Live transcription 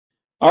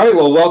All right,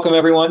 well, welcome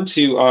everyone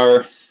to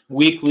our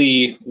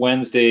weekly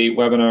Wednesday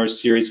webinar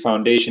series,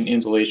 Foundation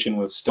Insulation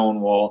with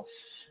Stone Wool.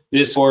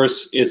 This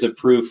course is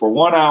approved for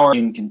 1 hour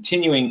in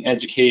continuing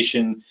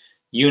education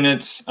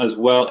units, as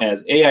well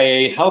as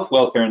AIA, Health,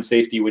 Welfare, and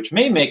Safety, which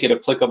may make it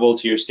applicable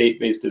to your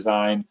state-based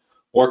design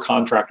or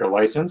contractor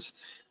license.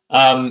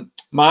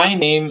 My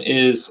name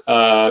is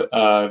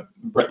Brett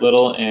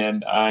Little,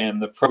 and I am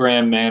the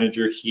program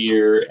manager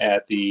here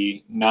at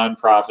the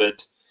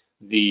nonprofit,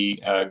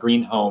 the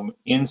Green Home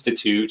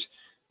Institute.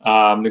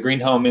 The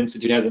Green Home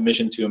Institute has a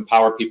mission to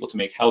empower people to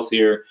make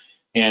healthier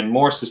and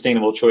more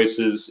sustainable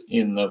choices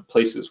in the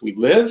places we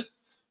live.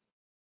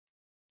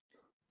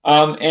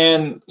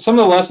 And some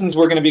of the lessons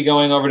we're going to be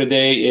going over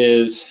today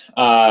is,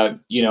 how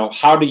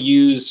to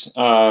use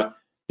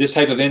this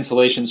type of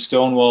insulation,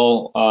 stone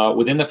wool,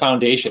 within the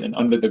foundation and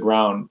under the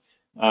ground,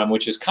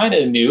 which is kind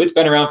of new. It's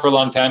been around for a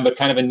long time, but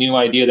kind of a new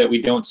idea that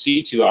we don't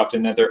see too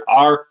often, that there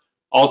are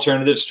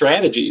alternative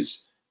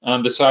strategies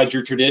besides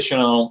your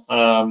traditional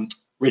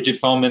rigid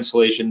foam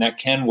insulation that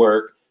can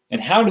work,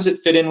 and how does it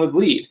fit in with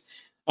LEED?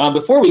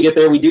 Before we get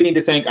there, we do need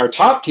to thank our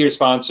top tier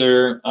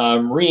sponsor,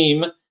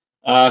 Rheem,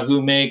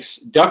 who makes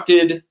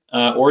ducted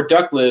or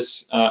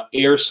ductless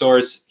air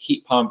source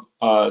heat pump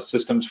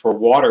systems for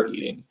water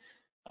heating.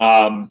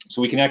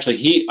 So we can actually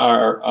heat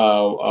our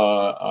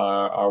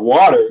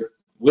water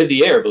with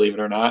the air, believe it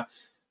or not.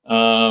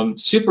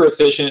 Super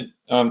efficient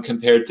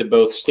compared to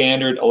both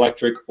standard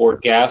electric or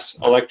gas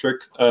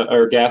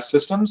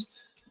systems.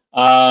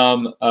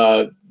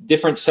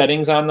 Different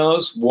settings on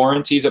those,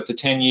 warranties up to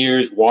 10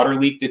 years, water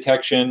leak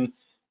detection,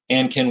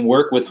 and can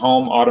work with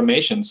home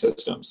automation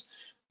systems.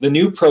 The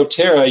new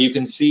ProTerra, you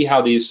can see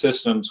how these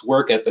systems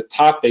work. At the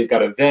top, they've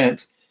got a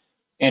vent,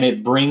 and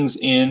it brings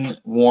in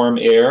warm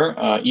air.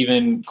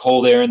 Even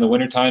cold air in the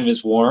wintertime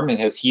is warm. It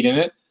has heat in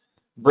it.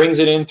 Brings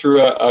it in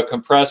through a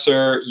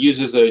compressor,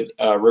 uses a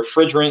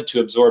refrigerant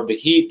to absorb the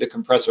heat. The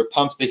compressor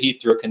pumps the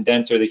heat through a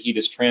condenser. The heat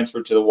is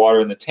transferred to the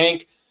water in the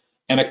tank,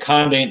 and the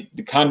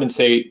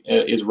condensate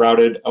is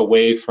routed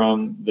away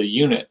from the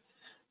unit.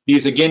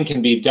 These, again,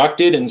 can be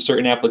ducted in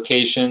certain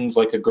applications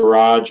like a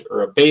garage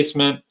or a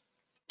basement,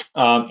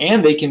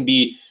 and they can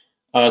be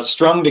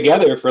strung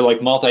together for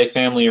like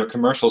multifamily or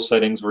commercial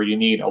settings where you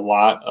need a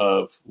lot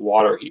of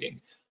water heating.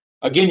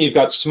 Again, you've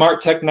got smart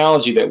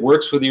technology that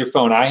works with your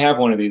phone. I have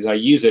one of these. I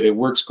use it. It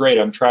works great.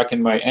 I'm tracking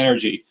my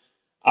energy,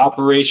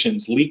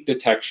 operations, leak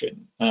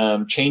detection,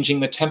 changing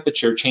the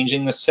temperature,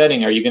 changing the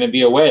setting. Are you going to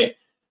be away?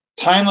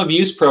 Time of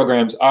use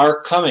programs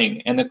are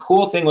coming. And the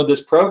cool thing with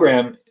this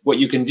program, what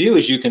you can do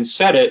is you can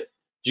set it.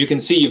 You can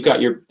see you've got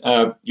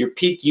your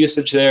peak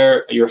usage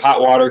there, your hot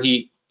water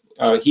heat,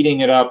 heating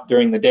it up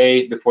during the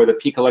day before the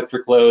peak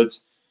electric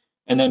loads.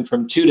 And then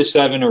from 2 to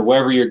 7 or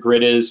wherever your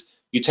grid is,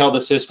 you tell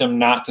the system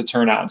not to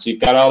turn on. So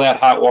you've got all that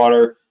hot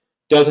water,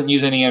 doesn't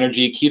use any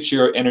energy, keeps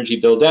your energy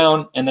bill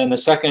down. And then the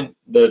second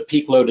the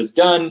peak load is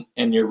done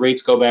and your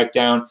rates go back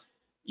down,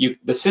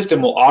 the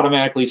system will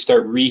automatically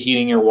start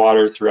reheating your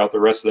water throughout the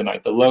rest of the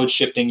night. The load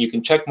shifting, you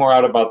can check more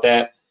out about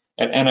that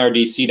at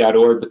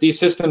nrdc.org, but these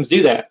systems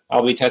do that.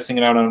 I'll be testing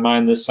it out on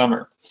mine this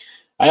summer.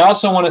 I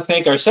also want to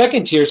thank our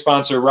second tier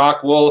sponsor,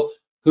 Rock Wool,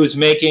 who's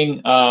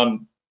making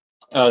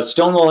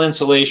stone wool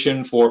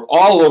insulation for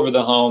all over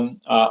the home,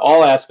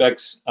 all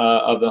aspects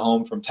of the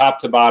home from top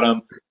to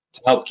bottom,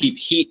 to help keep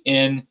heat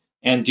in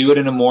and do it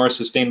in a more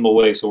sustainable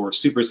way. So we're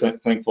super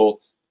thankful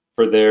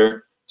for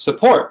their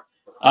support.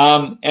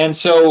 And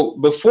so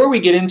before we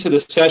get into the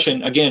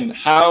session, again,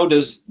 how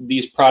does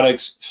these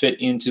products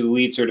fit into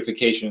LEED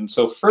certification?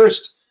 So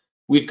first,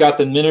 we've got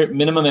the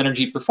minimum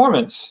energy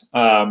performance,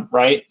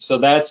 right? So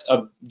that's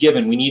a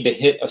given. We need to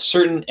hit a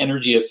certain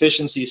energy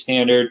efficiency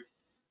standard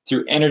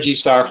through Energy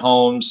Star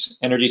Homes,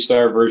 Energy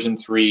Star version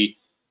 3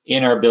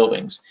 in our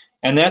buildings.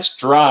 And that's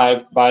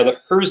derived by the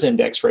HERS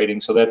index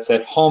rating. So that's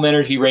that home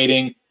energy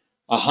rating,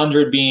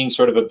 100 being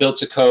sort of a built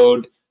to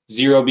code,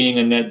 0 being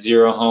a net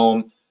zero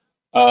home.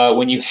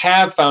 When you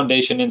have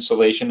foundation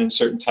insulation in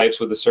certain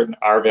types with a certain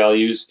R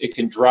values, it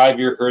can drive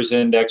your HERS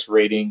index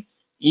rating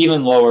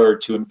even lower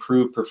to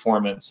improve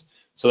performance.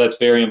 So that's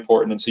very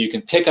important. And so you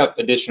can pick up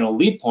additional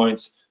LEED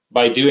points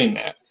by doing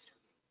that.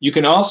 You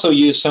can also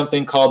use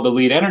something called the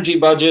LEED energy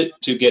budget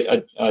to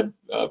get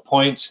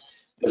points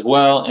as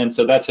well. And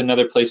so that's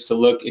another place to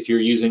look if you're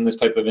using this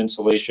type of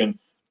insulation.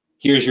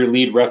 Here's your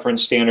LEED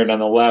reference standard on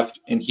the left,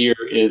 and here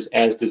is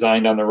as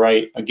designed on the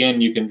right. Again,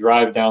 you can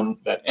drive down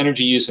that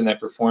energy use and that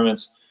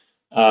performance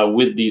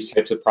with these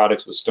types of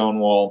products with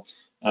stone wool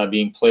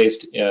being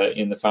placed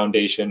in the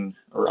foundation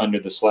or under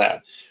the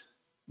slab.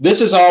 This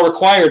is all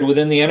required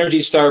within the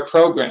Energy Star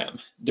program,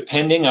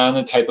 depending on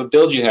the type of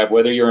build you have,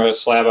 whether you're a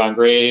slab on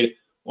grade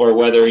or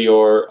whether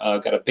you're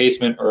got a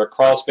basement or a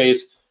crawl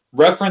space.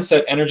 Reference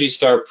that Energy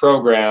Star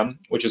program,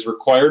 which is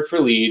required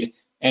for LEED,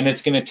 and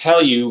it's going to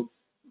tell you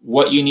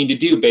what you need to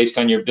do based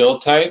on your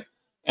build type,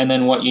 and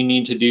then what you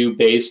need to do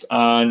based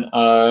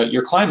on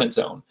your climate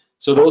zone.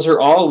 So those are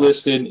all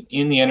listed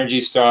in the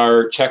Energy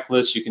Star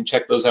checklist. You can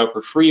check those out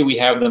for free. We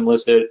have them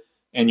listed,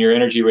 and your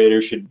energy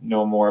rater should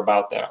know more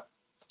about that.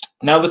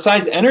 Now,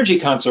 besides energy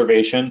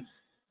conservation,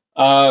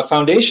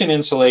 foundation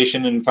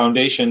insulation and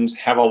foundations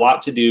have a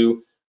lot to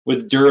do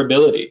with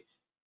durability.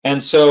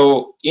 And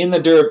so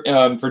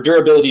for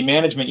durability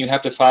management, you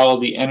have to follow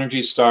the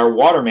Energy Star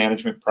water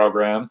management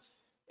program.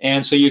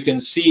 And so you can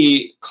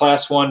see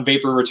class 1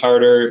 vapor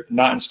retarder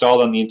not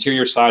installed on the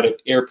interior side of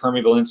air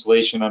permeable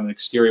insulation on an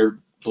exterior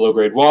below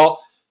grade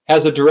wall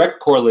has a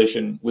direct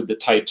correlation with the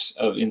types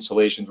of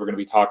insulations we're going to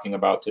be talking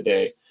about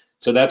today.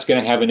 So that's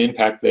going to have an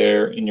impact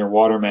there in your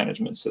water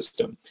management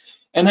system.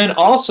 And then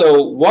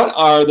also, what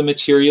are the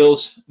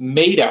materials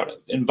made out of?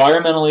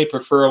 Environmentally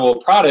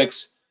preferable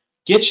products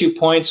get you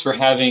points for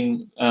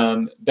having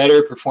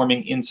better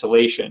performing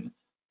insulation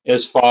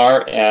as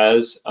far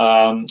as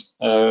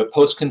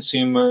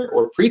post-consumer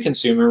or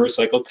pre-consumer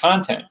recycled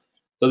content.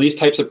 So these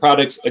types of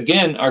products,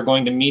 again, are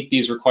going to meet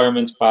these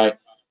requirements by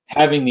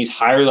having these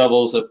higher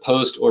levels of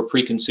post or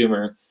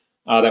pre-consumer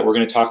that we're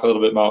going to talk a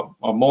little bit about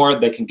more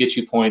that can get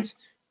you points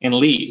and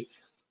LEED.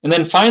 And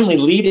then finally,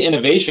 LEED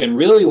innovation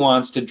really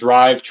wants to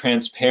drive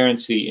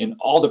transparency in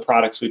all the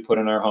products we put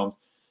in our home.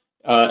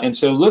 And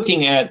so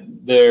looking at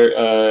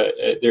their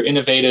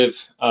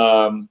innovative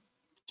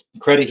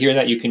credit here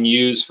that you can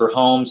use for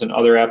homes and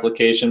other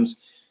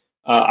applications.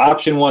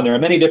 Option 1, there are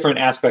many different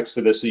aspects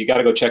to this, so you got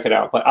to go check it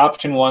out. But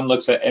option 1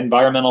 looks at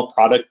environmental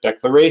product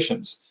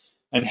declarations.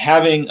 And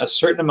having a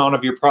certain amount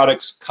of your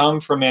products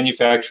come from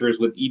manufacturers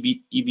with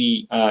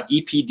EPDs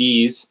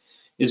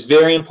is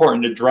very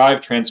important to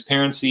drive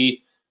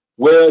transparency.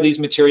 Where are these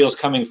materials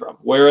coming from?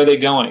 Where are they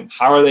going?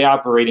 How are they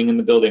operating in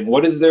the building?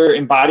 What is their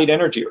embodied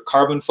energy or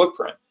carbon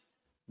footprint?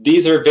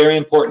 These are very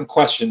important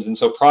questions, and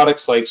so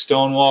products like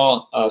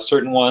Stonewall,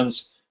 certain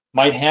ones,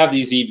 might have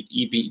these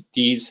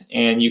EPDs,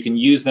 and you can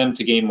use them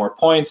to gain more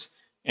points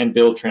and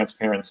build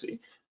transparency.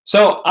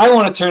 So I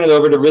want to turn it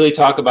over to really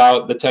talk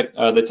about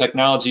the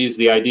technologies,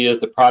 the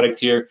ideas, the product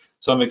here.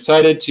 So I'm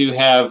excited to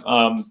have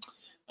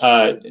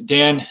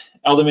Dan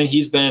Elderman.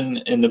 He's been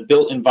in the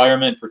built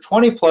environment for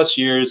 20 plus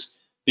years,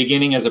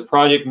 beginning as a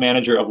project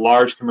manager of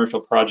large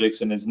commercial projects,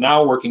 and is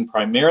now working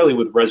primarily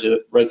with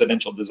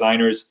residential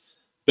designers,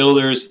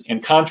 builders,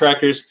 and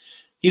contractors.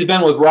 He's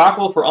been with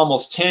Rockwell for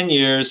almost 10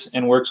 years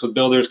and works with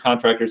builders,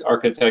 contractors,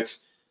 architects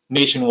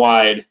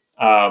nationwide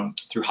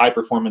through high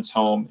performance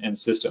home and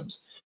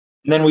systems.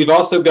 And then we've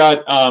also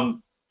got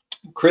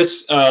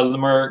Chris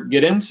Lemur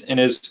Giddens, and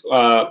is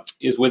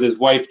with his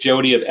wife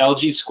Jody of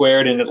LG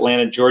Squared in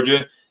Atlanta,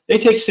 Georgia. They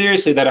take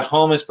seriously that a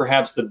home is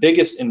perhaps the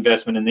biggest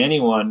investment in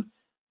anyone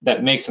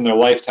that makes in their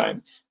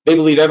lifetime. They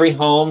believe every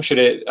home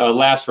should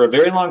last for a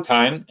very long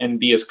time and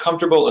be as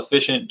comfortable,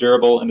 efficient,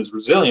 durable, and as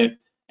resilient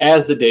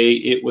as the day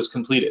it was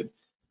completed.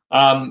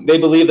 They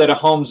believe that a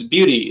home's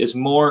beauty is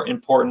more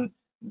important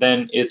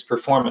than its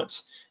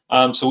performance.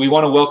 So we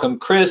want to welcome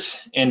Chris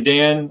and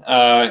Dan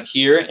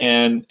here.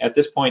 And at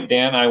this point,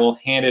 Dan, I will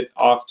hand it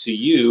off to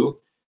you,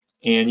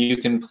 and you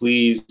can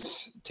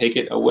please take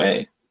it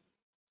away.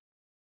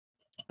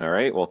 All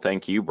right. Well,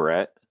 thank you,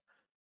 Brett.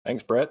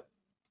 Thanks, Brett.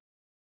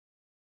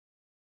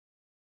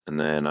 And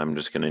then I'm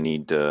just going to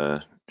need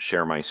to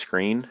share my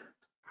screen.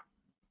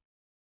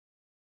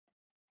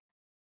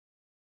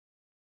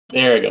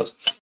 There it goes.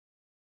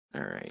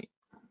 All right.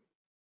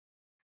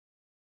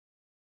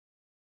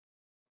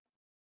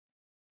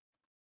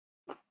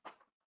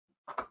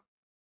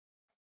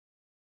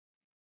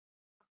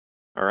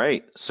 All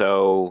right.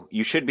 So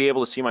you should be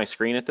able to see my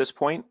screen at this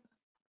point.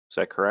 Is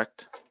that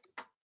correct?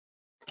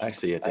 I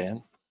see it,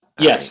 Dan.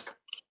 Yes. Right.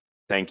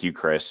 Thank you,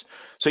 Chris.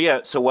 So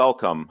yeah, so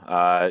welcome.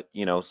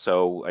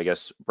 So I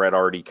guess Brett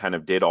already kind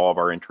of did all of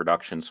our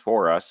introductions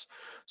for us.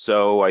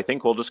 So I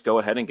think we'll just go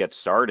ahead and get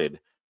started.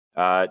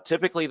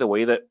 Typically the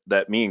way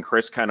that me and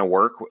Chris kind of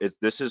work,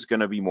 this is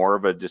going to be more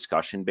of a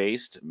discussion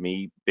based,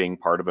 me being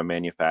part of a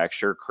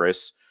manufacturer,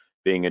 Chris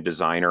being a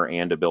designer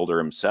and a builder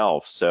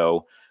himself.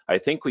 So I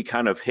think we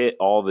kind of hit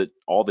all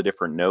the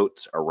different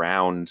notes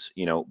around,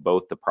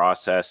 both the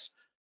process,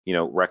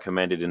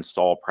 recommended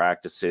install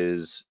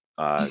practices,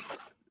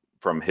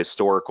 from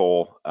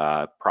historical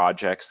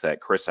projects that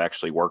Chris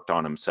actually worked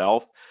on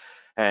himself.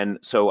 And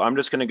so I'm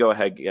just going to go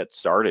ahead and get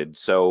started.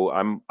 So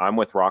I'm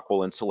with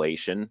Rockwell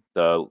Insulation,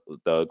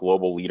 the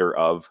global leader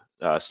of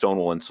stone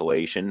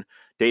insulation,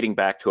 dating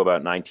back to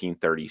about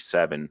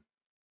 1937.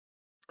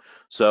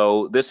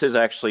 So this is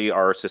actually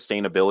our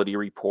sustainability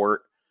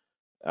report,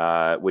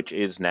 which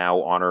is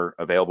now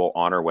available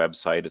on our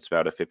website. It's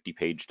about a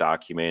 50-page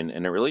document,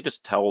 and it really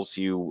just tells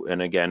you,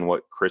 and again,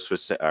 what Chris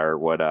was, or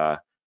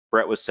what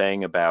Brett was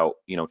saying about,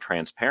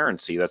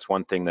 transparency. That's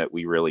one thing that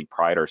we really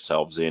pride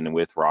ourselves in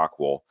with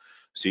Rockwell.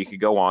 So you could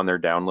go on there,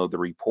 download the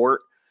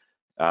report,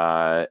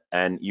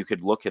 and you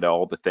could look at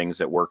all the things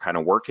that we're kind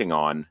of working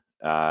on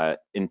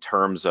in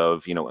terms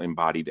of,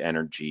 embodied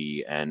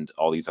energy and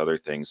all these other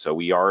things. So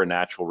we are a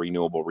natural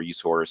renewable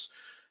resource.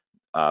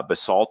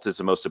 Basalt is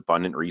the most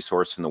abundant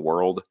resource in the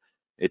world.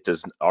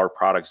 Our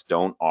products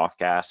don't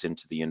off-gas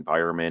into the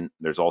environment.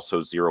 There's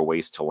also zero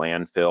waste to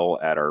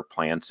landfill at our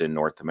plants in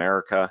North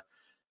America.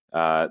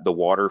 The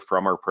water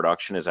from our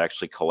production is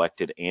actually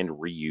collected and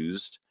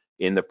reused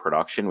in the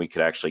production, we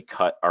could actually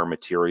cut our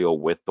material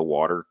with the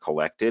water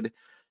collected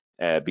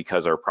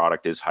because our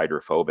product is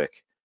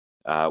hydrophobic.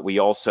 We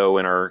also,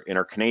 in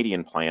our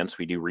Canadian plants,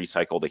 we do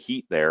recycle the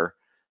heat there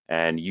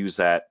and use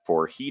that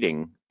for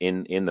heating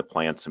in the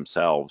plants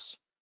themselves.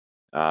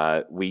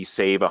 We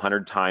save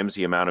 100 times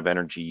the amount of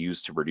energy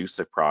used to produce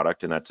the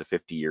product, and that's a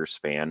 50-year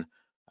span.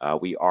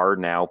 We are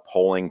now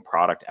pulling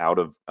product out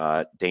of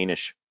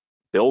Danish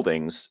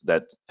buildings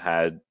that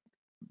had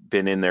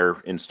been in there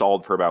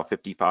installed for about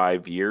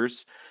 55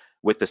 years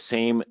with the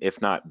same,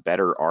 if not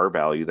better, R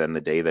value than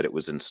the day that it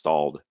was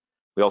installed.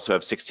 We also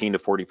have 16 to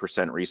 40%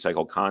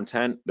 recycled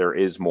content. There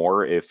is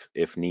more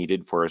if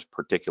needed for a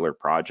particular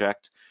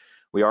project.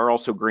 We are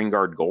also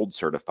GreenGuard Gold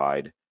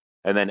certified,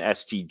 and then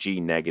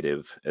SDG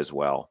negative as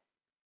well.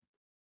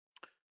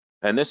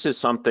 And this is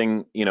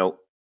something,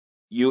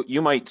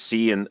 you might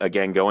see, and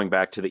again, going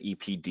back to the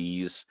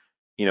EPDs,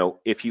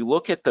 if you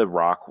look at the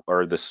rock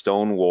or the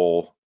stone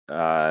wool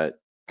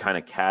kind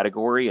of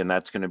category, and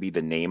that's going to be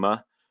the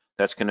NEMA,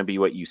 that's going to be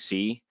what you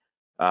see.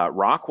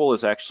 Rock wool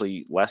is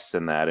actually less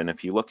than that, and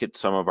if you look at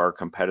some of our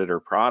competitor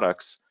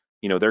products,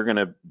 they're going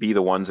to be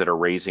the ones that are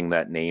raising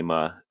that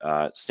NEMA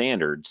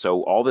standard.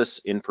 So all this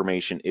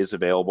information is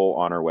available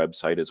on our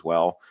website as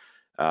well,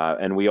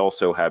 and we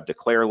also have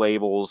declare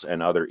labels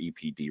and other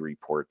EPD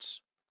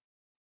reports.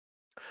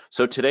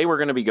 So today we're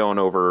going to be going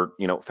over,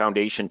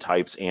 foundation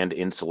types and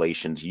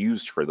insulations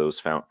used for those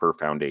for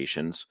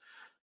foundations.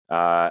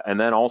 And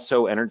then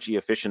also energy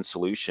efficient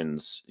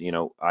solutions.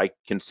 I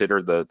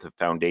consider the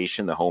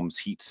foundation, the home's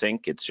heat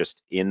sink. It's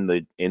just in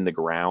the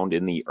ground,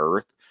 in the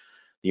earth.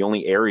 The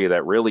only area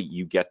that really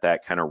you get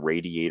that kind of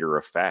radiator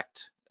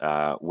effect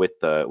with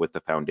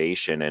the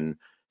foundation, and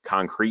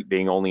concrete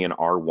being only an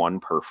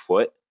R1 per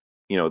foot,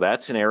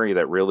 that's an area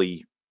that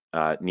really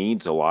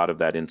needs a lot of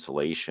that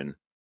insulation.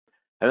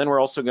 And then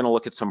we're also going to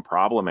look at some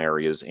problem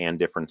areas and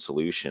different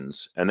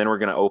solutions. And then we're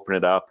going to open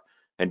it up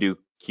and do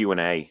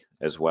Q&A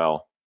as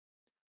well.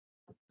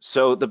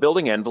 So the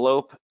building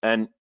envelope,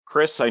 and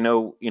Chris, I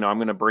know, I'm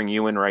going to bring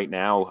you in right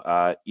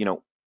now.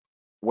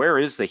 Where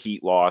is the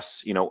heat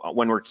loss,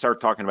 when we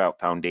start talking about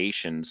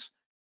foundations?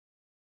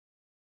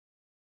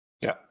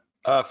 Yeah,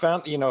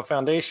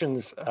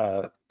 foundations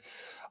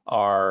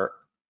are,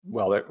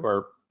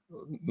 we're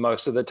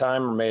most of the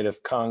time are made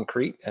of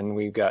concrete, and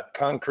we've got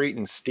concrete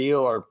and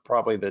steel are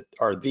probably the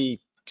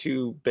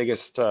two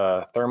biggest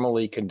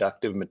thermally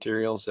conductive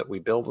materials that we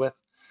build with.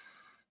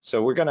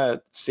 So we're going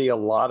to see a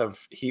lot of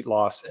heat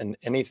loss in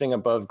anything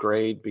above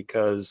grade,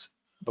 because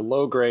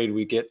below grade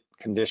we get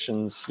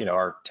conditions,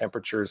 our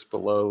temperatures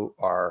below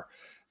are,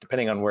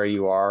 depending on where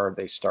you are,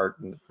 they start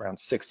around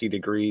 60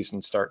 degrees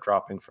and start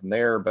dropping from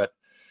there. But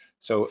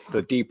so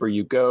the deeper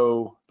you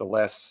go, the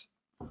less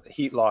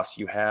heat loss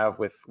you have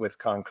with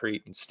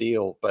concrete and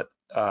steel. But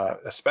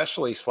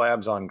especially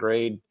slabs on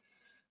grade,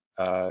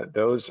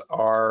 that's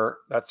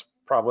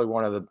probably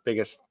one of the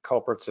biggest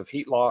culprits of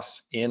heat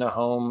loss in a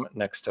home,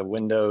 next to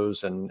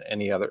windows and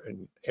any other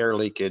air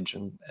leakage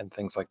and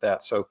things like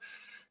that. So,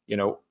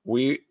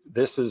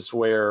 this is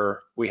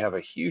where we have a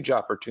huge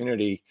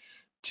opportunity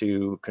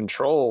to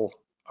control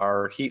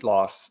our heat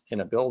loss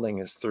in a building,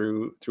 is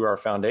through our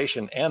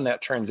foundation, and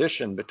that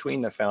transition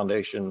between the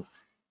foundation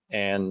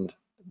and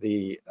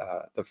the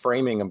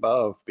framing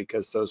above,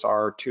 because those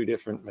are two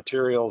different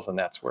materials, and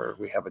that's where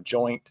we have a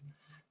joint.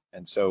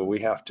 And so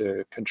we have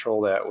to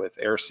control that with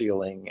air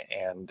sealing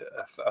and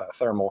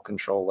thermal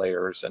control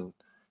layers and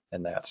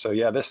that. So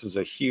yeah, this is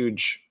a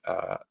huge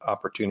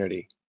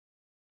opportunity.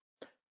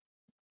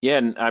 Yeah,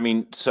 and I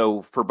mean,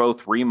 so for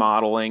both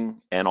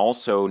remodeling and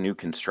also new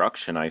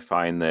construction, I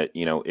find that,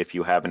 if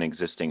you have an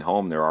existing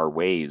home, there are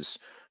ways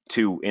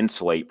to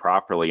insulate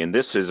properly. And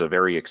this is a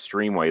very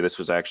extreme way. This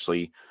was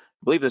actually,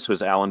 I believe this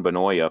was Alan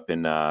Benoit up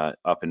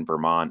in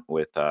Vermont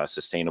with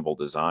Sustainable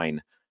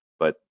Design,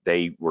 but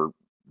they were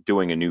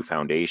doing a new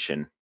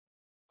foundation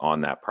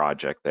on that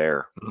project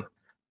there. Mm-hmm.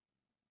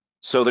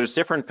 So there's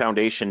different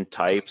foundation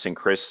types, and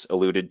Chris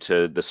alluded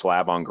to the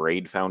slab on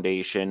grade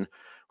foundation,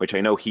 which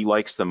I know he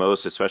likes the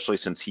most, especially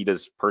since he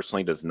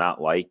personally does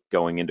not like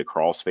going into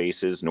crawl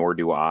spaces, nor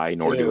do I,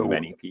 nor do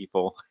many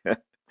people.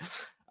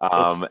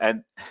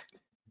 And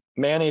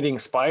man-eating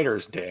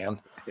spiders, Dan.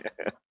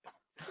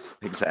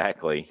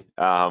 Exactly.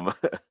 And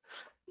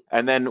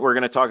then we're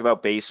going to talk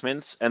about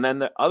basements, and then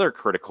the other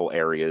critical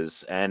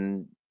areas.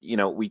 And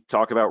we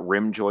talk about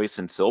rim joists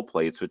and sill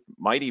plates, which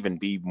might even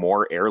be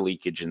more air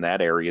leakage in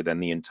that area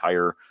than the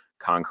entire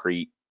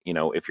concrete,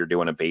 if you're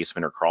doing a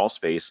basement or crawl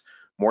space,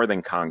 more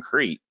than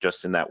concrete,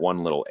 just in that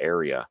one little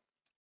area.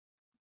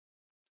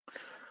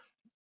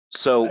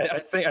 So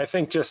I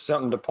think just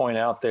something to point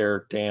out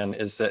there, Dan,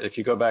 is that if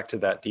you go back to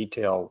that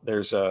detail,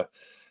 there's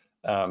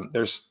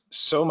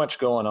so much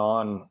going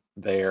on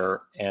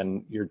there,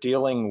 and you're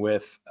dealing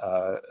with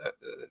a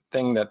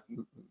thing that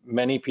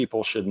many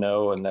people should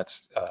know, and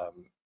that's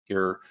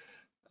your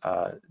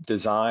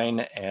design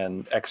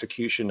and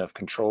execution of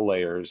control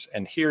layers.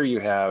 And here you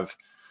have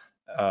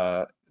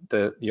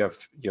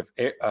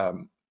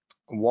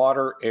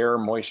water, air,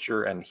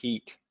 moisture, and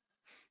heat.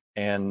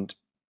 And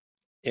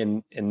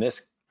in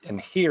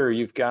here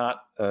you've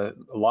got a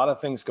lot of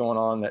things going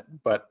on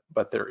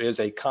but there is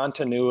a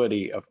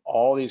continuity of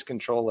all these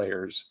control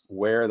layers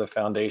where the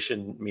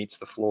foundation meets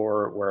the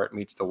floor, where it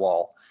meets the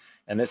wall.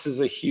 And this is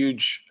a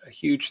huge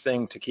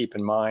thing to keep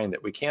in mind,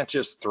 that we can't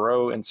just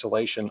throw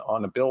insulation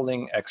on a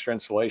building, extra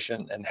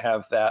insulation, and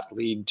have that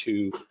lead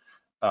to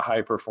a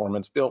high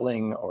performance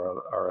building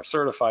or a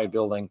certified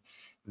building.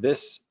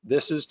 This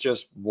is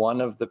just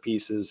one of the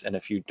pieces, and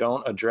if you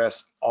don't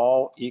address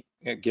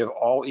give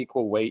all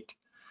equal weight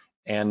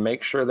and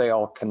make sure they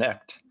all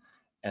connect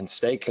and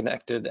stay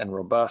connected and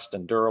robust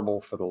and durable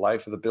for the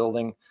life of the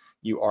building,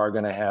 you are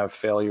going to have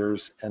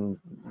failures, and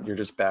you're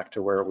just back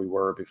to where we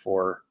were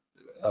before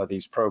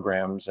these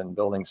programs and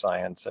building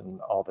science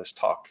and all this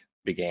talk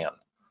began.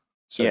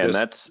 So yeah,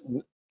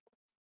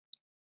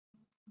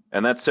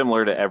 and that's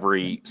similar to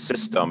every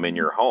system in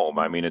your home.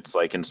 I mean, it's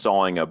like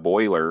installing a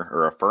boiler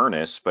or a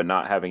furnace, but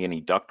not having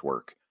any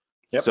ductwork.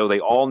 Yep. So they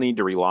all need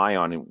to rely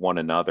on one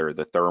another,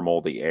 the thermal,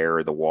 the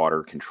air, the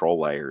water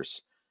control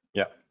layers.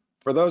 Yeah.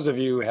 For those of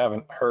you who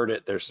haven't heard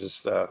it,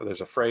 there's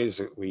a phrase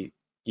that we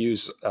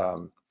use.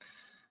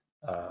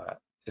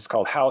 It's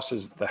called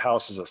houses. The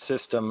house is a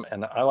system,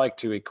 and I like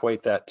to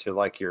equate that to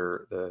like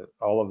your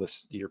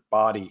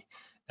body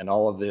and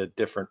all of the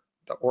different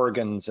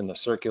organs and the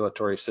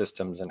circulatory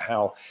systems, and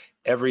how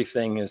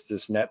everything is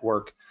this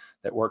network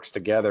that works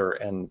together,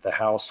 and the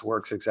house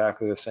works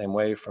exactly the same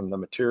way, from the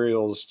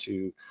materials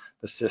to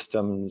the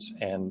systems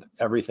and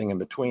everything in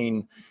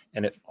between,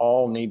 and it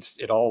all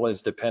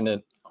is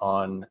dependent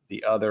on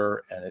the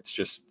other, and it's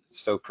just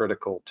so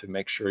critical to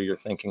make sure you're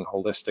thinking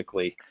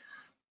holistically.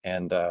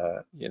 And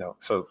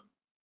so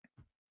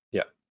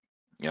yeah.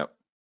 Yep.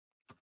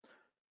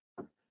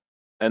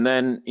 And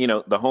then,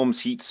 the home's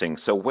heat sink.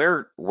 So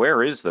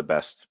where is the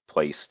best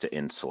place to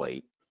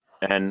insulate?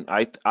 And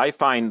I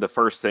find the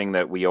first thing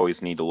that we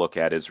always need to look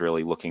at is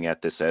really looking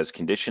at this as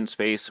conditioned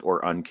space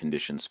or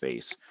unconditioned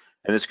space.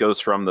 And this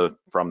goes from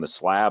the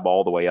slab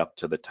all the way up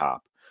to the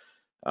top,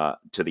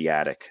 to the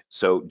attic.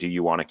 So do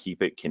you want to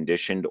keep it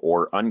conditioned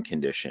or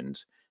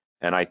unconditioned?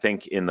 And I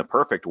think in the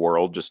perfect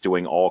world, just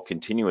doing all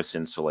continuous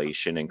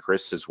insulation, and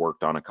Chris has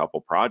worked on a couple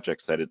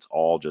projects that it's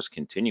all just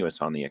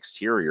continuous on the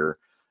exterior,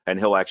 and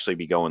he'll actually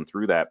be going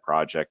through that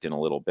project in a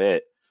little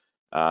bit.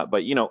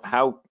 But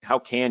how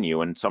can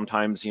you? And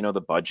sometimes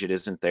the budget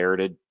isn't there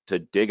to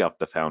dig up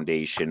the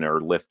foundation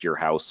or lift your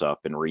house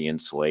up and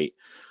re-insulate.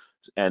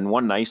 And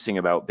one nice thing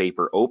about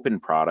Vapor Open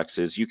products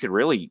is you could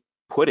really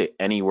put it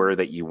anywhere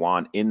that you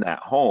want in that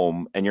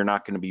home, and you're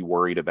not going to be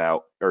worried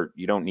about, or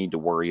you don't need to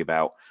worry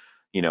about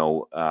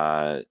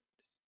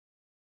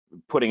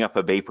putting up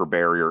a vapor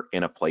barrier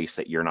in a place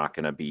that you're not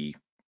going to be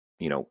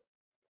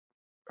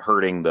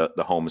hurting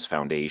the home's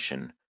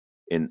foundation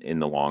in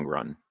the long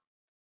run.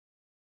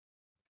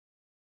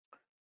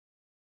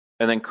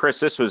 And then Chris,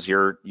 this was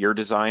your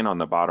design on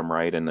the bottom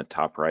right and the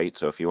top right.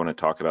 So if you want to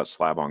talk about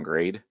slab on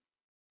grade.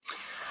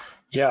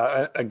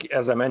 Yeah,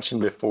 as I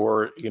mentioned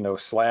before,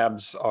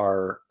 slabs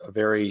are a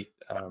very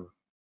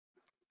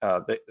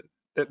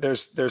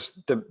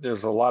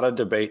there's a lot of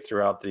debate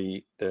throughout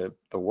the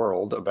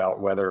world about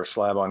whether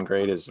slab on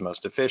grade is the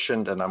most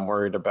efficient, and I'm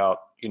worried about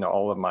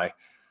all of my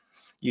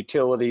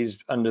utilities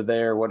under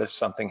there. What if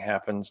something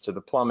happens to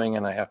the plumbing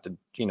and I have to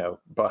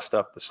bust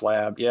up the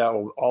slab? Yeah,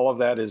 well, all of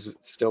that is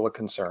still a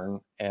concern,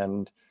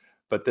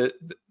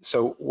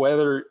 so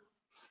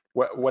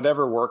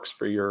whatever works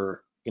for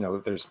your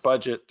there's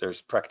budget,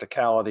 there's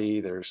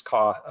practicality, there's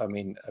cost. I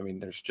mean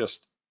there's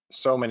just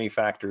so many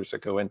factors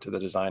that go into the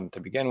design to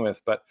begin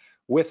with. But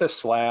with a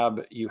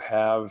slab, you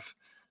have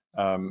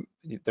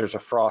there's a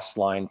frost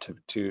line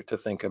to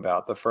think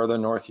about. The further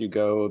north you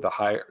go, the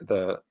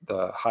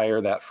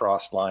higher that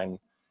frost line,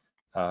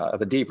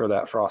 the deeper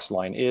that frost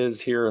line is.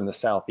 Here in the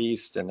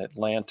southeast in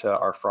Atlanta,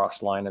 our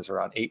frost line is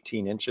around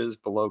 18 inches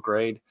below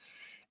grade.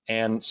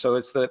 And so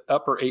it's the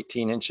upper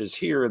 18 inches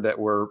here that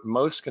we're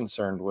most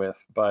concerned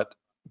with, but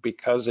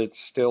because it's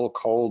still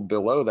cold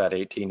below that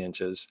 18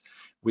 inches,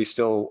 we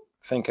still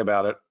think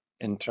about it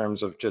in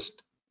terms of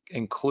just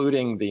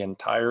including the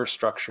entire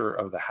structure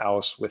of the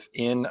house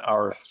within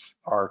our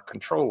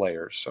control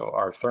layers. So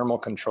our thermal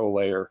control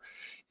layer,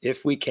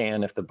 if we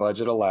can, if the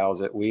budget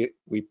allows it, we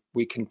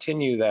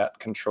continue that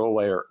control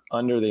layer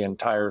under the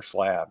entire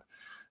slab.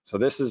 So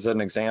this is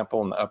an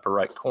example in the upper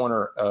right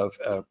corner of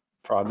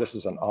this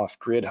is an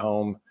off-grid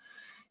home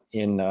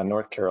in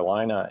North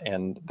Carolina,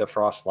 and the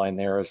frost line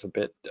there is a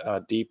bit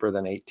deeper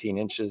than 18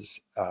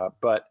 inches,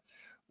 but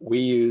we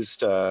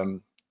used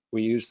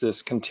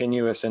this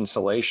continuous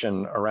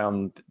insulation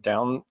around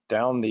down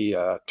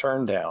the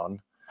turn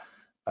down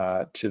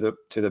to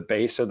the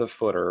base of the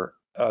footer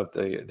of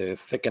the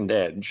thickened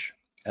edge,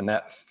 and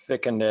that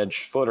thickened edge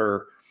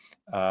footer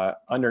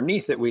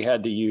underneath it we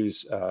had to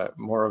use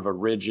more of a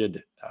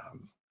rigid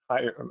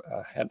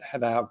had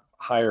to have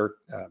higher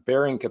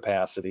bearing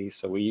capacity,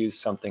 so we used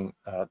something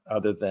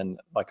other than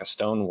like a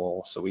stone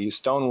wool. So we used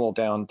stone wool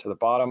down to the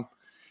bottom,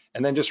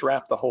 and then just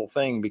wrap the whole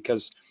thing,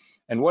 because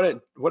and what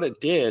it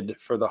did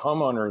for the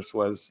homeowners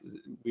was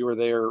we were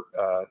there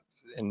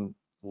in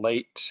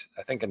late,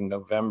 I think in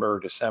November,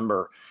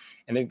 December,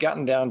 and it had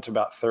gotten down to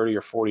about 30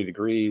 or 40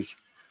 degrees.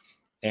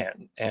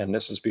 And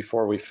this was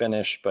before we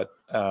finished, but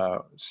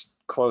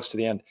close to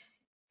the end.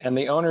 And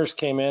the owners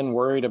came in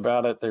worried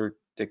about it.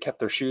 They kept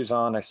their shoes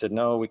on. I said,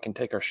 no, we can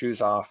take our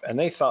shoes off. And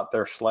they thought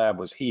their slab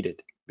was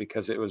heated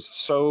because it was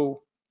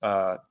so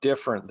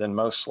different than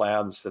most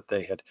slabs that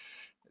they had.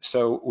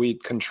 So we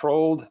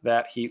controlled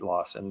that heat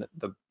loss. And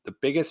the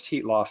biggest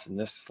heat loss in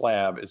this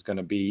slab is going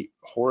to be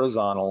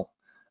horizontal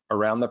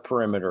around the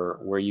perimeter,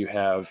 where you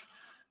have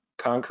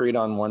concrete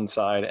on one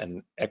side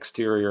and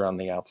exterior on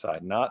the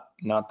outside, not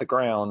the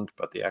ground,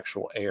 but the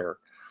actual air.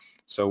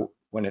 So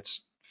when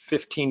it's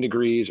 15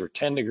 degrees or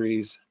 10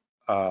 degrees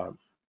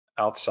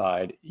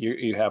outside,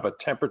 you have a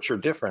temperature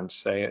difference,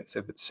 say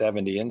if it's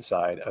 70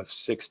 inside, of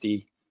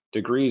 60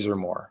 degrees or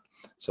more.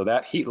 So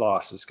that heat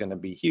loss is going to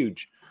be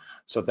huge.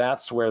 So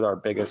that's where our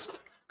biggest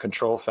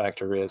control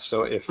factor is.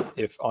 So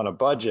if on a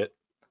budget,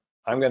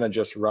 I'm going to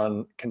just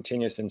run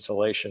continuous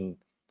insulation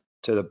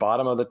to the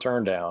bottom of the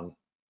turn down,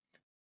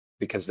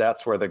 because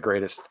that's where the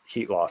greatest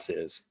heat loss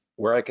is.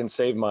 Where I can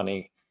save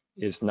money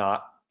is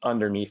not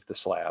underneath the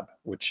slab,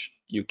 which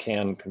you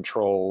can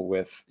control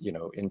with,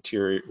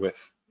 interior,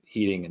 with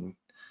heating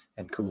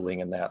and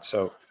cooling and that.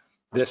 So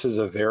this is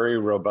a very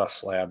robust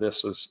slab.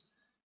 This was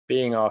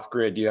being off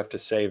grid. You have to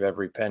save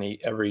every penny,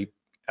 every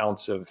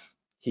ounce of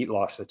heat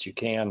loss that you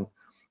can,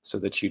 so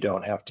that you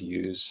don't have to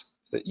use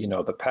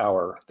the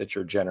power that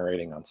you're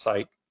generating on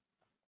site.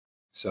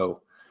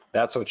 So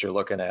that's what you're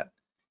looking at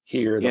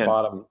here. The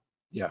bottom,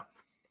 yeah.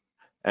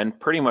 And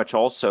pretty much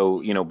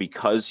also,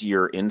 because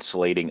you're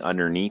insulating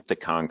underneath the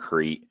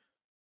concrete,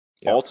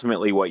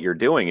 ultimately what you're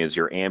doing is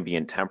your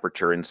ambient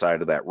temperature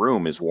inside of that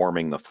room is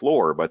warming the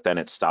floor, but then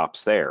it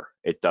stops there.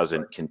 It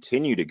doesn't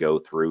continue to go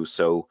through.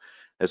 So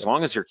as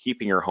long as you're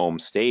keeping your home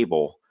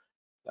stable,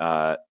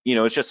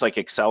 it's just like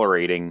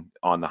accelerating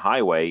on the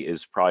highway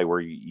is probably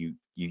where you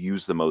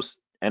use the most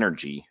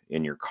energy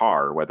in your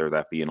car, whether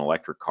that be an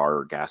electric car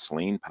or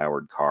gasoline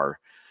powered car.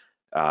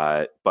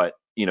 But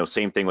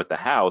same thing with the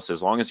house.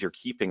 As long as you're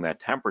keeping that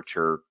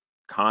temperature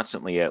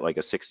constantly at like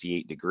a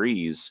 68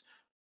 degrees,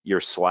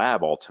 your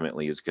slab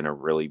ultimately is going to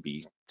really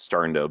be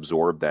starting to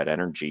absorb that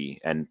energy,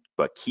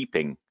 but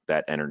keeping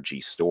that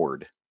energy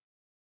stored.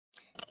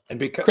 And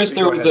because Chris,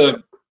 there was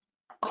a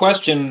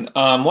question.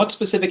 What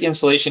specific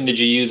insulation did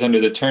you use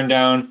under the turn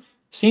down?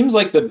 Seems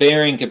like the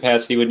bearing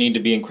capacity would need to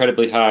be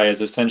incredibly high,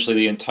 as essentially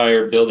the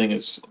entire building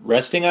is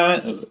resting on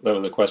it. That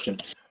was the question.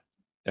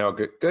 No,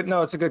 good.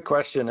 No, it's a good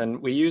question. And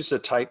we used a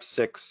type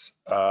 6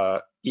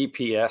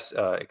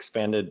 EPS,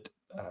 expanded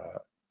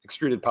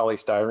extruded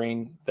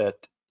polystyrene,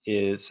 that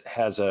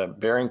has a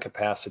bearing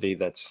capacity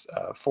that's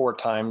 4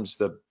 times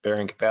the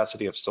bearing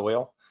capacity of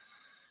soil.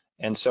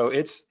 And so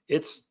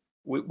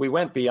we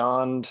went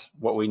beyond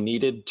what we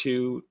needed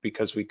to,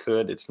 because we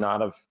could. It's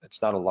not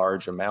a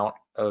large amount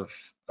of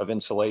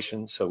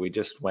insulation, so we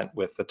just went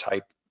with the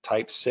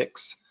type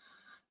 6.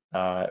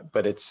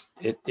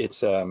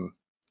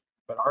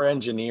 But our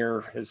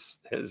engineer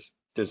has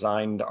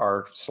designed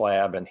our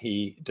slab, and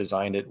he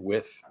designed it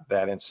with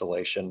that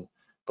insulation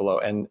below.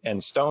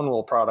 And stone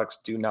wool products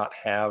do not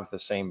have the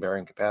same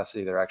bearing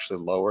capacity. They're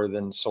actually lower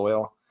than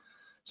soil.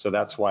 So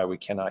that's why we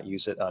cannot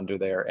use it under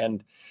there.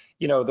 And,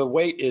 the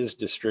weight is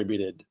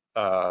distributed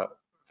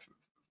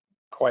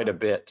quite a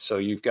bit. So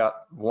you've got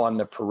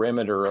the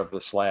perimeter of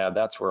the slab,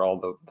 that's where all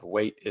the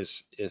weight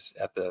is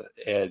at the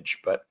edge,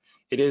 but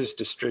it is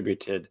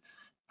distributed.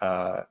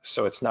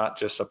 So it's not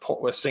just a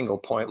single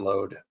point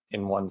load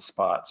in one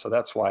spot. So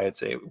that's why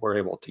we're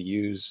able to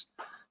use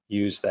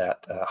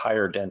that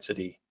higher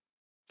density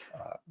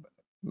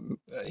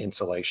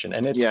insulation.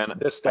 And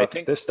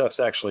this stuff's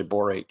actually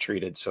borate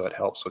treated, so it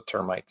helps with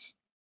termites.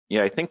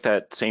 Yeah, I think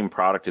that same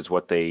product is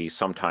what they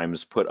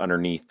sometimes put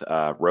underneath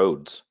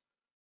roads.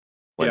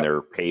 When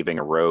they're paving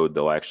a road,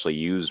 they'll actually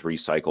use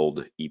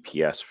recycled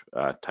EPS,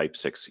 type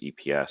 6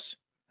 EPS.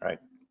 Right.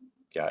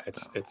 Yeah,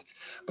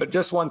 but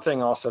just one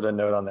thing also to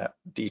note on that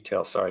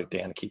detail, sorry,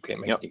 Dan, I keep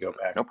making you go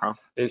back. No problem.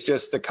 It's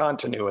just the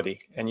continuity.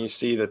 And you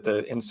see that the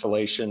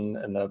insulation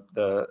and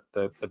the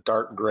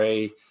dark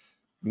gray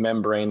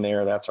membrane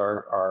there, that's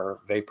our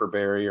vapor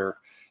barrier,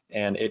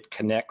 and it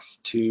connects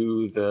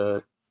to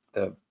the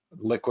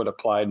liquid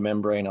applied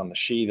membrane on the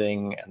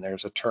sheathing, and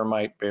there's a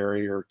termite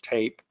barrier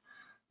tape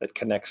that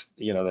connects,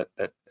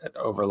 that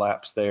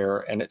overlaps there.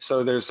 And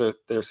so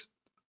there's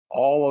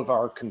all of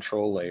our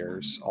control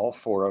layers, all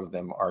 4 of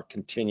them are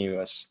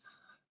continuous.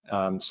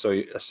 So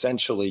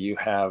essentially you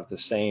have the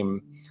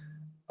same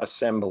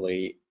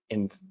assembly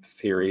in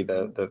theory,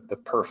 the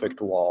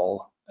perfect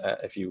wall,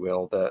 if you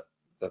will, the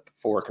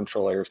 4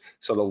 control layers.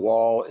 So the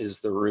wall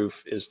is the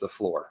roof, is the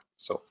floor.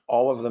 So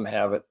all of them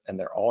have it, and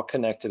they're all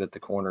connected at the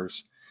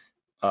corners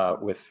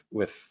with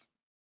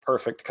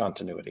perfect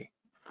continuity.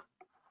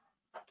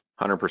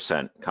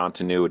 100%.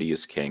 Continuity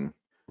is king.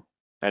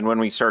 And when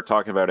we start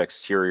talking about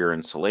exterior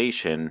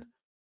insulation,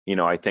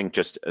 I think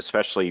just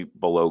especially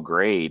below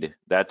grade,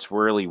 that's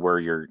really where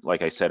you're,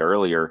 like I said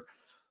earlier,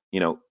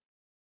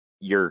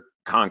 your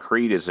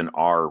concrete is an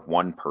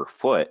R1 per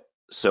foot.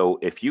 So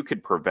if you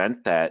could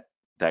prevent that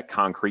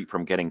concrete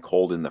from getting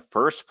cold in the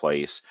first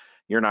place,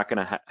 you're not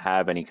going to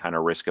have any kind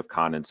of risk of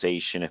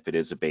condensation if it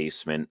is a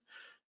basement,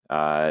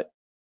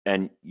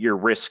 and your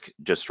risk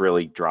just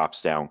really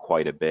drops down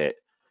quite a bit.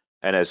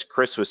 And as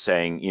Chris was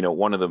saying,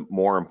 one of the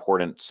more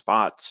important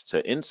spots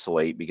to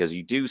insulate, because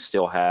you do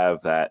still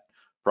have that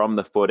from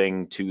the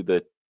footing to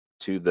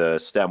the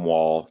stem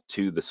wall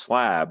to the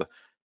slab.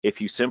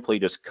 If you simply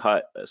just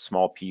cut a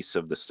small piece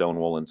of the stone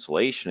wool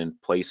insulation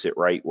and place it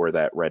right where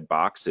that red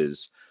box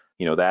is,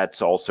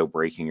 that's also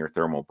breaking your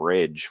thermal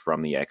bridge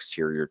from the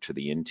exterior to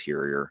the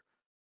interior.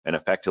 And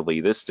effectively,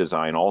 this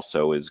design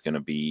also is going to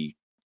be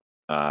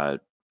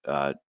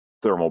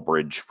thermal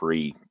bridge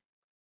free.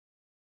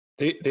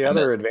 The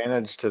other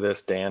advantage to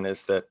this, Dan,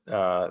 is that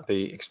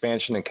the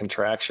expansion and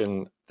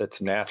contraction that's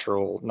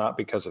natural, not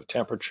because of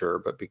temperature,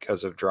 but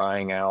because of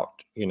drying out,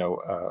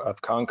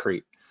 of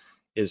concrete,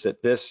 is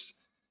that this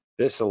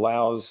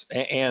allows,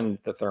 and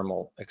the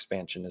thermal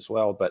expansion as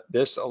well, but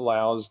this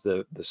allows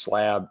the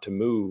slab to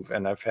move.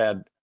 And I've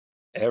had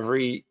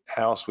every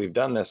house we've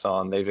done this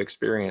on, they've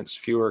experienced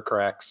fewer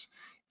cracks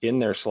in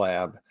their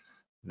slab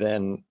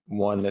than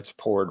one that's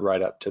poured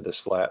right up to the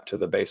slab, to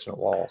the basement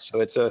wall.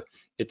 So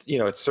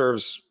it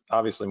serves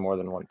obviously more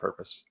than one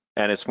purpose.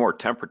 And it's more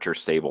temperature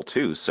stable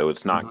too, so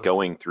it's not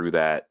going through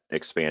that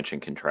expansion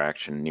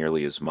contraction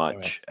nearly as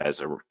much as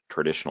a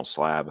traditional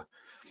slab.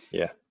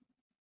 Yeah.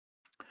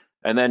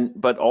 And then,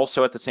 but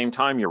also at the same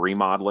time, you're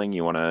remodeling,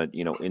 you want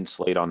to,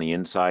 insulate on the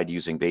inside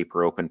using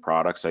vapor open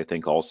products. I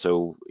think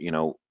also,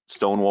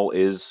 stone wool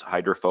is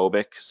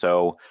hydrophobic,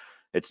 so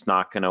it's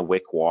not going to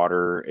wick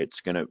water.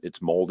 It's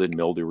molded,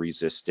 mildew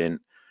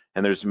resistant.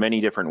 And there's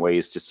many different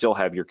ways to still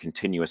have your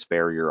continuous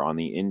barrier on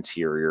the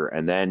interior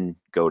and then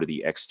go to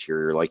the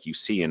exterior like you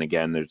see. And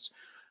again, there's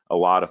a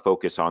lot of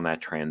focus on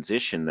that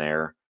transition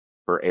there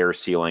for air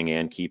sealing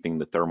and keeping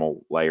the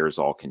thermal layers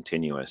all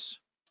continuous.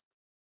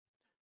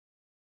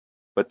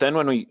 But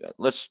then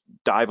let's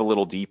dive a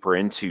little deeper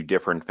into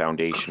different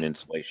foundation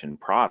insulation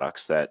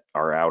products that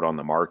are out on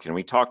the market. And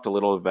we talked a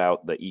little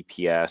about the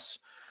EPS,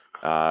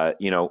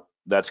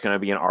 that's going to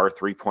be an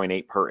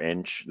R3.8 per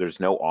inch. There's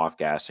no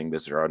off-gassing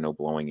because there are no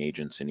blowing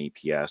agents in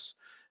EPS.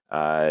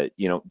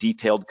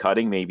 Detailed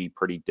cutting may be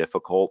pretty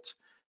difficult.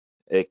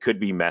 It could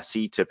be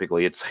messy.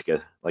 Typically, it's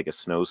like a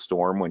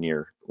snowstorm when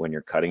you're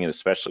cutting it,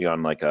 especially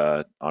on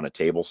on a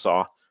table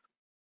saw.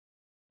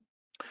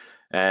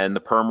 And the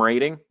perm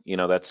rating,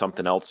 that's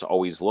something else to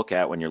always look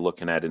at when you're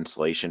looking at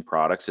insulation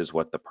products, is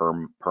what the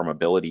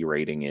permeability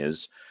rating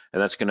is. And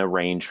that's going to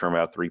range from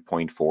about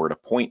 3.4 to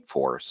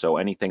 0.4. So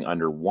anything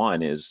under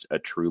 1 is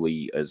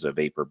a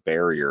vapor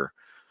barrier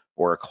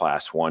or a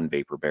class 1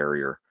 vapor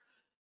barrier.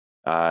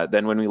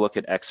 Then when we look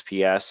at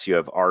XPS, you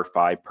have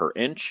R5 per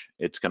inch.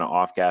 It's going to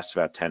off-gas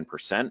about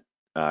 10%.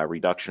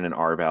 Reduction in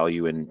R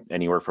value in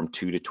anywhere from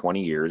 2 to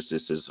 20 years.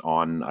 This is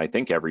on, I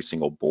think, every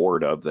single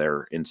board of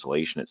their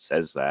insulation. It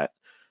says that.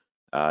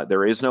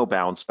 There is no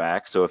bounce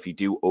back, so if you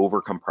do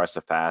over compress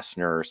a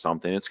fastener or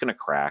something, it's going to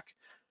crack.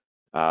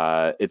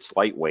 It's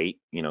lightweight.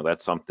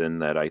 That's something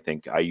that I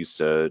think I used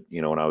to,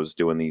 when I was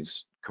doing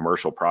these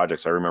commercial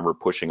projects, I remember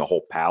pushing a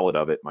whole pallet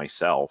of it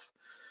myself.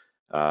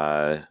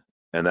 And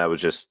that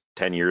was just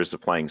 10 years of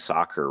playing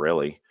soccer,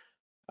 really.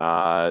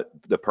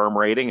 The perm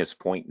rating is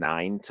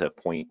 0.9 to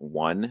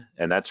 0.1,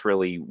 and that's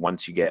really,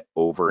 once you get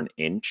over an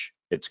inch,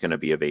 it's going to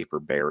be a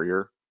vapor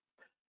barrier.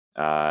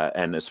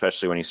 And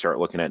especially when you start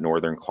looking at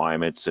northern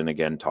climates, and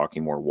again,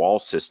 talking more wall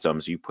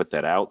systems, you put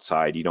that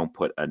outside, you don't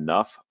put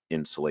enough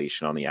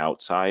insulation on the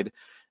outside,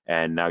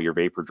 and now your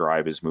vapor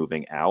drive is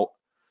moving out,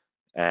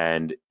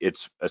 and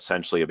it's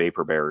essentially a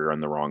vapor barrier on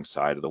the wrong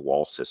side of the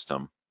wall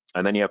system.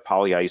 And then you have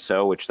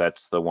polyiso, which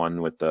that's the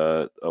one with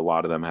a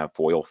lot of them have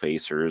foil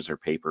facers or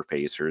paper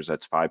facers.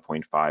 That's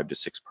 5.5 to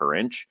 6 per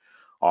inch.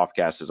 Off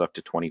gas is up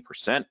to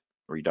 20%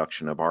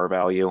 reduction of R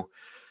value.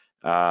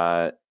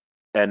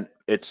 And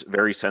it's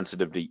very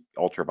sensitive to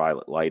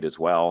ultraviolet light as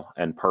well.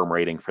 And perm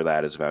rating for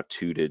that is about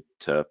 2 to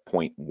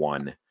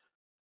 0.1.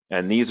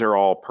 And these are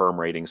all perm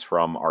ratings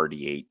from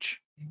RDH.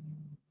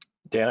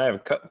 Dan, I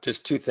have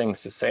just two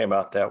things to say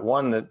about that.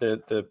 One, that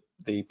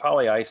the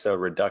polyiso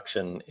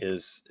reduction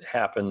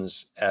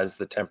happens as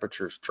the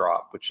temperatures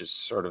drop, which is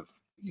sort of,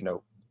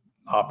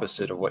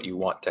 opposite of what you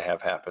want to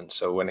have happen.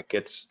 So when it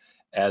gets,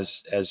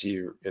 as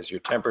your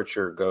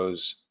temperature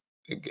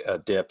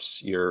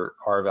dips, your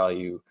R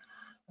value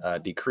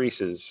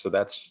decreases. So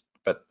that's,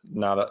 but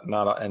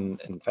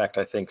and in fact,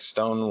 I think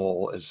stone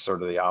wool is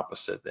sort of the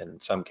opposite in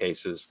some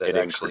cases. That it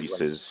actually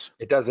increases.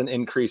 It doesn't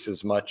increase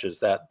as much as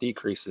that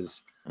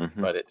decreases,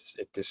 but it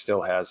just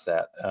still has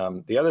that.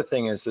 The other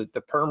thing is that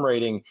the perm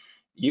rating,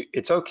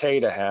 it's okay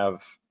to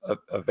have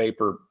a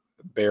vapor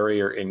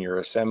barrier in your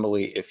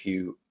assembly if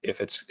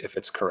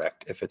it's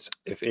correct, if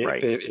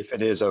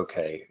it is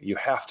okay. You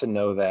have to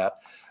know that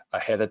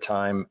ahead of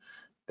time.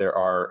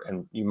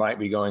 And we might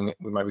be going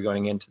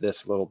into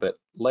this a little bit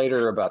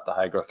later about the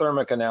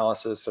hygrothermic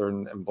analysis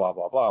and blah,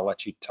 blah, blah. I'll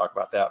let you talk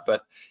about that.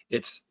 But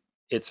it's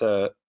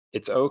a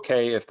it's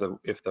okay if the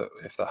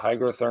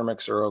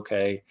hygrothermics are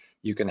okay,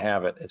 you can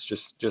have it. It's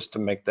just to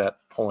make that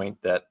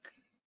point that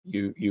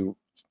you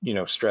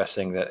know,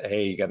 stressing that,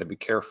 hey, you got to be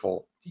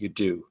careful. You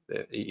do.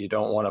 You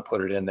don't want to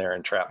put it in there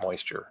and trap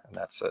moisture, and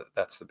that's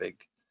the big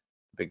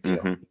deal.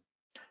 Mm-hmm.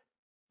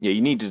 Yeah,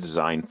 you need to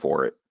design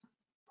for it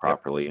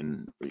properly. Yep.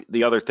 And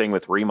the other thing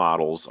with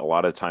remodels, a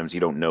lot of times you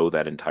don't know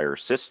that entire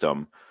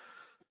system.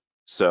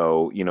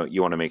 So, you know,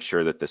 you want to make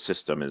sure that the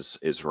system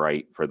is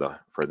right for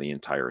the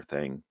entire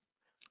thing.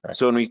 Correct.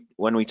 So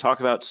when we talk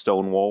about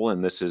stone wool,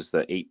 and this is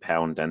the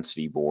 8-pound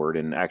density board,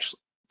 and actually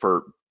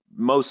for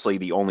mostly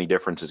the only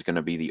difference is going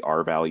to be the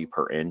R value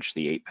per inch.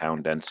 The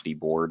 8-pound density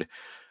board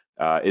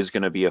is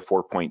going to be a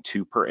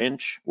 4.2 per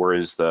inch,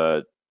 whereas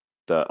the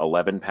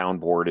 11-pound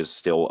board is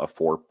still a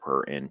 4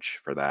 per inch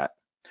for that.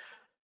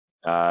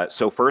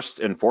 So first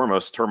and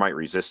foremost, termite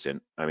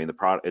resistant. I mean, the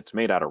product, it's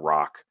made out of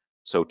rock,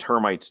 so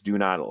termites do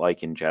not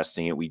like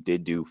ingesting it. We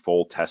did do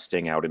full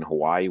testing out in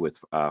Hawaii with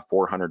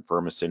 400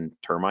 Firmicin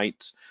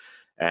termites,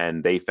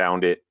 and they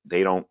found it.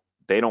 They don't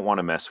want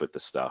to mess with the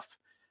stuff.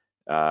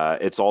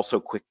 It's also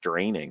quick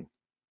draining,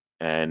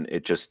 and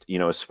it just, you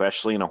know,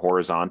 especially in a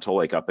horizontal,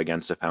 like up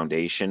against a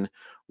foundation,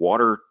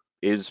 water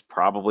is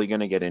probably going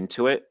to get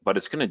into it, but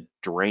it's going to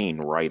drain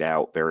right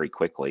out very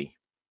quickly.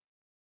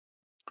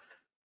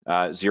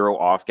 Zero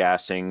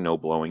off-gassing, no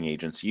blowing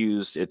agents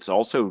used. It's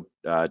also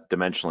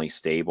dimensionally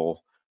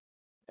stable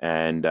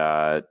and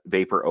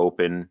vapor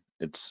open.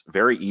 It's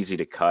very easy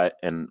to cut,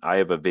 and I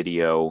have a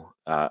video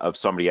of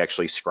somebody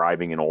actually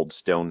scribing an old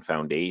stone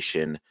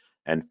foundation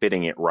and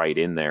fitting it right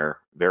in there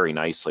very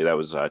nicely. That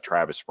was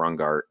Travis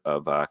Brungart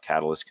of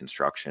Catalyst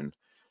Construction.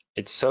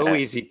 It's so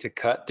easy to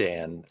cut,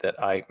 Dan,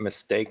 that I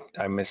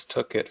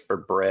mistook it for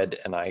bread,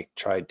 and I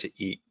tried to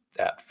eat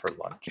that for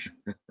lunch.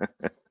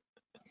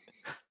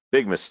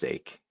 Big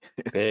mistake.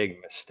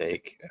 Big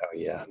mistake. Oh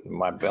yeah,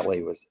 my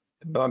belly was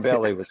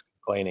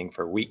complaining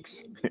for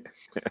weeks.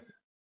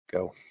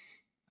 Go.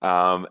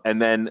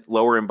 And then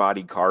lower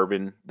embodied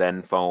carbon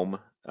than foam.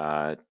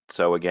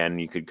 So again,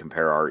 you could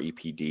compare our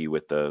EPD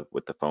with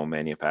the foam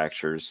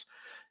manufacturers.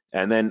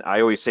 And then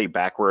I always say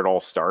back where it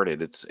all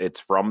started. It's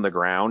from the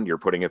ground. You're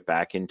putting it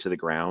back into the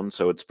ground,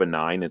 so it's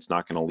benign. It's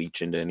not going to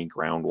leach into any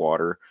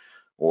groundwater,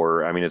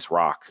 or I mean, it's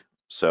rock.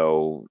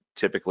 So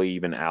typically,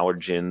 even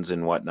allergens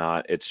and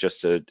whatnot, it's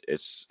just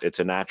it's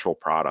a natural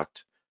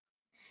product.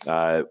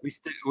 Dan,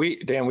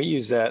 we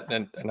use that,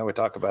 and I know we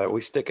talk about it.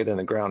 We stick it in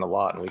the ground a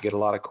lot, and we get a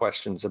lot of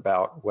questions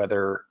about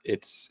whether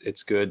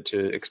it's good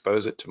to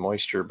expose it to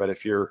moisture. But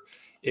if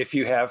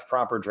you have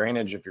proper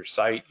drainage of your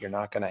site, you're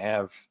not going to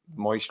have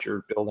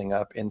moisture building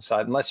up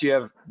inside, unless you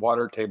have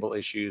water table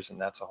issues, and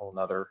that's a whole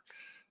nother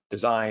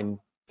design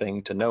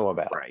thing to know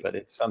about. Right. But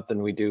it's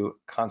something we do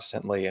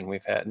constantly, and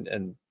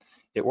and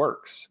it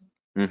works.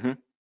 Mm-hmm.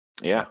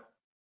 Yeah.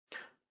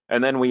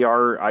 And then we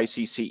are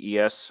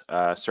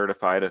ICCEUS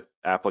certified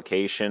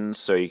applications.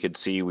 So you could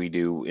see we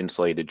do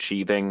insulated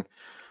sheathing,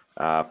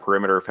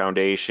 perimeter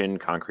foundation,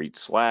 concrete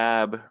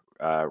slab,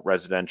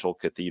 residential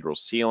cathedral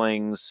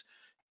ceilings,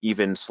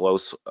 even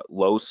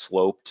low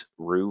sloped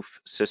roof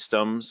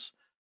systems,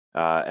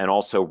 and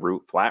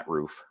also flat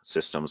roof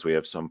systems. We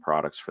have some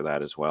products for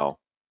that as well.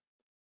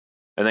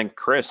 And then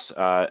Chris,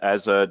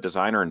 as a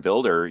designer and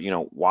builder, you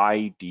know,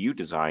 why do you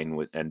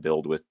design and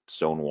build with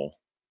stone wool?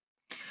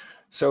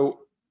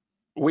 So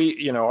we,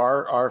 you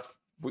know,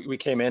 we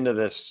came into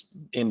this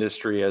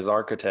industry as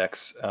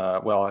architects.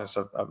 Well,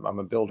 I'm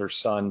a builder's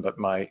son,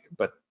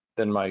 but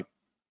then my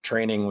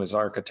training was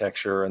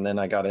architecture, and then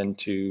I got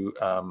into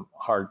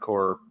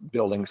hardcore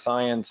building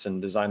science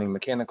and designing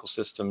mechanical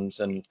systems,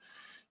 and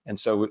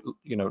so,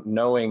 you know,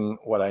 knowing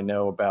what I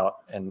know about,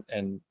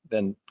 and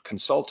then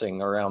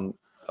consulting around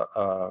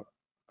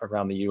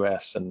the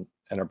U.S. and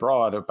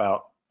abroad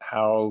about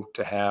how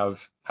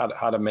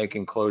to make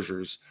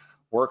enclosures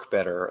work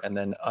better, and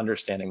then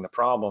understanding the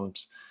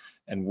problems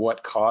and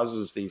what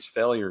causes these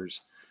failures,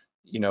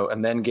 you know,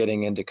 and then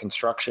getting into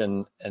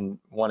construction and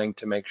wanting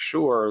to make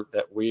sure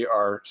that we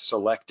are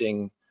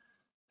selecting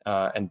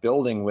and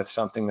building with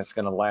something that's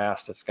going to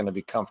last, that's going to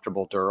be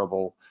comfortable,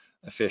 durable,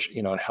 efficient,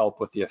 you know, and help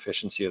with the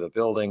efficiency of the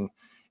building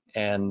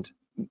and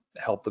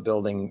help the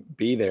building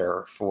be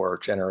there for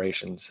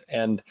generations.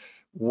 And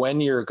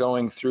when you're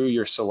going through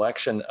your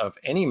selection of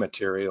any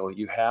material,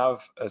 you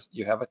have a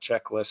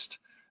checklist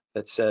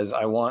that says,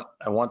 I want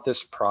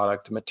this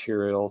product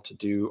material to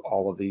do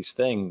all of these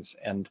things.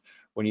 And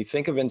when you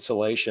think of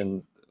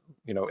insulation,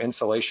 you know,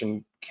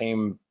 insulation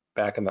came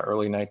back in the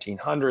early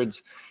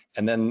 1900s,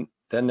 and then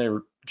they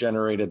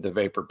generated the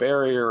vapor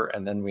barrier,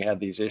 and then we had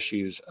these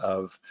issues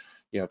of,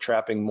 you know,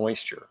 trapping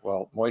moisture.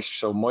 Well,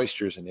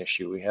 moisture is an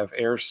issue. We have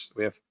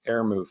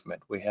air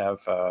movement. We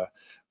have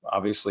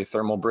obviously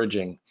thermal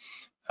bridging.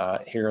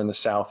 Here in the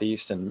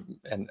Southeast and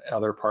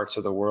other parts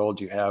of the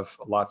world, you have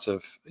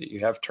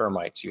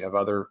termites, you have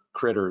other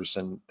critters,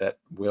 and that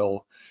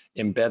will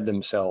embed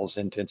themselves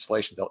into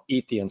insulation. They'll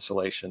eat the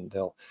insulation.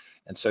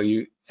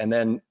 And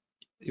then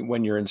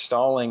when you're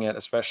installing it,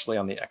 especially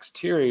on the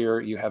exterior,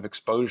 you have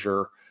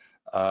exposure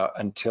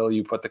until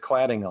you put the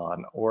cladding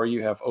on, or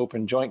you have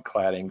open joint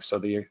cladding so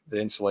the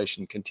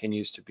insulation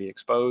continues to be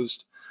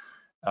exposed.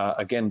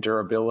 Again,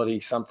 durability,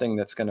 something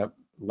that's going to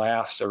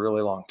last a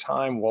really long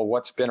time. Well,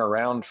 what's been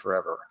around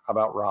forever? How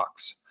about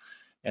rocks?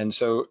 And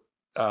so,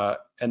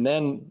 and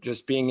then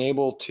just being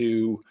able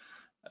to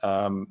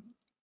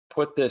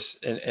put this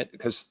in,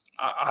 because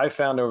I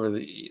found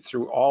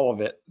through all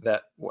of it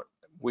that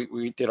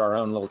we did our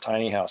own little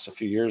tiny house a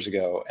few years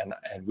ago, and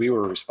we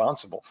were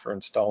responsible for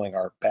installing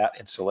our bat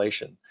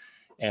insulation.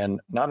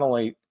 And not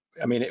only,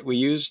 I mean, we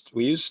used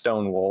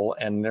stone wool,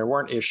 and there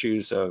weren't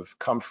issues of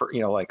comfort,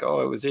 you know, like,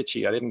 oh, it was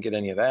itchy. I didn't get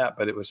any of that,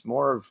 but it was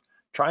more of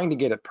trying to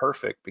get it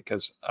perfect,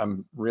 because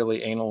I'm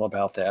really anal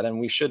about that, and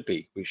we should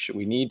be.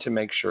 We need to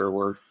make sure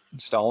we're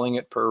installing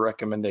it per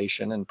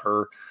recommendation and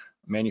per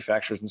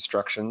manufacturer's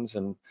instructions,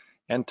 and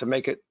to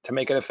make it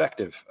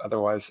effective.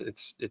 Otherwise,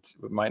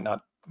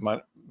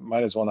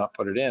 might as well not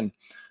put it in.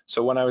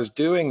 So when I was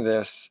doing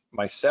this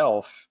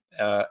myself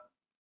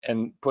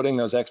and putting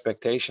those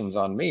expectations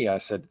on me, I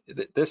said,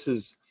 it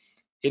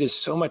is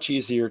so much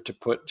easier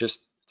to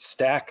just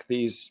stack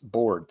these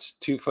boards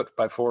 2 foot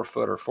by 4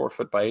 foot or 4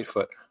 foot by 8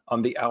 foot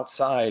on the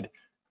outside,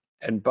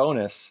 and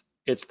bonus,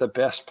 it's the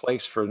best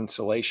place for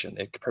insulation.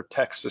 It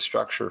protects the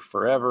structure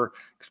forever,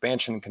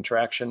 expansion and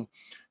contraction.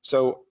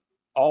 So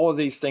all of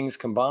these things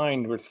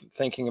combined with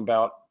thinking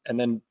about, and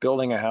then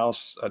building a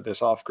house,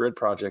 this off-grid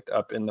project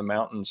up in the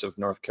mountains of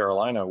North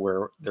Carolina,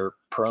 where they're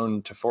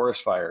prone to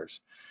forest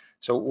fires.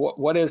 So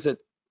what is it?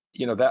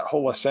 You know, that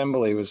whole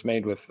assembly was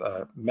made with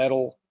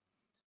metal,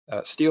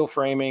 steel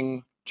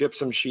framing,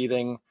 gypsum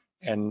sheathing,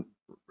 and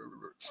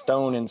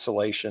stone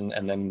insulation,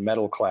 and then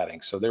metal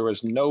cladding. So there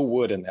was no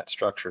wood in that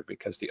structure,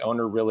 because the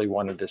owner really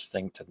wanted this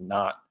thing to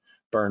not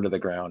burn to the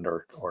ground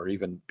or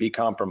even be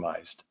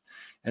compromised.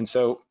 And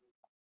so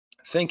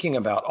thinking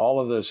about all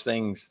of those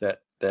things that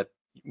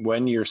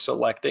when you're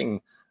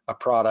selecting a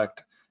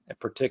product, and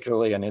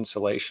particularly an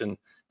insulation,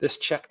 this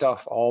checked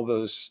off all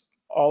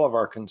of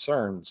our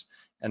concerns,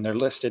 and they're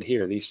listed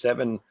here. These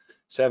seven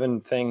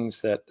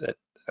things that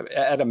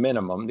at a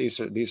minimum, these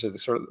are the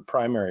sort of the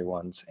primary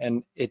ones,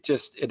 and it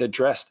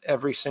addressed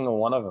every single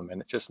one of them,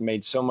 and it just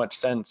made so much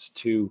sense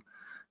to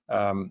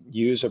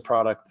use a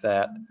product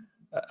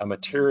a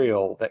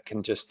material that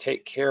can just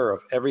take care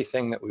of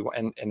everything that we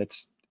want, and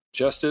it's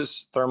just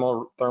as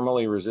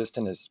thermally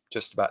resistant as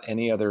just about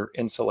any other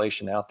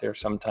insulation out there,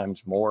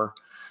 sometimes more.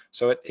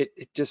 So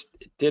it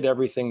did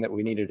everything that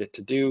we needed it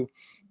to do.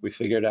 We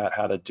figured out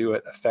how to do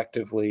it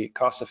effectively,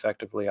 cost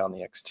effectively on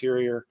the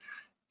exterior,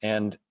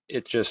 and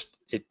it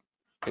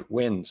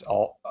wins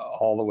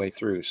all the way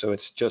through. So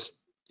it's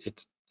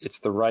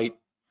the right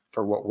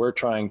for what we're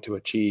trying to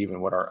achieve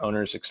and what our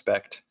owners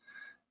expect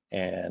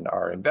and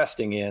are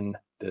investing in,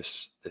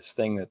 this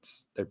thing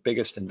that's their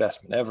biggest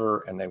investment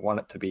ever, and they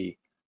want it to be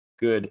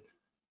good.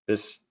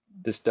 This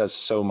does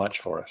so much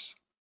for us.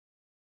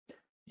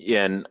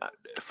 Yeah, and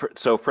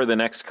so for the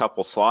next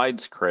couple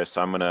slides, Chris,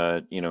 I'm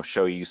gonna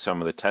show you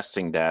some of the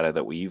testing data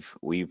that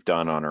we've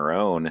done on our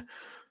own.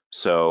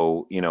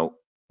 So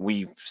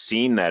we've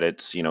seen that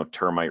it's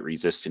termite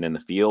resistant in the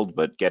field,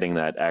 but getting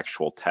that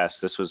actual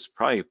test, this was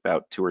probably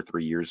about 2 or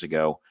 3 years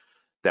ago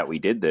that we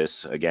did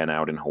this, again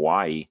out in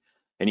Hawaii.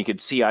 And you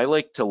could see, I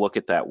like to look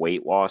at that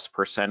weight loss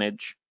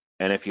percentage,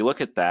 and if you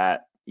look at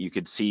that, you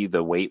could see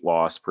the weight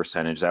loss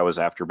percentage. That was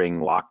after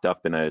being locked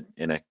up in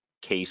a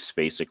case,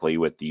 basically,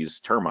 with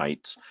these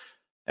termites,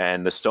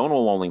 and the stone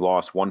wool only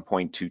lost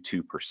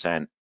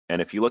 1.22%.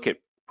 And if you look at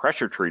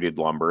pressure treated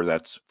lumber,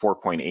 that's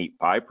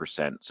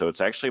 4.85%. So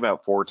it's actually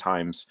about 4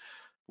 times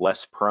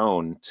less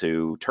prone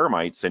to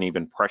termites than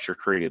even pressure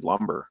treated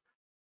lumber.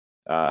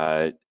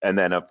 And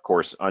then of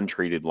course,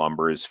 untreated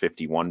lumber is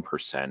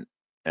 51%.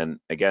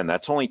 And again,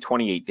 that's only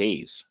 28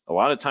 days. A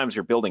lot of times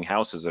you're building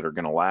houses that are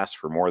going to last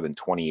for more than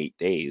 28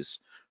 days,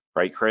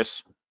 right,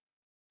 Chris?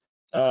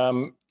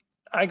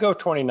 I go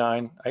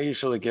 29. I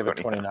usually give it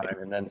 29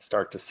 and then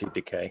start to see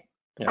decay.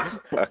 Yeah.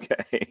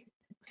 Okay.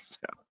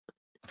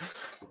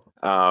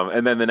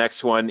 And then the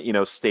next one,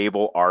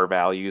 stable R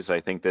values. I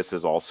think this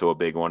is also a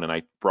big one, and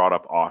I brought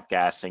up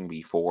off-gassing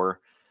before.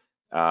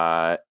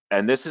 And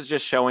this is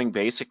just showing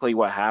basically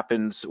what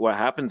happens. What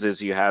happens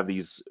is you have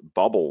these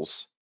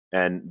bubbles,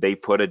 and they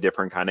put a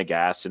different kind of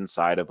gas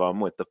inside of them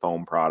with the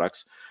foam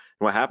products.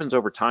 And what happens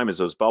over time is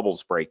those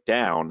bubbles break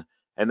down,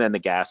 and then the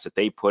gas that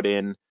they put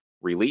in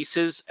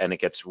releases, and it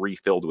gets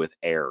refilled with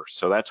air.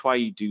 So that's why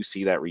you do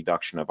see that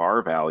reduction of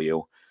R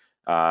value.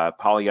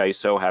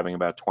 Polyiso having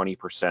about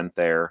 20%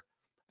 there,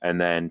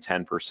 and then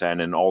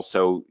 10%. And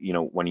also,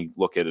 when you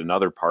look at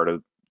another part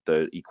of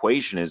the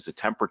equation is the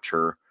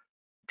temperature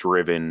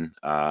driven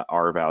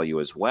R value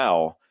as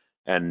well.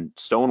 And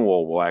stone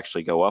wool will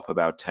actually go up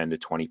about 10 to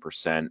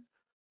 20%,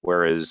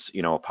 whereas a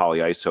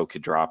polyiso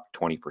could drop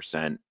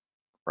 20%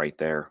 right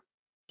there.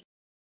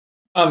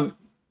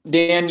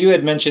 Dan, you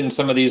had mentioned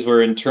some of these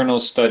were internal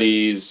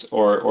studies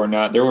or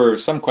not. There were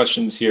some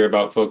questions here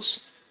about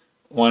folks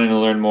wanting to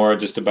learn more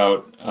just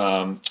about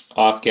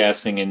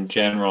off-gassing in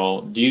general,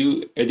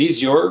 are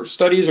these your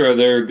studies, or are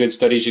there good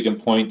studies you can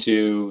point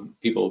to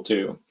people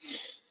to?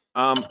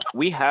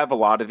 We have a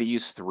lot of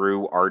these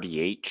through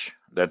RDH.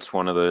 That's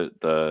one of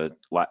the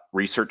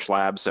research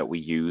labs that we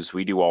use.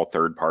 We do all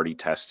third-party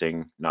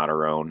testing, not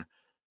our own,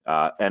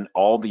 and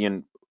all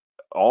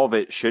of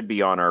it should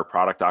be on our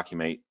product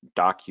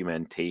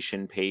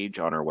documentation page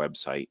on our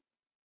website.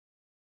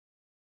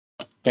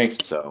 Thanks.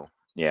 So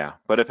yeah,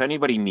 but if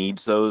anybody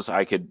needs those,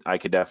 I could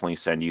definitely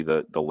send you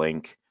the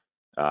link.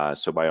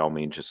 So by all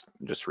means,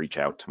 just reach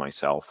out to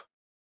myself.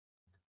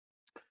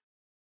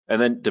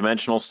 And then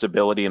dimensional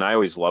stability, and I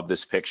always love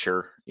this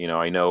picture. You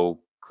know, I know,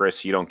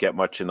 Chris, you don't get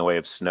much in the way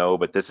of snow,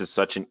 but this is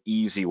such an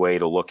easy way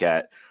to look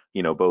at,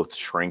 you know, both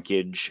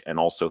shrinkage and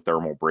also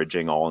thermal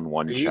bridging all in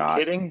one shot. Are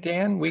you kidding,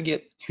 Dan? We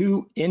get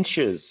 2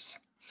 inches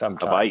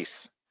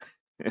sometimes.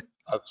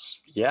 Of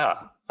ice.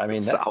 Yeah, I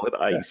mean, solid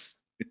ice.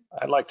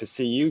 I'd like to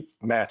see you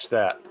match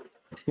that.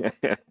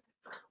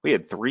 We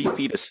had 3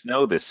 feet of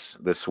snow this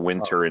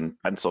winter in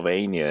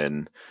Pennsylvania,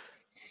 and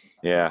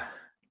yeah.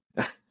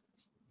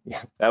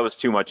 That was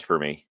too much for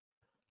me.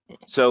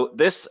 So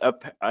this,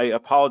 I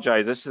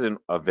apologize, this is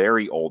a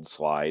very old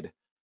slide.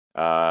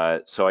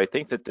 So I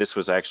think that this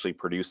was actually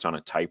produced on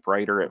a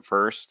typewriter at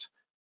first,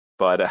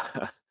 but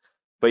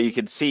you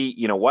can see,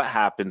 you know, what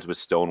happens with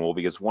stone wool,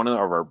 because one of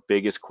our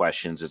biggest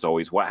questions is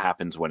always what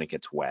happens when it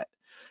gets wet.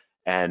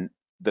 And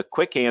the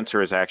quick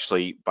answer is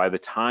actually by the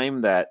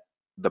time that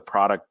the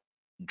product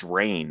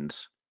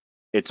drains,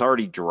 it's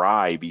already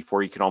dry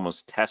before you can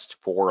almost test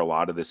for a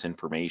lot of this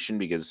information,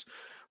 because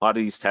a lot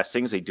of these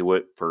testings, they do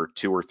it for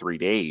 2 or 3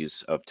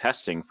 days of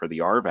testing for the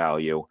R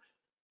value.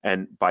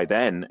 And by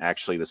then,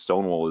 actually, the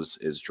stone wool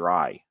is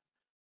dry.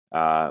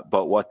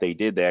 But what they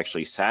did, they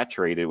actually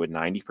saturated with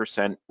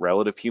 90%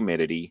 relative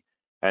humidity,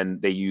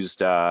 and they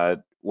used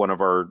one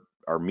of our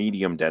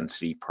medium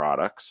density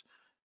products.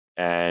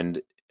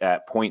 And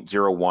at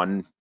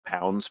 0.01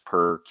 pounds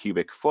per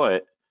cubic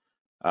foot,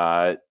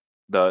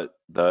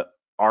 the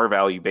R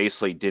value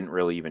basically didn't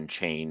really even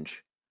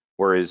change.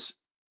 Whereas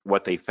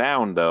what they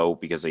found, though,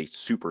 because they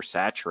super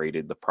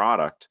saturated the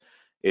product,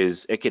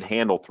 is it could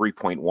handle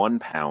 3.1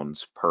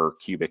 pounds per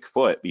cubic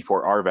foot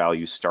before R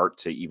values start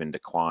to even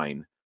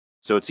decline.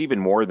 So it's even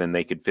more than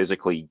they could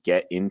physically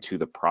get into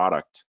the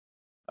product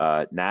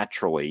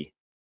naturally,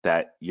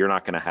 that you're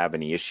not going to have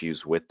any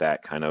issues with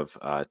that kind of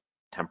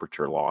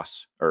temperature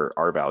loss or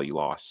R value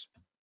loss.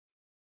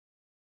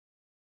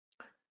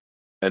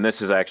 And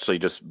this is actually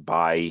just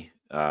by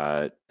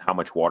how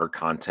much water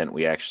content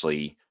we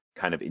actually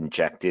kind of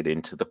injected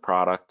into the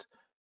product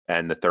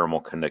and the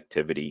thermal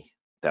conductivity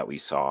that we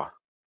saw.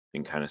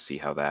 You can kind of see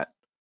how that.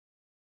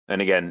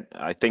 And again,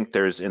 I think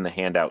there's in the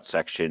handout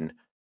section,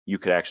 you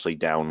could actually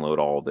download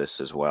all of this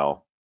as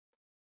well.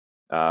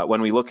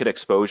 When we look at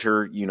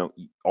exposure, you know,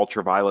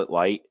 ultraviolet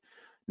light,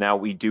 now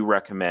we do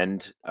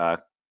recommend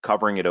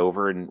covering it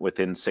over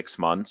within 6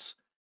 months.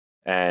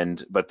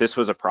 But this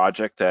was a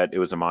project that it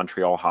was a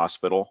Montreal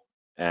hospital,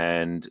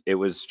 and it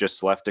was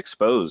just left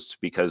exposed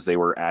because they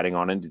were adding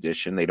on an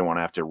addition. They didn't want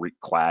to have to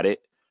reclad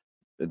it.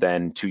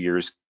 Then 2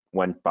 years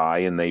went by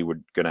and they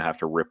were going to have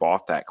to rip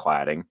off that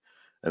cladding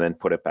and then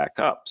put it back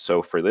up.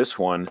 So for this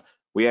one,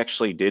 we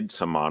actually did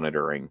some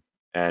monitoring,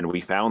 and we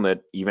found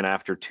that even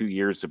after 2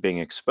 years of being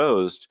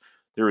exposed,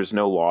 there was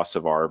no loss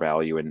of R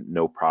value and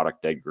no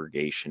product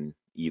degradation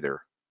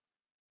either.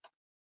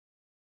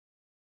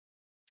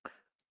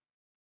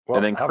 Well,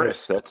 and then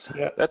Chris,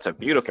 that's a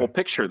beautiful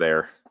picture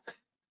there.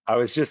 I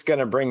was just going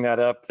to bring that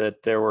up,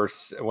 that there were,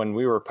 when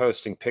we were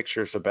posting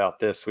pictures about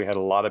this, we had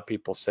a lot of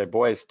people say,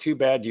 boy, it's too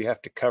bad you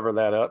have to cover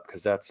that up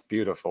because that's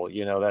beautiful.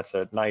 You know, it's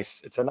a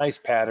nice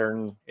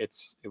pattern. It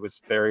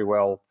was very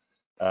well,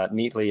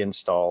 neatly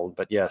installed.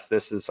 But yes,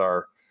 this is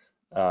our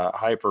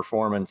high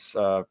performance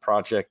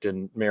project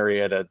in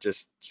Marietta,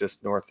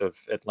 just north of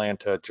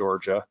Atlanta,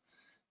 Georgia.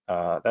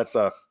 That's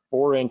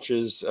 4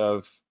 inches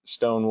of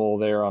stone wool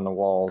there on the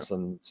walls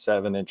and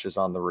 7 inches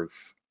on the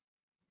roof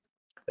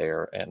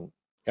there. And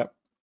yep.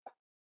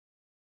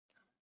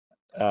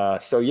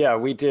 So yeah,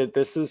 we did.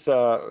 This is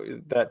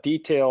that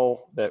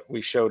detail that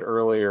we showed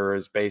earlier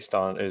is based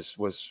on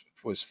was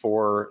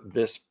for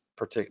this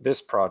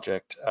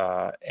project,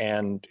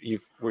 and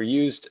we're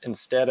used,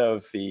 instead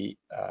of the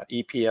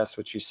EPS,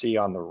 which you see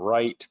on the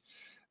right,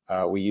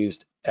 we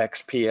used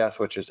XPS,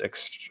 which is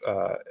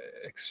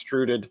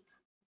extruded.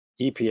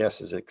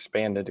 EPS is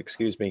expanded,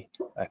 excuse me.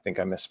 I think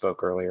I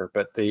misspoke earlier,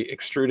 but the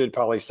extruded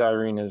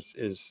polystyrene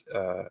is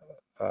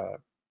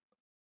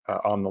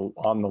on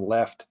the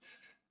left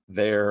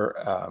there,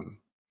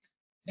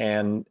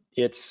 and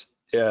it's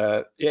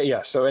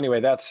yeah. So anyway,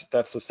 that's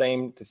the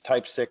same. It's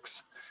type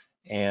 6,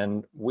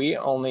 and we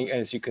only,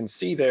 as you can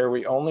see there,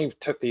 we only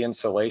took the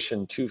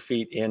insulation 2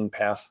 feet in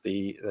past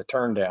the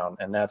turn down,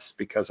 and that's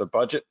because of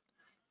budget.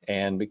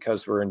 And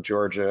because we're in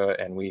Georgia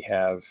and we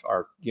have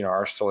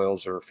our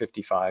soils are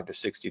 55 to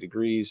 60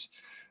 degrees,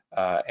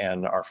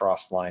 and our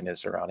frost line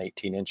is around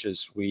 18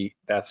 inches,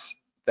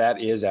 that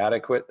is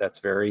adequate.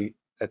 That's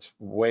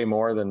way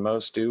more than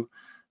most do.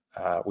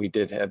 we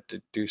did have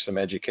to do some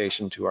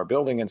education to our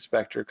building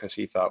inspector because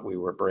he thought we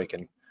were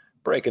breaking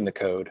the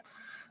code.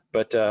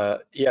 But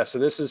yeah, so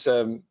this is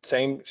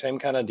same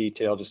kind of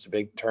detail, just a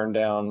big turn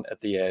down at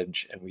the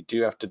edge, and we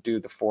do have to do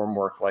the form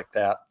work like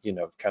that, you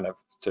know, kind of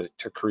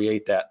to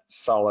create that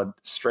solid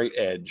straight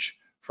edge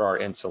for our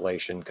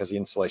insulation, because the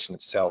insulation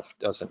itself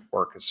doesn't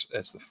work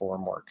as the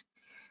form work.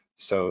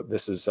 So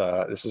this is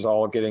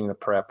all getting the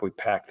prep. We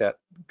pack that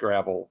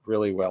gravel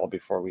really well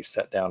before we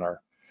set down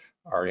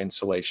our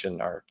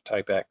insulation, our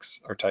type X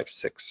or type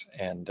 6,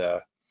 and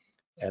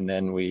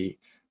then we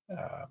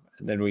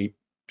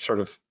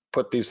sort of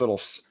put these little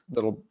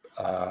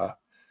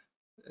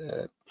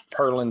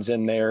purlins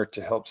in there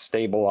to help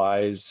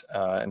stabilize,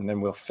 and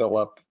then we'll fill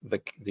up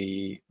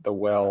the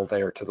well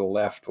there to the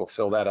left. We'll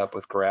fill that up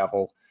with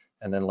gravel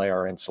and then lay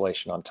our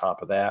insulation on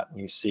top of that. And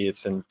you see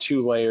it's in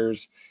 2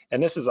 layers,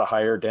 and this is a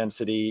higher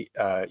density.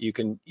 You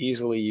can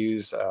easily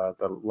use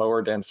the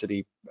lower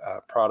density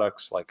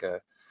products like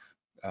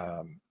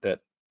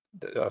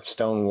of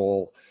stone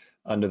wool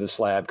under the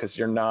slab, because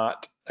you're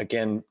not,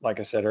 again, like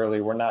I said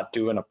earlier, we're not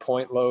doing a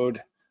point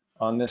load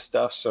on this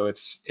stuff, so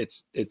it's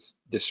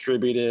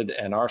distributed,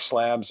 and our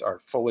slabs are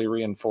fully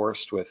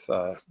reinforced with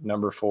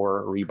number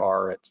 4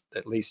 rebar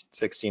at least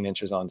 16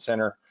 inches on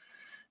center.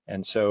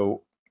 And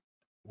so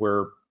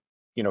we're,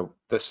 you know,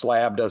 the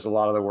slab does a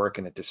lot of the work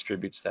and it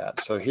distributes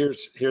that. So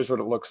here's what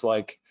it looks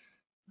like.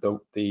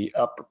 The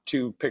upper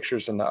 2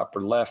 pictures in the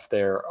upper left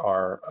there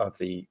are of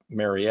the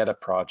Marietta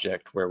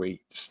project, where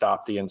we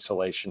stopped the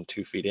insulation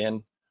 2 feet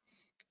in.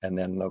 And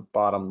then the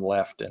bottom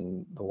left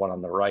and the one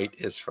on the right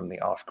is from the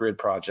off-grid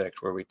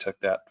project, where we took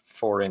that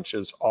 4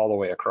 inches all the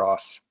way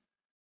across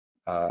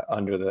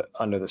under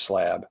the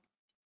slab.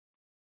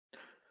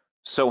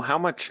 So how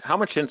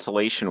much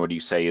insulation would you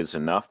say is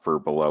enough for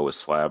below a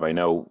slab? I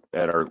know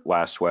at our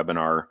last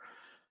webinar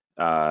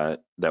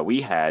that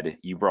we had,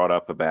 you brought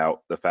up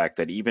about the fact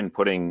that even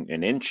putting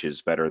an inch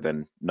is better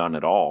than none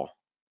at all.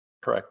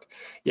 Correct.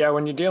 Yeah,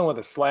 when you're dealing with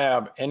a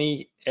slab,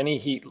 any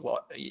heat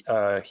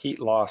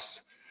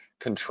loss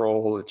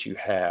control that you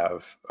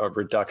have, a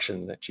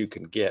reduction that you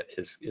can get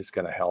is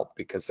going to help,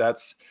 because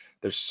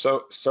there's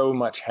so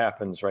much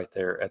happens right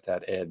there at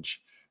that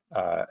edge,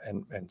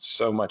 and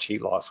so much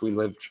heat loss. We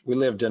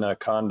lived in a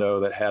condo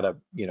that had it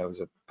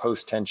was a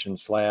post tension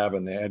slab,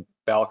 and they had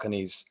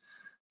balconies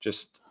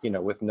just,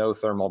 with no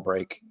thermal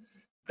break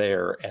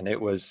there, and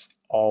it was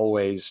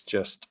always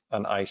just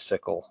an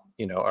icicle,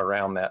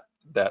 around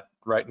that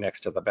right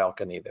next to the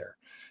balcony there.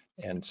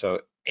 And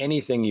so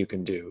anything you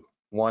can do,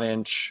 1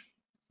 inch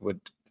would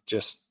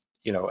just,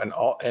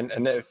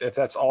 and if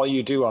that's all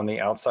you do on the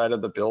outside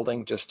of the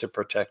building, just to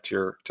protect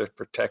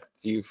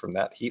you from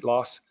that heat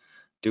loss,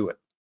 do it.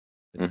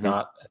 It's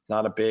not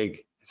a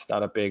big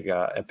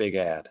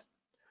add.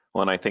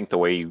 Well, and I think the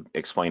way you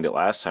explained it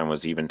last time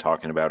was even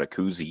talking about a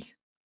koozie.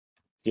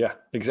 Yeah,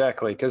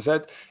 exactly. Because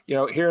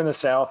here in the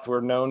South,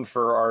 we're known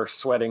for our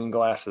sweating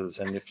glasses.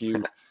 And if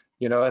you,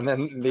 and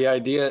then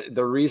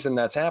the reason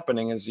that's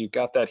happening is you've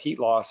got that heat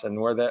loss, and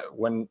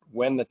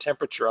when the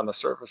temperature on the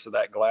surface of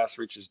that glass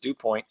reaches dew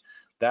point,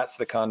 that's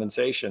the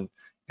condensation.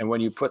 And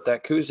when you put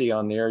that koozie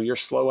on there, you're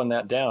slowing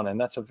that down. And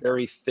that's a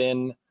very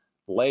thin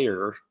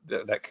layer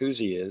that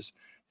koozie is.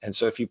 And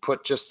so if you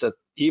put just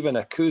even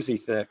a koozie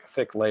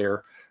thick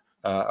layer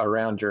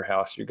around your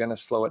house, you're going to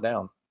slow it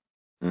down.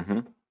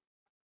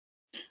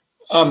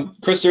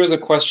 Chris, there was a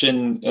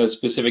question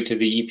specific to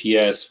the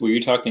EPS. Were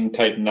you talking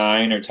type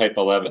 9 or type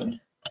 11?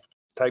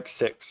 Type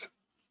 6.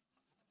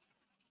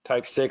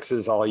 Type 6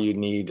 is all you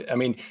need. I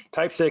mean,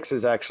 type 6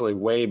 is actually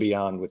way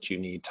beyond what you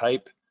need.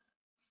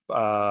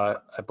 I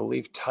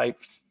believe type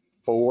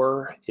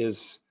 4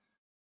 is,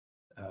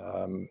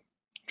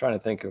 trying to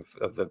think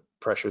of the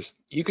pressures.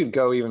 You could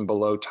go even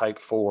below type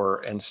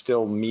 4 and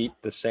still meet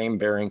the same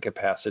bearing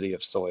capacity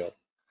of soil.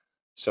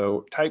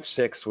 So type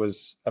 6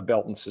 was a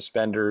belt and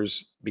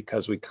suspenders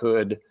because we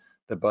could,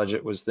 the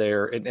budget was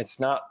there. And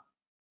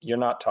you're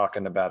not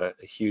talking about a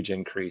huge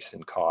increase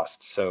in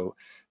cost. So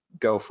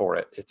go for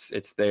it.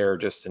 It's there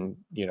just in,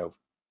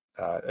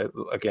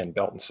 again,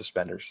 belt and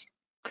suspenders.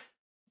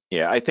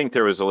 Yeah, I think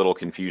there was a little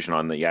confusion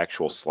on the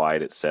actual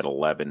slide. It said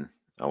 11,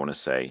 I want to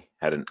say,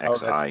 had an XI. Oh,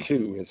 that's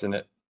 2, isn't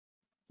it?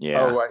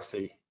 Yeah. Oh, I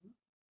see.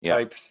 Yep.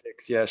 Type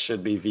 6, yeah,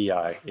 should be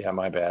VI. Yeah,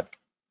 my bad.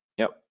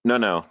 Yep.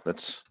 No,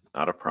 that's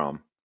not a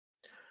problem.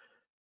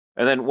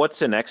 And then what's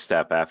the next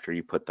step after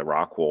you put the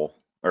rock wool,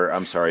 or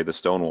I'm sorry, the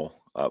stone wool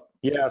up?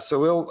 Yeah, so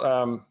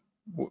we'll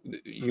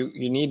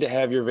you need to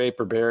have your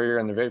vapor barrier,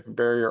 and the vapor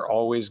barrier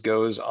always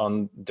goes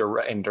in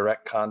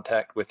direct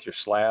contact with your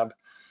slab.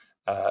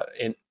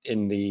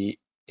 In the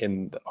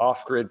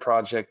off-grid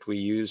project, we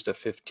used a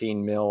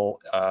 15 mil.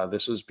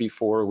 This was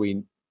before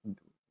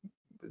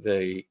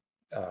they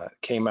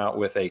came out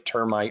with a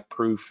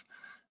termite-proof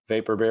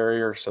vapor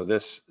barrier. So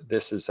this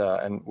is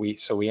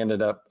we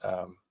ended up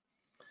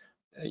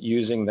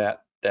using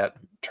that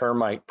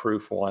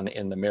termite-proof one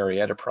in the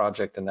Marietta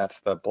project, and that's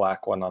the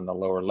black one on the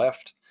lower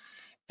left.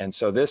 And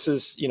so this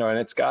is, and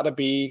it's got to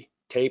be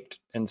taped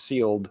and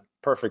sealed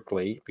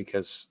perfectly,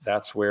 because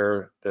that's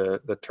where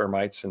the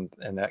termites and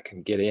that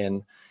can get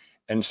in.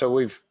 And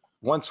so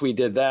once we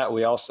did that,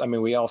 we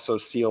also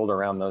sealed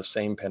around those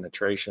same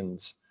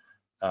penetrations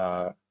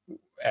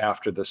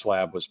after the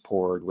slab was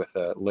poured with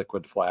a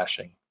liquid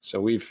flashing. So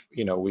we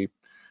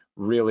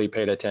really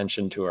paid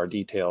attention to our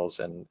details,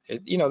 and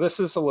this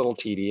is a little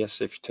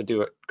tedious to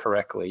do it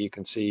correctly. You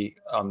can see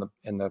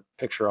in the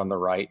picture on the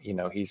right,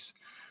 he's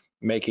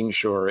making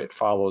sure it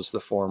follows the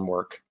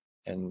formwork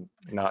and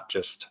not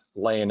just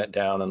laying it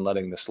down and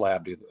letting the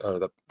slab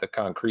or the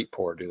concrete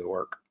pour do the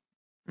work.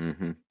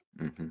 Mm-hmm.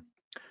 Mm-hmm.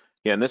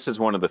 Yeah, and this is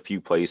one of the few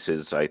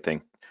places I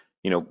think,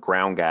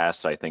 ground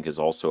gas I think is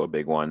also a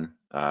big one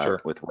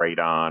Sure. with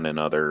radon and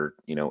other,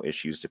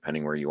 issues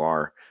depending where you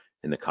are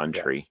in the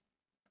country.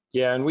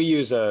 Yeah, and we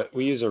use a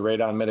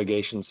radon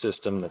mitigation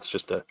system that's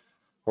just a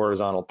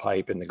horizontal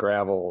pipe in the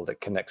gravel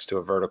that connects to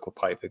a vertical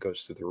pipe that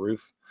goes through the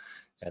roof.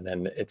 And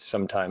then it's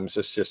sometimes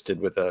assisted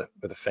with a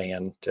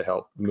fan to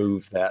help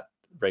move that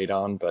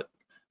radon, but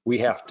we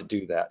have to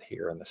do that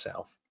here in the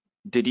South.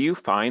 Did you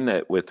find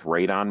that with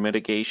radon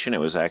mitigation, it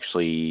was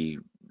actually,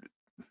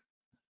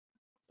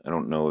 I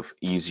don't know if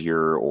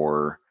easier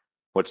or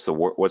what's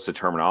the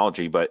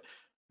terminology, but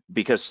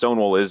because stone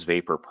wool is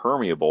vapor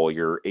permeable,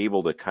 you're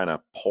able to kind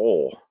of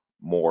pull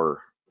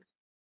more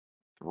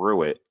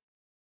through it,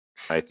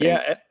 I think.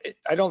 Yeah,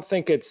 I don't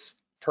think it's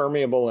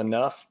permeable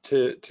enough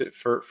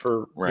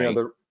for Right.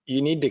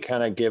 you need to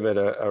kind of give it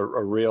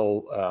a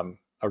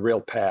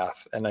real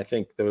path, and I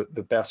think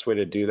the best way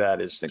to do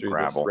that is The through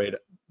gravel.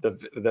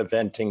 the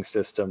venting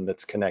system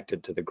that's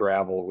connected to the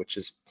gravel, which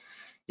is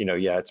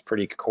it's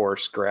pretty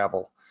coarse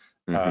gravel.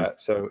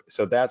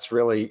 So that's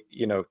really,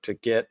 to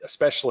get,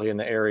 especially in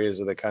the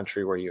areas of the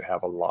country where you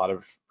have a lot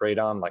of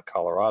radon, like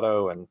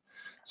Colorado and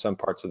some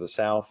parts of the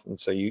South. And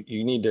so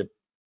you need to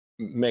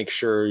make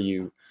sure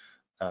you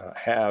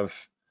have,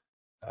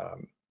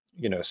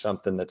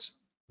 something that's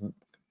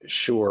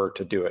sure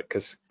to do it.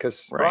 Because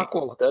Right. rock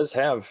wool does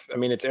have,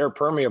 it's air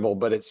permeable,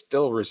 but it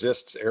still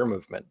resists air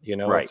movement.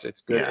 Right.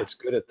 It's good. Yeah. It's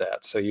good at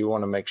that. So you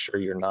want to make sure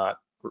you're not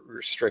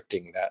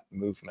restricting that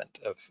movement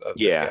of the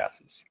Yeah.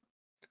 gases.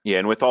 Yeah,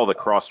 and with all the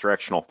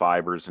cross-directional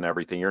fibers and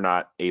everything, you're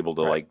not able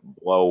to Right. like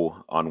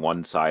blow on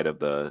one side of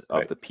the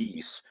Right.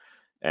 piece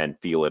and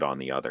feel it on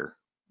the other.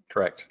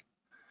 Correct.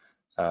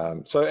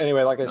 So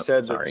anyway, like I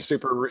said, Sorry.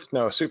 super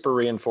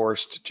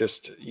reinforced.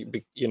 Just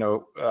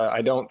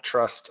I don't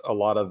trust a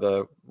lot of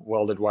the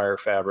welded wire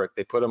fabric.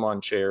 They put them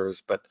on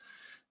chairs, but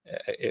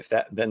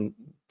then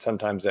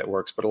sometimes that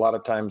works. But a lot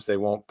of times they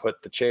won't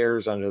put the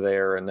chairs under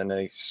there, and then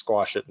they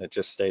squash it, and it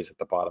just stays at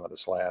the bottom of the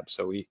slab.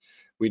 So we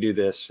do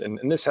this, and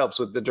this helps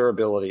with the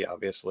durability,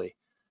 obviously,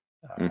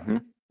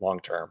 long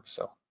term.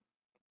 So.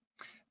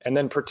 And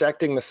then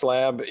protecting the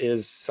slab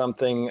is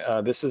something,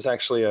 this is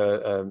actually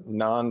a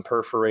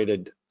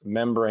non-perforated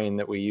membrane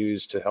that we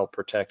use to help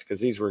protect, because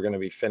these were going to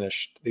be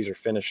finished. These are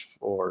finished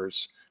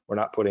floors. We're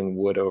not putting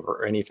wood over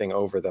or anything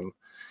over them.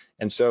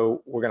 And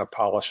so we're going to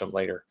polish them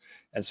later.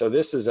 And so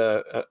this is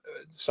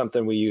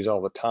something we use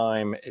all the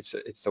time.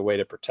 It's a way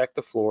to protect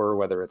the floor,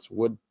 whether it's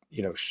wood,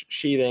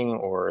 sheathing,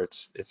 or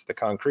it's the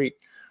concrete.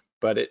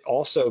 But it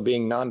also,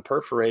 being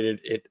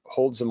non-perforated, it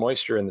holds the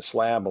moisture in the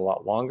slab a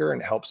lot longer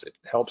and helps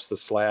the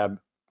slab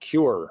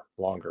cure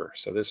longer.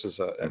 So this is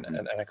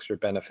an extra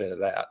benefit of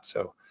that.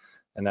 So,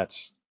 and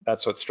that's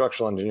what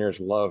structural engineers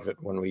love it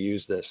when we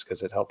use this,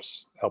 because it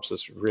helps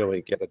us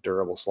really get a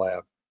durable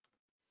slab.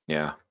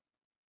 Yeah.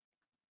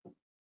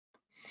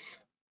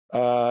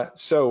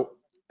 So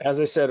as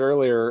I said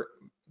earlier,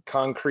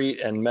 concrete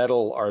and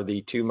metal are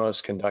the two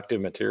most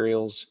conductive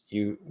materials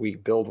we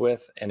build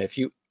with. And if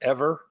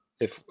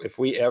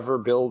we ever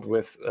build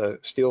with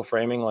steel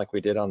framing like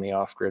we did on the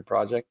off-grid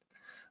project,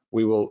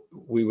 we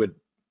would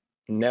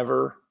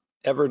never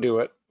ever do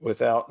it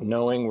without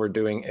knowing we're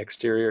doing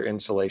exterior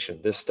insulation.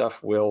 This stuff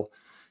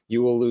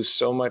you will lose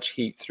so much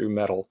heat through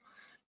metal,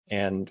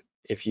 and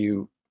if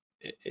you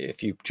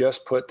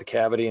just put the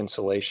cavity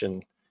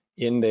insulation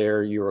in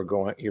there,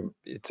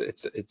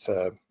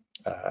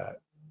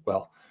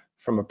 well,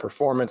 from a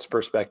performance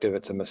perspective,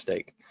 it's a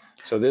mistake.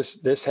 So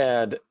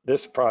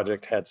this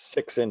project had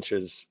 6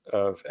 inches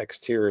of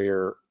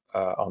exterior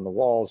on the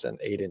walls and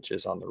 8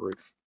 inches on the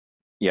roof.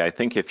 Yeah, I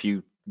think if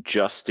you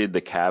just did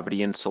the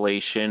cavity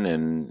insulation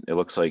and it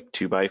looks like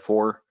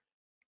 2x4,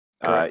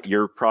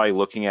 you're probably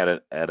looking at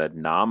a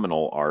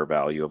nominal R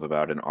value of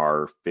about an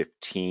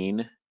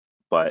R15,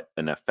 but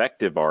an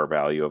effective R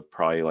value of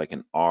probably like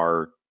an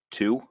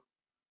R2.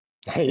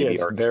 Yeah,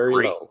 it's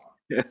very low.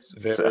 It's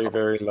very,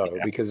 very low,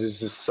 yeah. because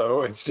it's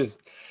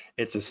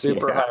a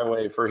super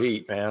highway for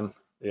heat, man.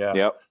 Yeah.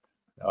 Yep.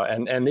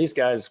 And these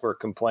guys were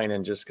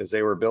complaining just because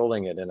they were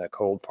building it in a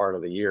cold part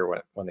of the year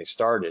when they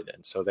started,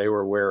 and so they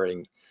were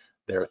wearing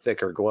their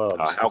thicker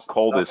gloves. How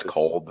cold is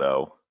cold,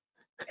 though?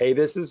 Hey,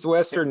 this is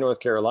Western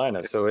North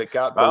Carolina, so it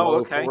got Oh, below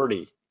okay.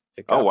 40.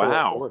 It Oh, got below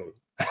wow. 40.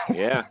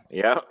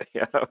 Yeah.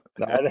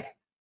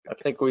 I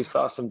think we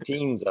saw some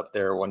teens up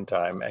there one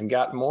time and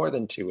got more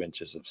than 2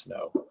 inches of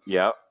snow.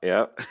 Yeah.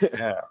 Yeah.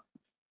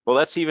 Well,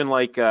 that's even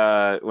like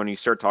when you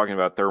start talking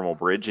about thermal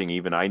bridging,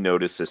 even I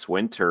noticed this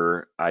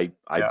winter, I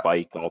Yeah.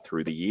 bike all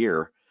through the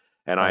year,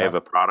 and I have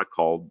Uh-huh. a product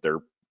called their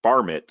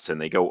bar mitts, and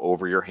they go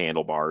over your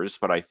handlebars.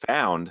 But I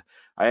found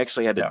I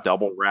actually had to Yeah.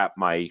 double wrap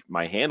my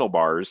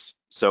handlebars,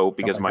 so Oh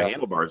because my my God.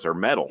 handlebars are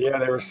metal. Yeah,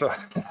 they were so.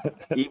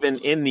 Even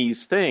in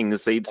these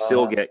things, they'd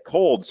still Uh-huh. get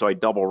cold, so I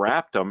double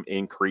wrapped them,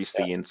 increased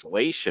Yeah. the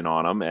insulation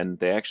on them, and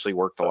they actually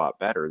worked a lot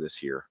better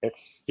this year.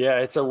 It's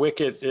yeah, So. it's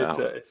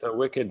a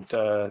wicked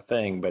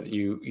thing, but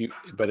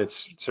but it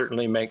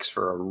certainly makes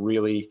for a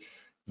really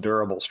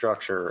durable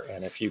structure.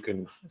 And if you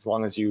can, as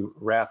long as you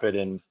wrap it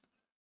in,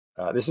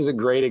 this is a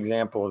great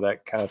example of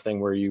that kind of thing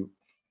where you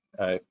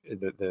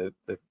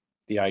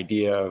the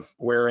idea of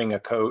wearing a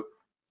coat.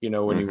 You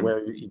know, when you Mhm. wear,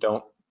 you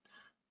don't.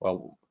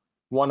 Well,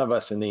 one of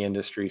us in the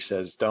industry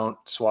says don't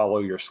swallow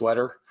your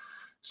sweater.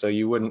 So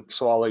you wouldn't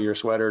swallow your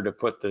sweater to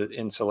put the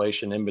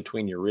insulation in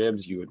between your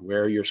ribs. You would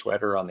wear your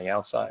sweater on the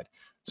outside.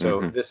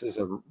 So Mhm. this is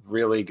a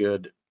really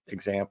good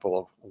example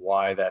of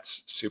why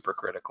that's super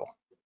critical.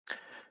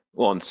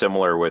 Well, and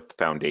similar with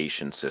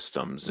foundation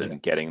systems Yeah,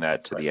 and getting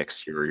that that's to right. the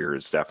exterior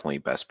is definitely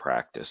best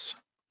practice.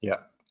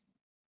 Yeah,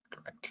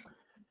 correct.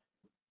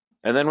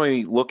 And then when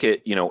we look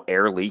at,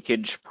 air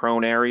leakage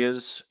prone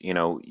areas,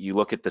 you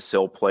look at the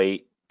sill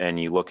plate and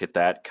you look at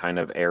that kind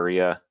of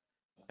area.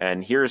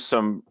 And here's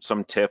some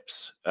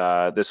tips.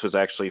 This was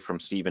actually from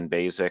Stephen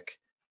Basic.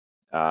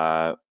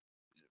 Uh,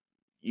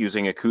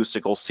 Using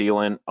acoustical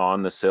sealant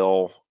on the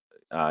sill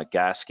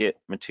gasket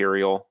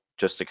material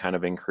just to kind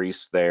of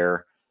increase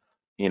their,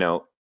 you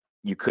know,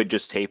 you could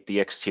just tape the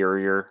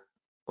exterior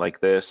like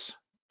this,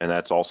 and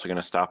that's also going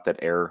to stop that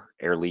air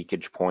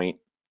leakage point.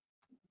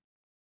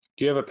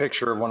 Do you have a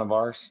picture of one of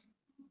ours?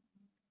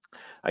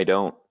 I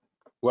don't.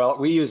 Well,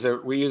 we use a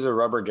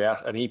rubber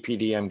an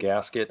EPDM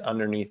gasket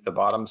underneath the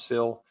bottom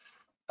sill.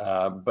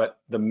 But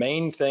the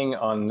main thing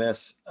on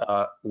this,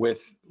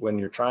 with when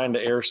you're trying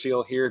to air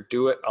seal here,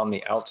 do it on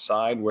the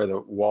outside where the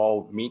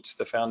wall meets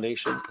the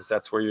foundation, because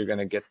that's where you're going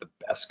to get the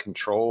best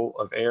control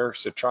of air.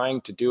 So trying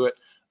to do it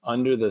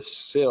under the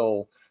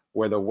sill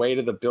where the weight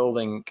of the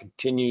building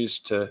continues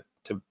to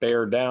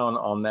bear down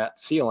on that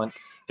sealant,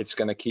 it's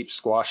going to keep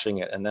squashing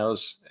it. And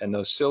those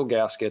sill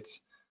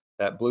gaskets,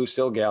 that blue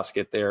sill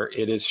gasket there,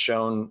 it is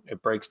shown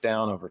it breaks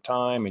down over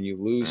time and you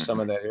lose some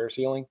Mhm. of that air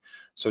sealing.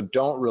 So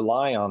don't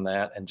rely on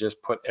that and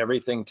just put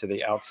everything to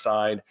the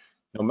outside,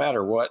 no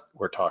matter what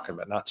we're talking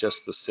about, not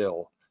just the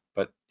sill.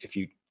 But if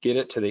you get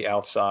it to the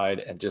outside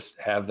and just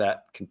have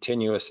that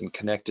continuous and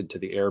connected to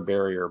the air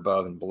barrier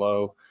above and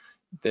below,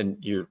 then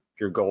you're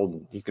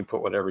golden. You can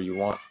put whatever you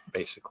want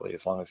basically,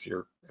 as long as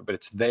but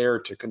it's there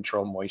to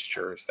control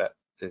moisture. Is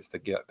the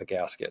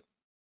gasket.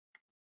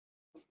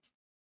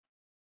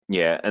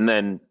 Yeah, and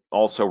then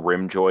also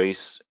rim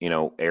joists,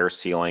 air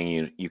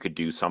sealing, you could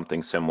do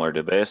something similar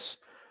to this,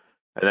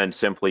 and then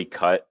simply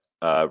cut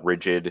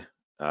rigid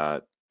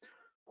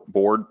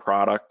board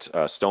product,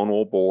 stone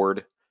wool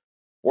board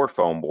or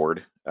foam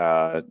board.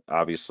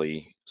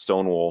 Obviously,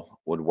 stone wool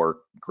would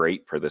work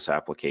great for this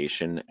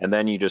application. And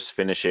then you just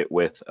finish it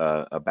with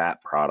a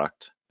bat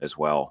product as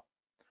well.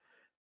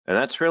 And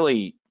that's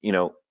really,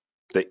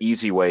 the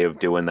easy way of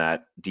doing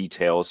that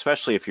detail,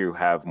 especially if you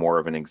have more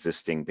of an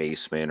existing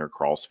basement or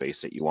crawl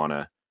space that you want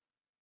to,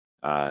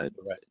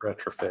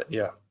 Retrofit.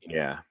 Yeah.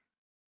 yeah.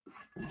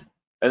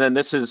 And then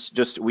this is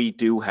just, we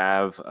do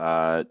have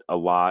a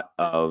lot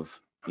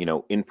of,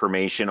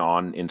 information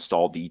on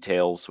install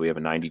details. We have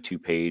a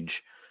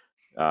 92-page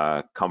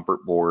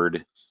comfort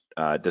board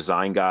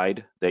design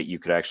guide that you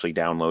could actually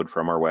download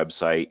from our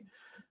website.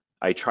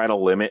 I try to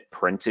limit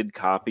printed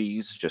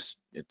copies, just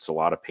it's a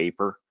lot of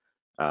paper.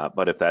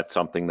 But if that's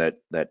something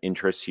that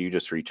interests you,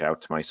 just reach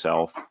out to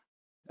myself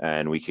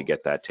and we could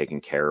get that taken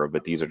care of.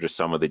 But these are just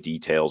some of the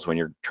details when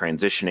you're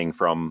transitioning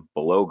from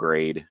below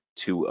grade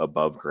to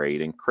above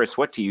grade. And Chris,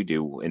 what do you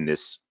do in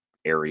this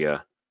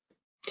area?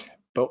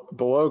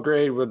 Below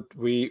grade would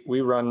we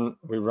run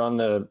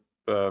the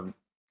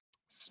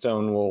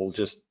stone wool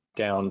just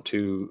down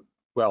to,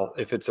 well,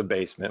 if it's a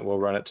basement, we'll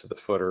run it to the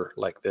footer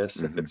like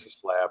this. If Mm-hmm. it's a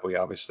slab, we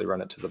obviously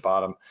run it to the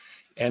bottom.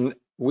 And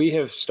we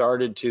have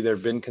started to,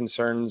 there've been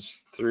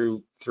concerns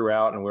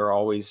throughout, and we're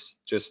always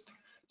just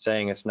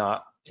saying it's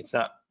not,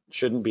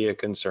 shouldn't be a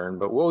concern,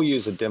 but we'll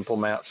use a dimple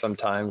mat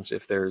sometimes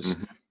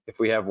Mm-hmm. if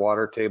we have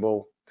water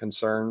table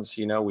concerns,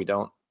 we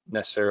don't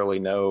necessarily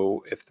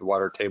know if the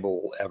water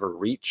table will ever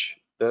reach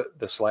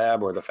the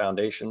slab or the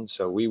foundation.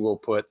 So we will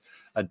put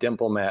a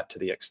dimple mat to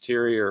the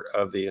exterior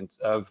of the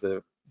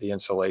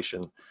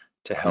insulation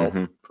to help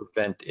Mm-hmm.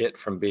 prevent it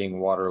from being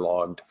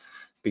waterlogged.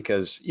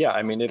 Because yeah,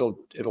 I mean it'll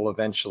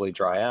eventually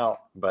dry out,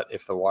 but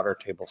if the water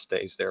table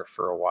stays there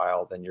for a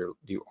while, then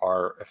you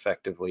are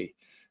effectively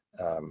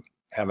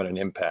having an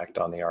impact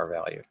on the R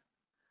value.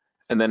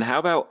 And then how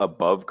about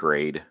above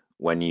grade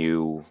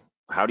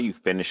how do you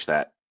finish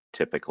that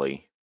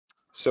typically?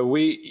 So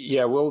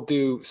we'll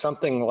do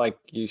something like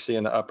you see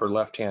in the upper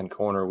left-hand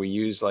corner. We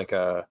use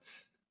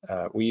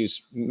we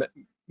use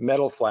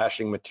metal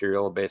flashing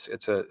material. Basically,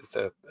 it's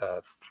a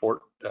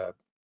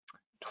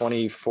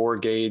 24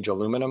 gauge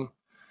aluminum,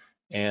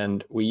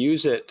 And we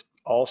use it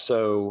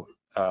also,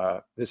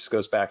 this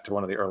goes back to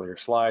one of the earlier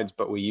slides,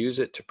 but we use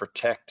it to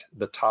protect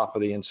the top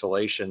of the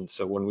insulation.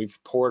 So when we've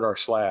poured our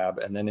slab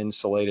and then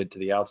insulated to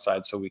the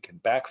outside so we can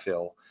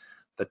backfill,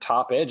 the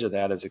top edge of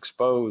that is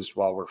exposed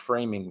while we're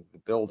framing the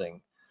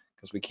building,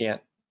 because we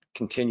can't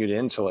continue to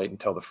insulate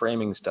until the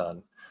framing's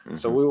done.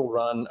 So we will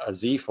run a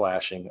Z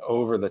flashing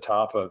over the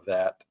top of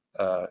that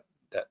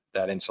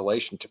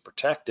insulation to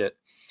protect it,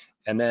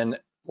 and then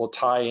we'll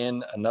tie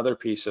in another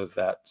piece of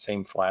that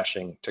same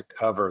flashing to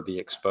cover the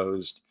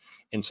exposed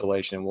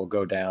insulation. We'll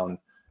go down,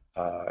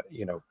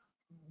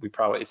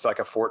 it's like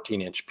a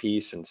 14-inch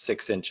piece, and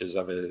 6 inches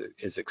of it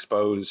is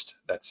exposed.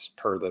 That's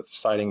per the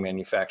siding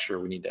manufacturer.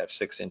 We need to have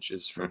 6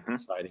 inches from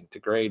siding to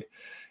grade.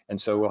 And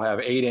so we'll have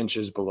 8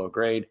 inches below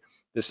grade.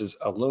 This is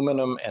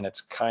aluminum and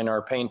it's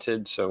Kynar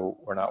painted, so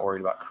we're not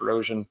worried about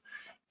corrosion.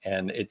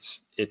 And it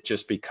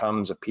just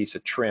becomes a piece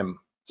of trim.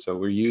 So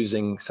we're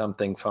using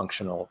something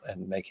functional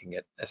and making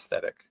it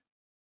aesthetic.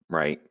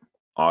 Right.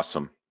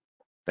 Awesome.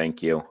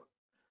 Thank you.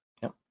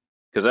 Yep.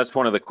 Because that's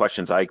one of the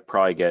questions I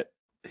probably get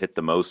hit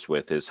the most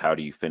with is how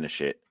do you finish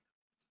it?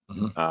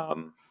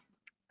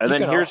 And you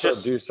then can here's also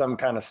just do some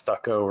kind of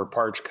stucco or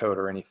parch coat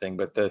or anything,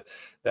 but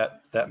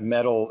that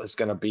metal is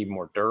going to be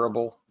more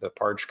durable. The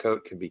parch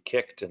coat can be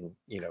kicked and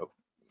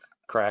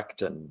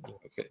cracked, and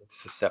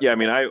it's susceptible. Yeah, I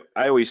mean,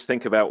 I always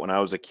think about when I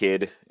was a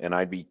kid and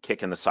I'd be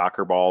kicking the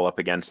soccer ball up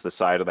against the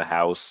side of the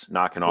house,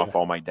 knocking off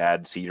all my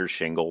dad's cedar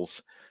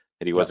shingles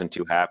that he wasn't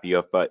too happy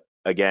with. But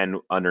again,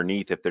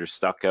 underneath, if there's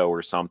stucco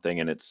or something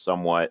and it's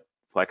somewhat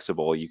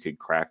flexible, you could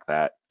crack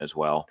that as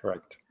well.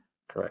 Correct.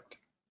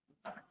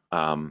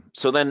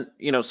 So then,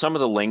 some of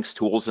the links,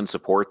 tools, and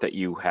support that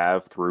you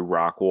have through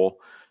Rockwool.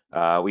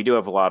 We do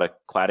have a lot of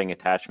cladding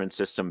attachment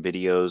system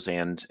videos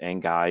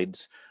and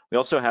guides. We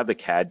also have the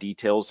CAD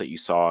details that you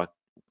saw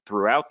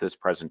throughout this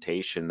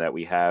presentation that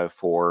we have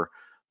for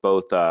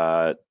both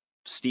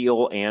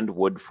steel and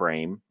wood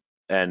frame,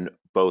 and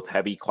both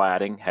heavyweight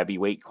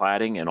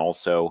cladding, and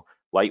also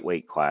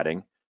lightweight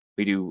cladding.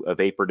 We do a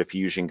vapor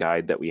diffusion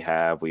guide that we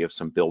have. We have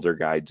some builder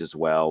guides as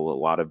well, a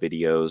lot of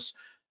videos.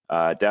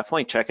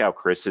 Definitely check out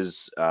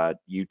Chris's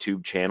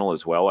YouTube channel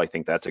as well. I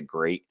think that's a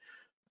great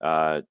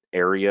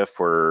area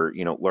for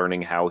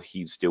learning how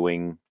he's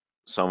doing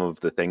some of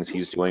the things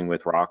he's doing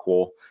with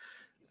Rockwool.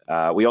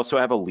 We also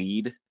have a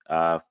LEED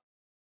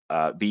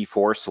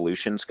V4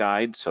 solutions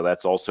guide, so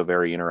that's also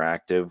very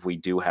interactive. We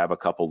do have a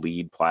couple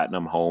LEED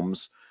Platinum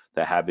homes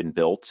that have been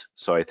built,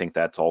 so I think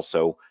that's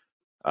also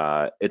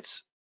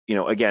it's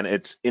again,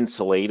 it's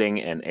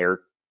insulating and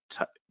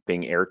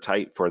being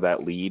airtight for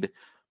that LEED.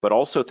 But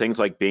also things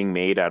like being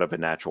made out of a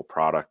natural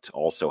product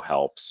also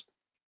helps.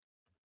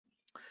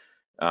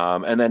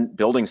 And then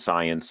building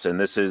science, and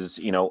this is,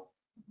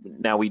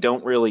 now we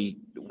don't really,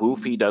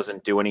 WOFE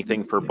doesn't do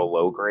anything for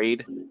below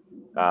grade,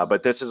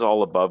 but this is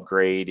all above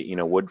grade,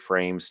 wood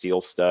frame, steel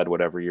stud,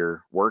 whatever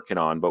you're working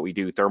on. But we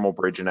do thermal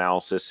bridge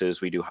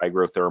analyses, we do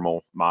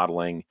hygrothermal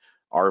modeling,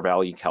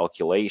 R-value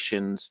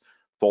calculations,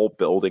 full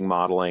building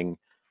modeling.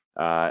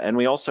 And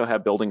we also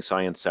have building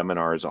science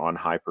seminars on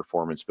high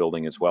performance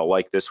building as well,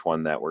 like this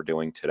one that we're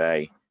doing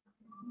today.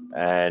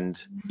 And,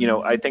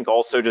 I think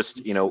also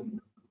just,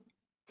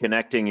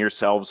 connecting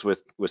yourselves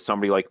with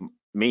somebody like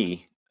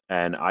me,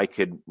 and I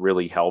could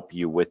really help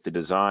you with the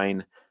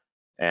design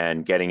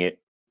and getting it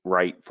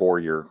right for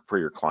your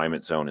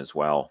climate zone as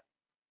well.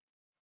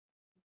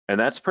 And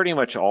that's pretty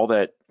much all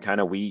that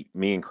kind of me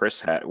and Chris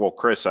had. Well,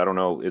 Chris, I don't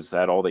know, is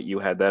that all that you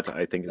had? That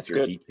I think is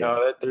your detail.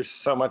 No, there's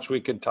so much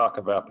we could talk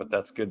about, but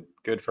that's good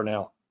for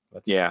now.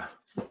 Let's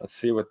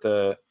see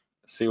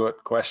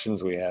what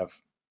questions we have.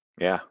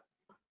 Yeah.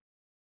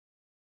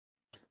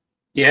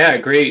 Yeah,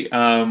 great.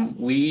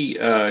 We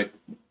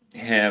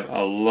have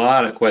a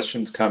lot of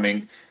questions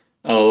coming,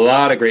 a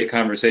lot of great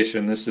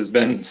conversation. This has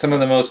been some of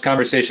the most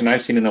conversation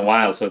I've seen in a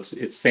while, so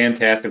it's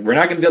fantastic. We're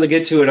not going to be able to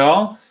get to it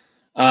all,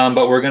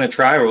 but we're going to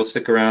try. We'll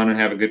stick around and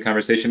have a good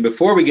conversation.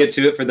 Before we get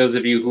to it, for those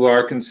of you who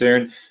are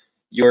concerned,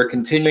 your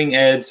continuing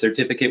ed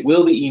certificate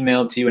will be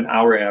emailed to you an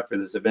hour after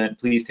this event.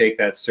 Please take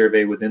that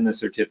survey within the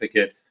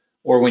certificate,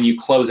 or when you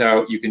close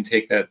out, you can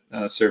take that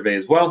survey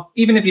as well.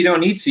 Even if you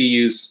don't need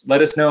CEUs,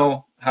 let us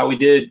know how we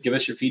did. Give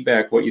us your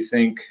feedback, what you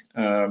think.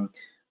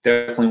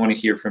 Definitely want to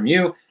hear from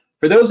you.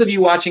 For those of you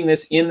watching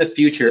this in the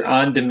future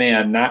on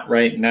demand, not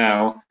right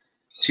now,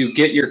 to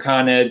get your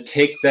Con Ed,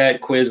 take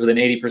that quiz with an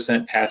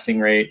 80%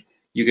 passing rate.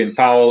 You can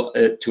follow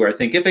it to our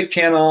Thinkific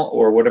channel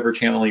or whatever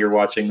channel you're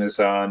watching this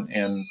on,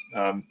 and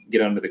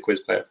get onto the quiz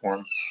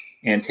platform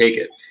and take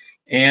it.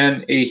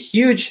 And a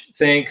huge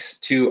thanks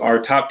to our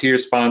top tier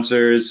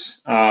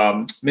sponsors,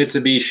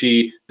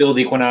 Mitsubishi, Build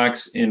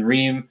Equinox, and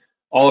Rheem,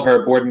 all of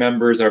our board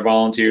members, our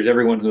volunteers,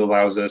 everyone who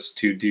allows us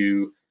to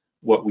do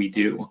what we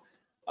do.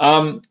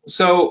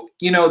 So,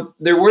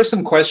 there were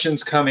some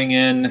questions coming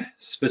in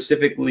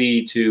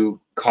specifically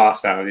to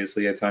cost.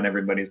 Obviously, it's on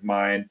everybody's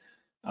mind.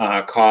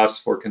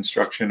 Costs for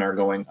construction are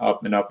going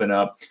up and up and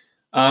up.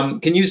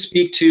 Can you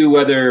speak to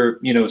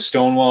whether,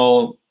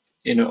 Stonewall,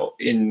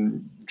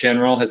 in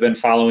general, has been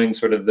following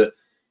sort of the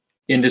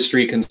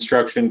industry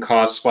construction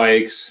cost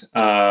spikes?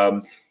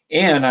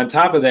 And on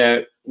top of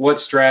that, what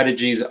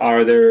strategies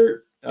are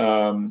there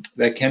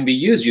that can be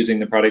used using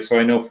the product? So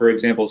I know, for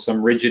example,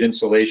 some rigid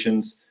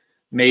insulations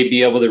may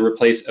be able to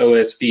replace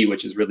OSB,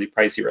 which is really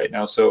pricey right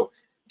now. So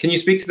can you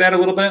speak to that a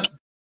little bit?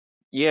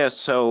 Yeah,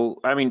 so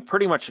I mean,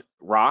 pretty much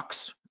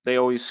rocks, they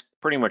always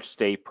pretty much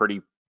stay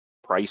pretty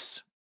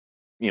price,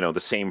 the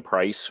same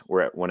price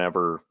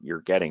whenever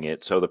you're getting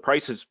it. So the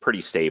price is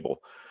pretty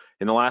stable.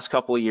 In the last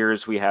couple of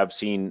years, we have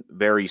seen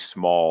very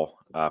small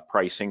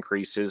price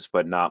increases,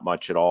 but not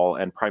much at all.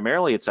 And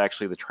primarily, it's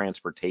actually the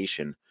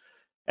transportation.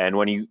 And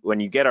when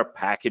you get a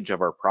package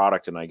of our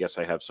product, and I guess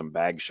I have some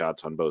bag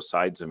shots on both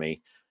sides of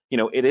me,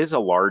 it is a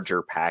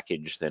larger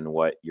package than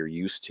what you're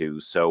used to.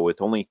 So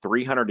with only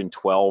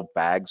 312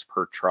 bags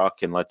per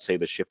truck, and let's say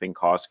the shipping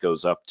cost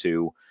goes up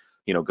to,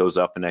 goes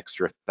up an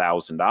extra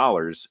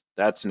 $1,000,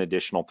 that's an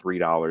additional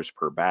 $3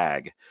 per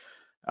bag.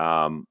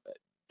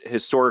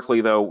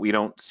 Historically, though, we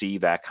don't see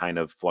that kind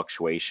of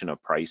fluctuation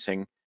of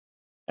pricing.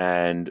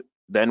 And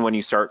then when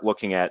you start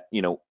looking at,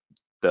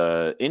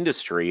 the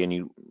industry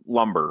and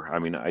lumber, I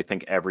mean, I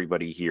think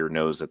everybody here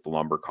knows that the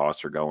lumber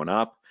costs are going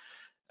up.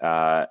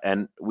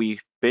 And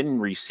we've been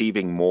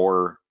receiving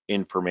more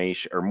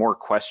information or more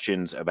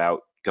questions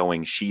about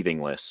going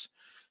sheathingless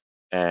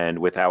and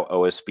without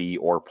OSB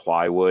or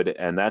plywood.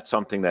 And that's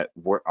something that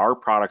our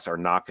products are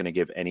not going to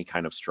give any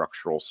kind of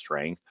structural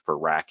strength for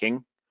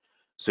racking.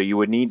 So you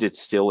would need to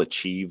still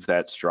achieve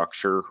that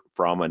structure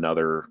from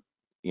another,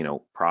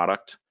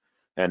 product.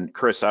 And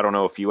Chris, I don't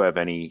know if you have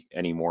any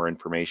more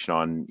information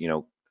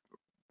on,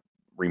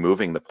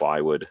 removing the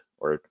plywood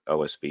or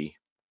OSB.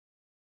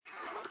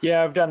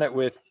 Yeah, I've done it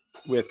with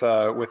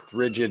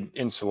rigid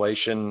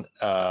insulation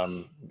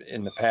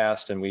in the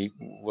past, and we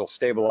will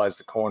stabilize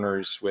the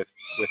corners with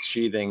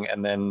sheathing,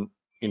 and then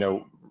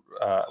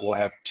we'll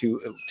have two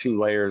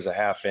layers, a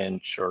 1/2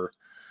 inch,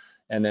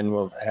 and then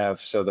we'll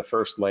have the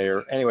first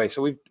layer. Anyway,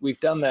 so we've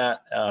done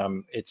that.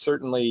 It's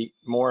certainly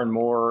more and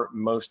more.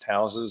 Most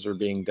houses are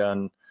being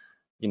done,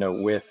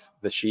 with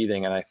the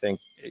sheathing, and I think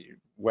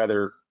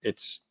whether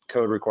it's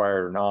code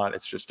required or not,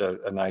 it's just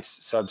a nice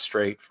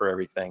substrate for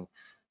everything.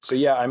 So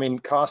yeah, I mean,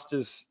 cost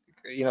is,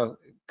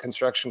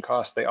 construction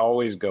costs, they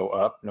always go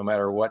up no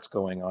matter what's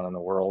going on in the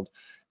world.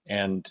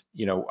 And,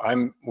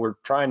 we're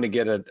trying to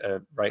get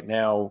right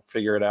now,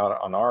 figure it out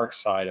on our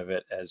side of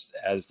it as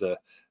the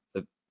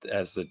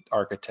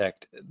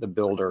architect, the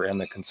builder, and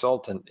the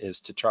consultant,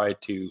 is to try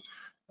to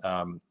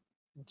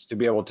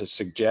be able to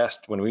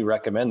suggest when we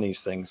recommend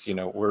these things.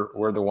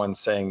 We're the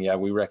ones saying, yeah,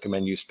 we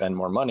recommend you spend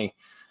more money,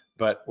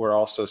 but we're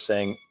also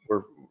saying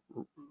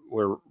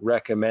we're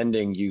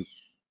recommending you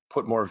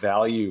put more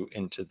value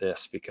into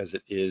this, because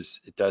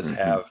it does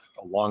have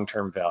a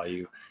long-term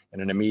value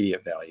and an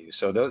immediate value.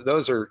 So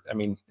those are, I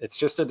mean, it's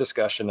just a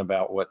discussion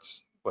about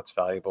what's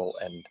valuable,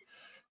 and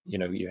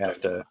you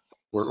have to.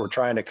 We're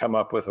trying to come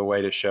up with a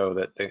way to show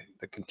that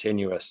the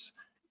continuous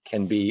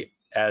can be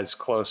as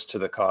close to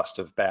the cost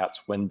of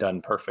bats when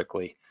done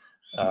perfectly.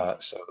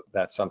 So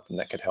that's something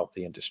that could help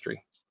the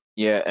industry.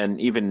 Yeah,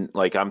 and even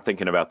like I'm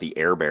thinking about the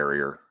air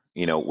barrier.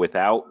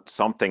 Without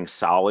something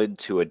solid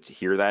to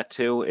adhere that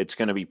to, it's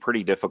going to be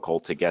pretty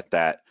difficult to get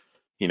that,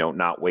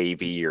 not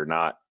wavy or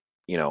not,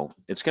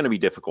 it's going to be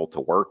difficult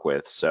to work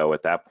with. So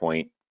at that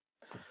point,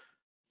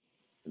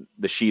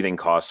 the sheathing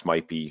costs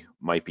might be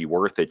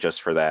worth it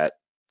just for that,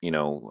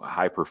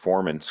 high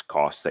performance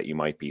cost that you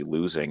might be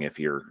losing if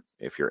your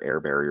air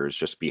barrier is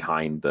just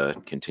behind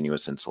the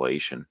continuous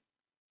insulation.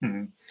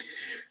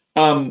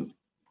 Mm-hmm.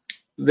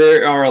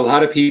 There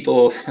are a few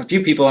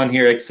people on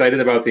here excited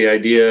about the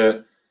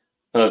idea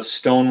of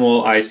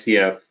Stonewall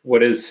ICF.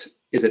 Is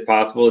it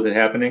possible? Is it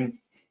happening?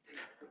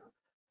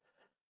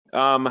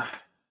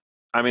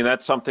 I mean,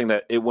 that's something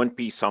that it wouldn't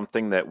be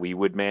something that we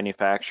would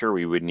manufacture.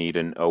 We would need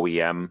an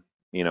OEM,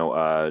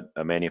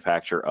 a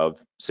manufacturer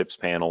of SIPS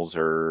panels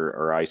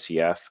or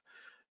ICF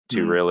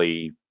to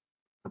really,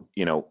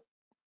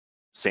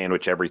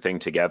 sandwich everything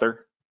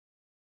together.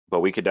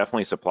 But we could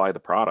definitely supply the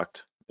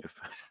product if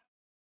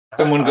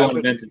someone go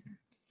invent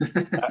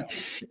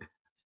it.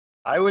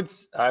 I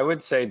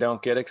would say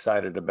don't get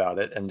excited about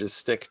it and just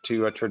stick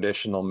to a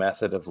traditional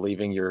method of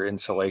leaving your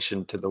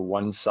insulation to the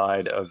one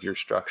side of your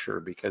structure,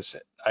 because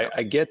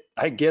I get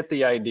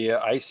the idea.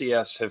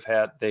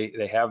 ICFs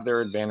they have their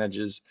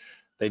advantages.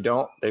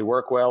 They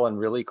work well in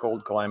really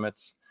cold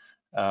climates.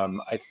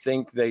 I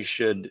think they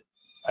should.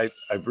 I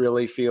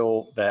really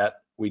feel that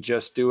we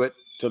just do it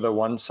to the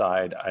one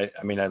side. I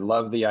mean, I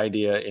love the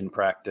idea in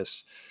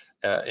practice,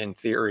 in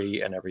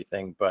theory and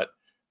everything, but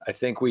I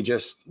think we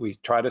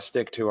try to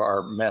stick to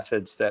our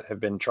methods that have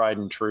been tried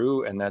and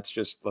true, and that's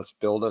just, let's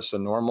build us a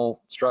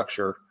normal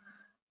structure,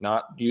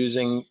 not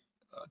using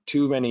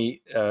too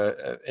many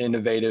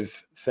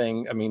innovative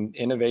thing. I mean,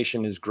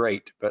 innovation is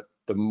great, but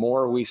the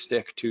more we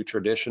stick to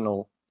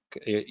traditional,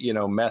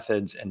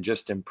 methods and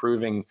just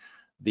improving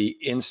the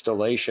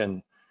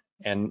installation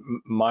and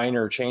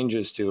minor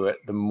changes to it,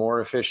 the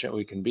more efficient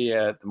we can be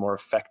at it, the more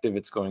effective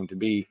it's going to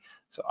be.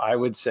 So I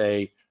would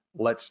say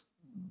let's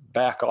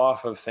back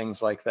off of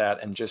things like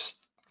that and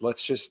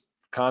let's just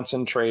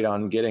concentrate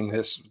on getting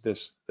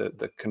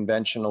the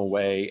conventional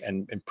way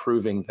and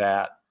improving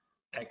that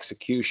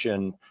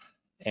execution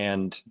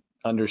and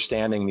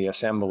understanding the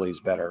assemblies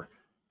better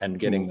and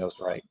getting those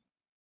right.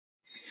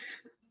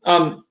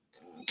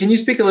 Can you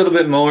speak a little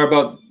bit more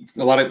about,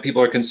 a lot of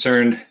people are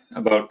concerned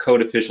about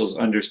code officials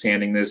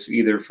understanding this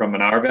either from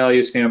an R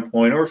value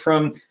standpoint or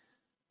from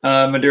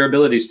a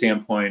durability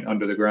standpoint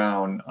under the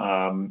ground.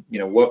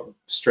 What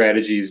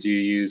strategies do you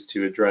use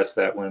to address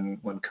that when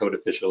code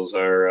officials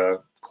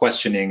are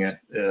questioning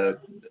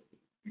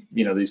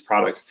these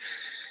products?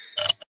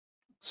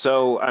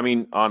 So, I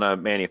mean, on a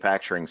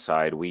manufacturing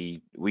side,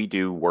 we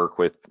do work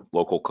with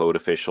local code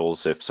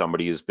officials. If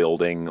somebody is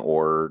building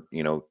or,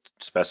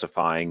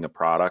 specifying a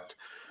product,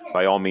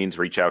 by all means,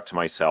 reach out to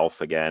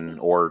myself again,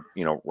 or,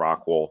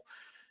 Rockwell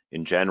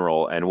in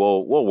general, and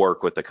we'll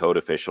work with the code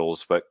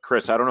officials. But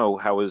Chris, I don't know,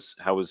 how is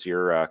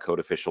your code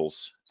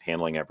officials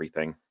handling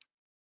everything?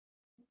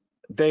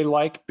 They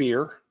like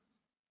beer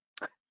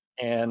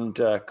and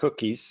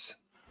cookies.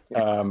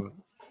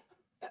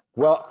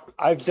 Well,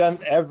 I've done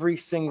every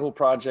single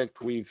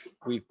project we've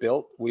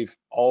built. We've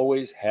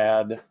always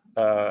had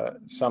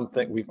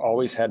something. We've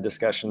always had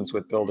discussions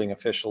with building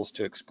officials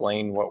to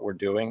explain what we're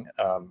doing.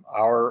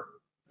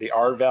 The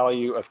R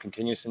value of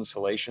continuous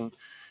insulation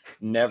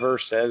never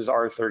says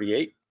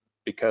R38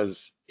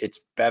 because it's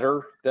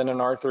better than an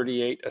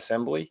R38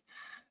 assembly.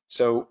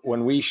 So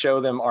when we show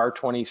them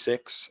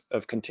R26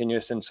 of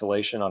continuous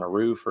insulation on a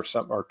roof or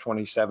something, or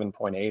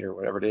 27.8 or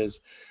whatever it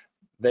is,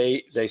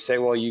 they say,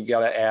 well, you got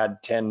to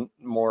add 10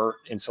 more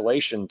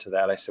insulation to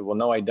that. I said, well,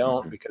 no, I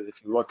don't, because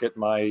if you look at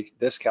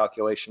this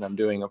calculation I'm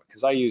doing,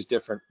 because I use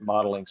different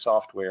modeling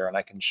software, and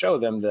I can show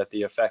them that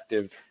the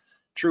effective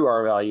true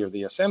R value of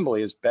the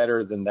assembly is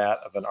better than that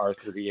of an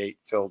R38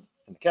 filled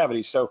in the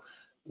cavity. So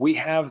we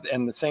have,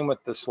 and the same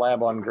with the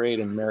slab on grade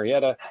in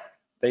Marietta.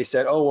 They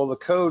said, oh, well, the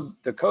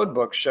code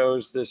book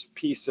shows this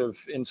piece of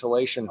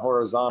insulation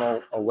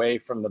horizontal away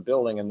from the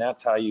building, and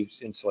that's how you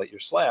insulate your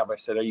slab. I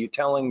said, are you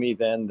telling me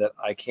then that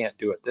I can't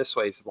do it this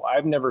way? He said, well,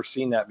 I've never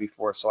seen that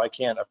before, so I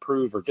can't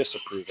approve or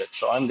disapprove it.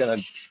 So I'm going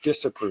to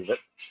disapprove it.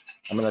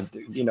 I'm going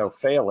to,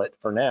 fail it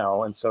for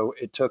now. And so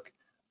it took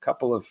a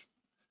couple of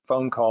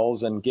phone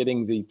calls and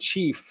getting the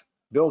chief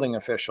building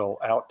official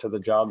out to the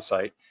job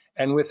site.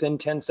 And within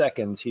 10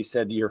 seconds, he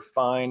said, you're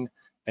fine.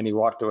 And he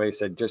walked away and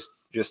said,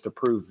 just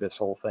approve this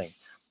whole thing.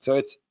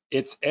 So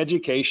it's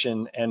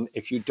education. And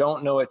if you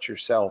don't know it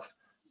yourself,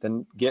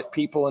 then get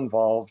people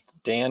involved.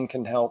 Dan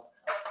can help.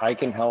 I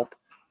can help.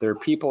 There are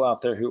people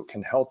out there who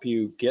can help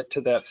you get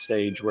to that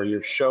stage where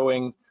you're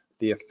showing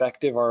the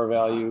effective R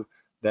value,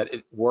 that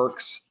it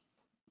works,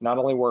 not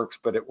only works,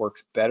 but it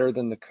works better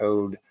than the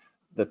code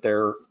that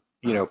they're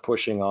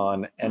pushing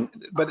on.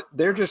 But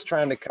they're just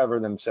trying to cover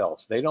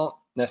themselves. They don't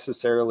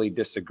necessarily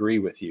disagree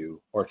with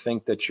you or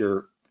think that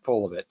you're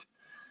full of it,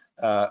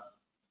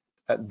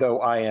 though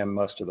I am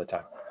most of the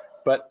time.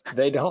 But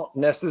they don't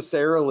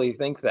necessarily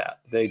think that.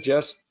 They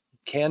just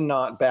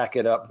cannot back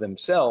it up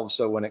themselves.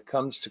 So when it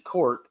comes to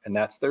court, and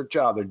that's their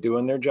job, they're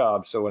doing their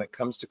job. So when it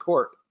comes to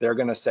court, they're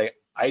going to say,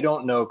 I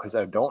don't know, because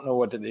I don't know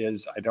what it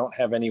is. I don't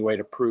have any way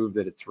to prove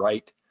that it's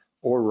right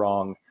or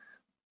wrong.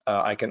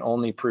 I can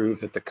only prove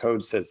that the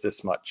code says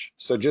this much.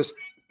 So just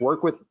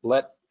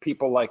let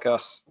people like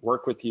us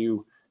work with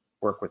you,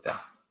 work with them.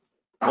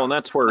 Well, and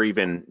that's where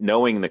even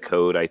knowing the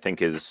code, I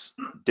think, is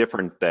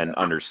different than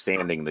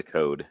understanding the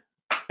code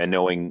and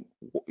knowing,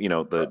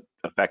 the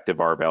effective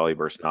R value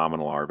versus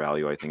nominal R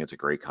value. I think it's a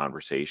great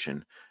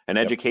conversation. And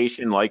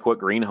education, like what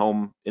Green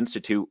Home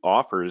Institute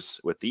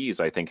offers with these,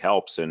 I think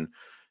helps. And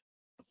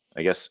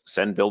I guess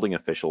send building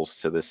officials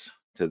to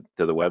the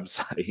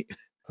website.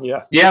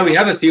 Yeah, we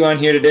have a few on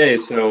here today.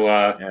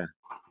 So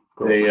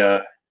Cool.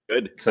 they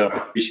good. So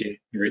appreciate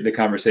the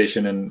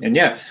conversation. And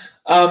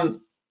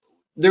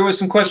there was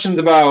some questions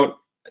about,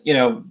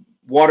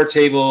 water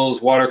tables,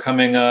 water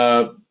coming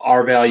up,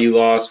 R value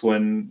loss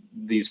when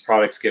these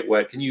products get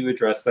wet. Can you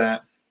address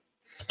that?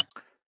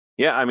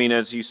 Yeah, I mean,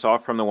 as you saw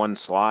from the one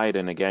slide,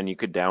 and again, you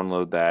could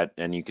download that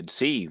and you could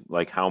see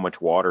like how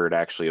much water it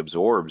actually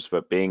absorbs,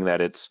 but being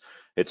that it's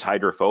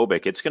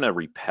hydrophobic, it's going to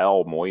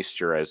repel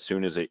moisture as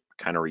soon as it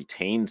kind of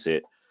retains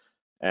it.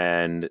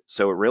 And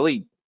so it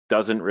really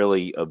doesn't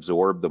really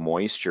absorb the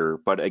moisture.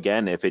 But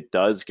again, if it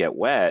does get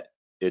wet,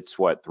 it's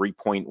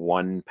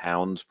 3.1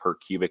 pounds per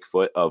cubic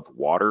foot of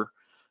water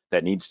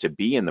that needs to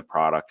be in the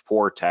product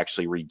for it to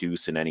actually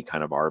reduce in any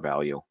kind of R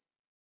value.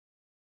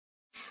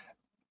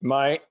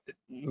 Mine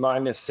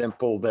is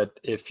simple, that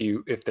if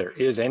there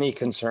is any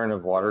concern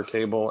of water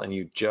table and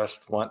you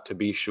just want to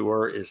be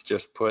sure, is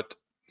just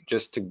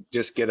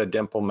get a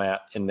dimple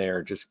mat in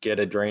there, just get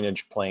a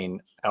drainage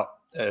plane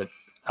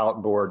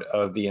outboard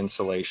of the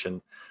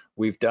insulation.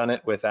 We've done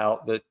it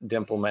without the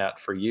dimple mat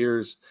for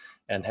years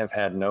and have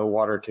had no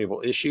water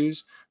table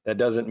issues. That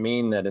doesn't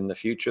mean that in the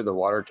future the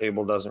water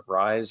table doesn't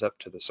rise up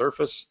to the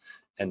surface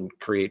and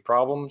create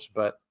problems,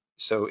 but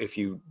so if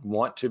you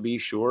want to be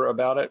sure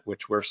about it,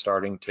 which we're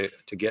starting to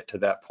get to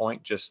that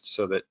point, just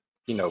so that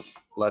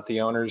let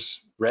the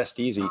owners rest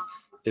easy,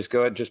 is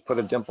go ahead, just put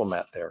a dimple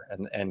mat there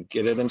and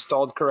get it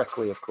installed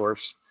correctly, of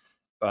course.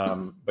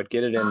 But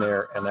get it in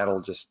there, and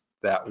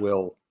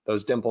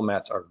those dimple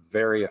mats are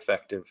very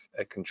effective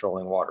at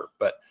controlling water.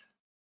 But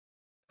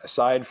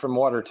aside from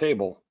water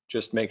table,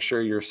 just make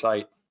sure your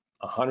site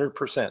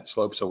 100%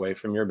 slopes away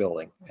from your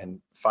building, and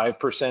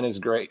 5% is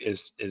great,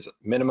 is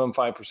minimum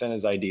 5%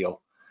 is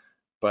ideal,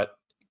 but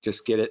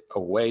just get it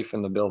away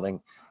from the building,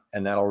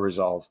 and that'll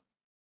resolve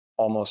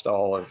almost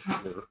all of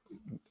your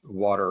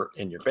water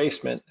in your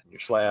basement, your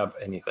slab,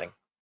 anything,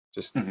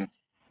 just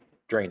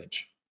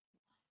drainage.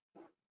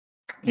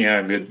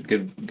 Yeah,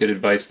 good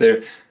advice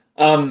there.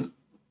 When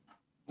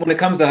it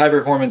comes to high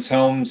performance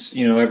homes,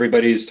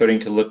 everybody's starting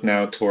to look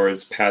now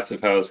towards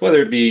passive house,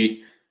 whether it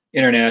be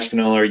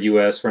international or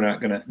US. We're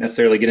not going to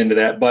necessarily get into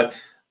that, but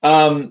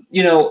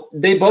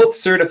they both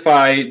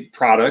certify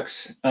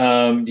products.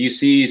 Do you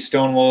see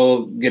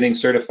Stonewall getting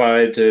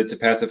certified to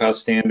passive house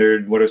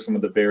standard? What are some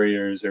of the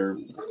barriers, or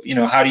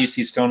how do you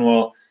see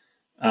Stonewall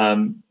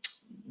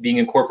being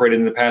incorporated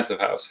into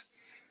passive house?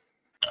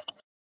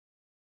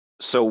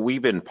 So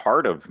we've been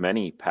part of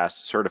many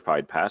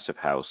certified passive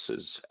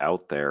houses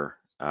out there.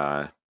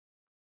 I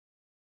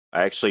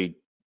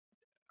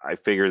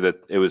figured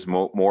that it was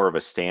more of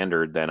a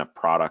standard than a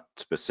product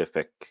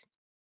specific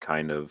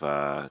kind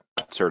of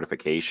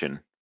certification.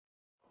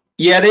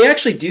 Yeah, they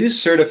actually do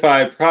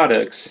certify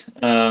products.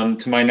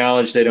 To my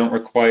knowledge, they don't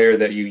require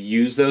that you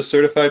use those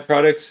certified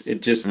products.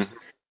 It just,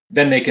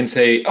 then they can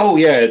say, oh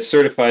yeah, it's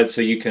certified,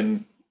 so you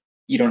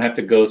don't have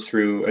to go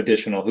through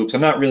additional hoops.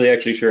 I'm not really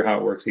actually sure how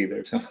it works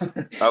either. So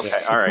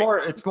okay, all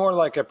right. It's more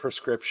like a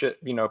prescription,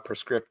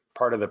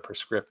 part of the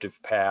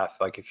prescriptive path.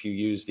 Like if you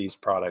use these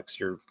products,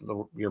 you're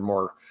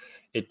more,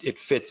 it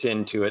fits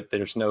into it.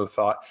 There's no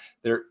thought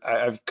there.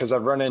 Because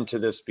I've run into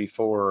this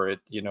before. If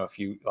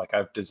you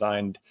I've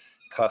designed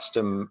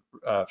custom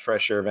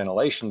fresh air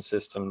ventilation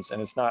systems,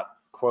 and it's not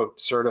quote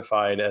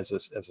certified as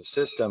a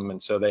system,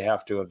 and so they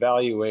have to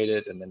evaluate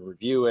it and then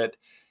review it,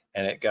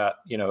 and it got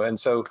and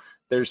so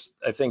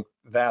I think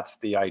that's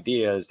the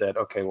idea, is that,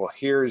 okay, well,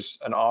 here's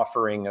an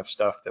offering of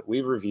stuff that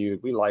we've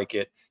reviewed, we like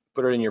it,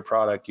 put it in your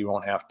product, we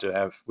won't have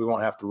to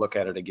look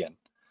at it again.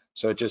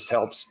 So it just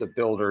helps the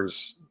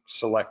builders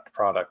select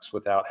products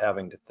without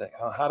having to think,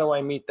 oh, how do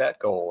I meet that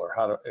goal, or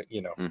how do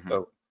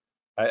So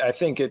I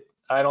think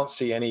I don't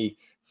see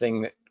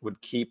anything that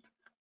would keep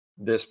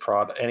this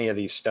product, any of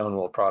these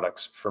Stonewall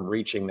products, from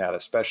reaching that,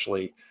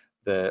 especially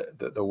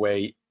the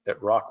way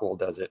that Rockwool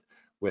does it,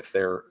 with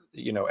their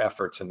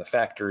efforts in the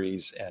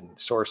factories and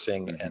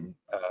sourcing and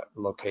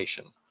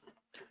location.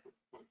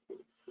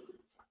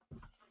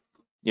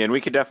 Yeah, and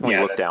we could definitely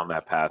look down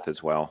that path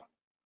as well.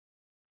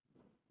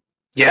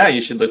 Yeah,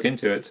 you should look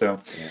into it. So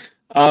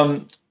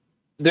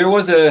there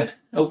was that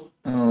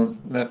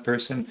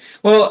person.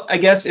 Well, I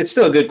guess it's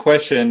still a good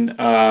question.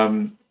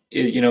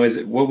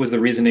 What was the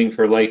reasoning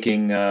for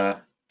liking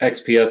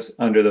XPS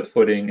under the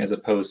footing as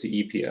opposed to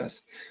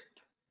EPS?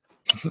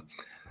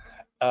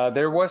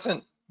 There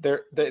wasn't.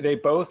 They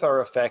both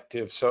are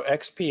effective. So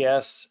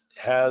XPS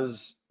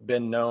has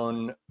been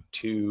known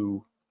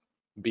to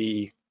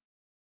be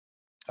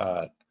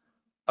a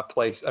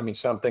place,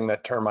 something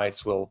that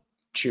termites will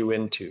chew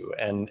into,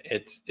 and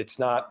it's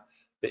not.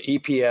 The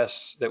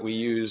EPS that we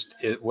used,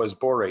 it was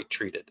borate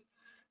treated,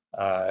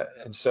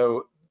 and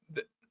so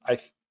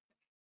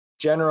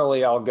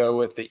generally I'll go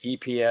with the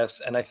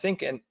EPS, and I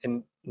think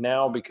in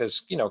now,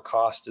 because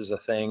cost is a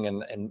thing,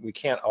 and we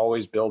can't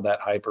always build that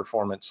high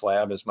performance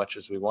slab as much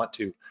as we want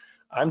to,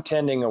 I'm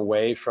tending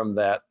away from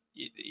that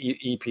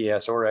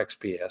EPS or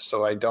XPS,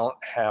 so I don't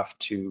have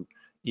to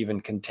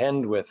even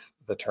contend with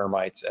the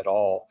termites at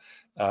all.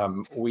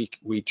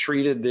 We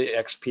treated the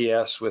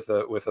XPS with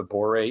a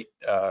borate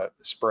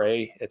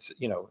spray. It's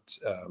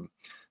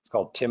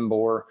called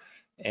Timbor,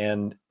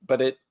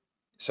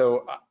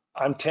 so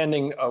I'm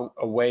tending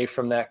away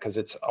from that because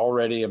it's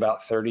already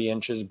about 30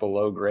 inches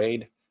below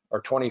grade,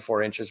 or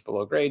 24 inches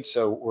below grade.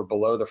 So we're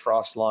below the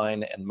frost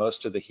line, and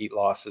most of the heat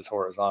loss is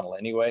horizontal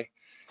anyway.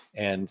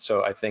 And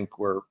so I think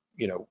we're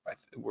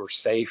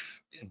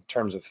safe in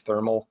terms of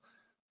thermal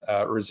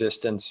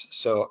resistance.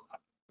 So,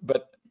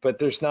 but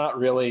there's not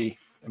really,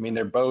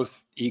 they're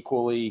both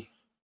equally,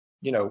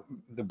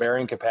 the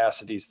bearing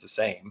capacity is the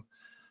same.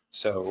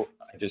 So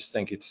I just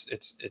think it's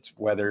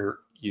whether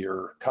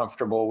you're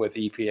comfortable with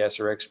EPS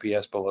or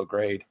XPS below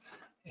grade,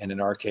 and in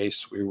our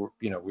case, we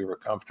were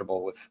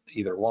comfortable with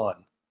either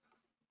one.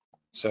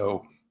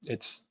 So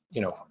it's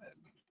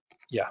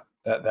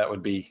that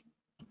would be,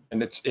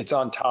 and it's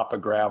on top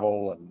of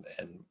gravel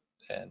and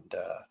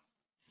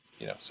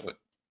so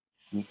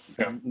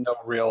no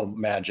real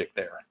magic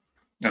there.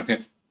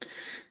 Okay.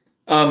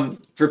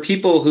 For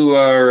people who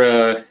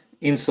are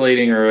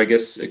insulating, or I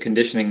guess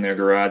conditioning their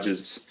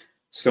garages,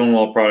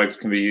 Stonewall products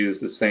can be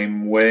used the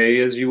same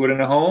way as you would in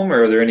a home,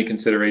 or are there any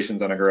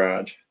considerations on a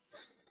garage?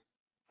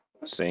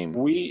 Same.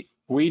 We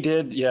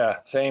did,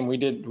 same.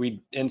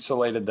 We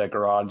insulated the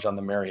garage on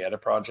the Marietta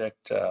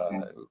project.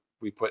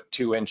 We put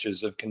 2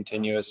 inches of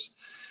continuous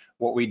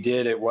What we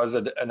did, it was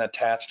an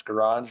attached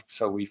garage,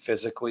 so we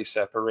physically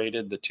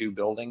separated the two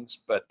buildings,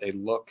 but they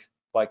look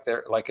like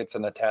it's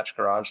an attached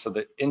garage. So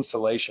the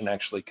insulation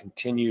actually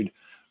continued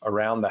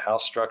around the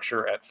house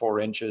structure at 4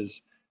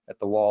 inches at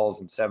the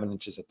walls and 7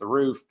 inches at the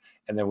roof.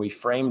 And then we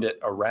framed it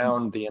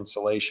around the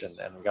insulation,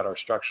 and we got our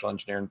structural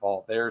engineer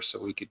involved there,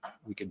 so we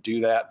could do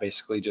that.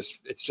 Basically,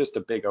 it's just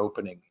a big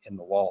opening in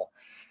the wall,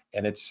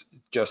 and it's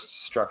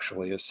just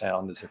structurally as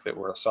sound as if it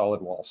were a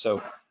solid wall.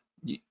 So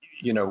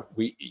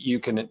you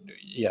can,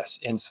 yes,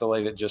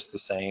 insulate it just the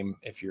same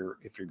if you're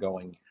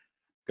going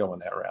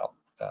that route.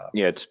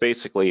 Yeah, it's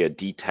basically a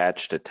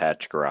detached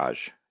attached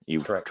garage.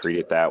 You Correct. treat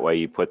it that way.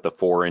 You put the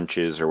 4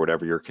 inches or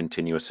whatever your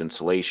continuous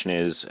insulation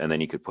is, and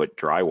then you could put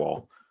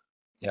drywall.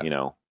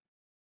 Yeah.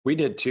 We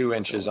did 2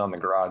 inches on the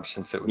garage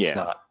since it was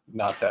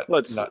not that. Well,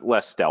 it's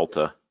less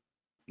delta.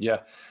 Yeah.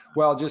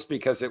 Well, just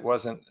because it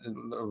wasn't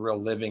a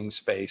real living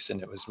space,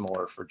 and it was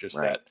more for just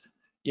that,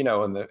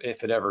 and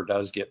if it ever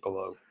does get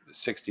below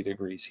 60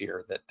 degrees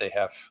here, that they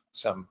have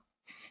something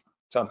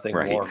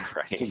warm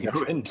to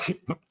go into.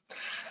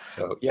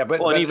 So yeah,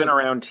 but and even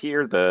around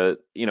here,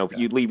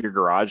 you leave your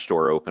garage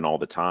door open all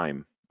the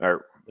time,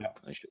 or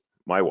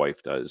my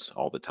wife does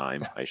all the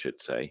time, I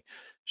should say.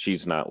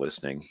 She's not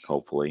listening,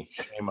 hopefully.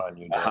 Shame on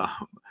you, Dan.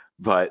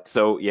 But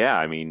so yeah,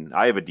 I mean,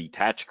 I have a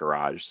detached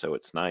garage, so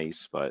it's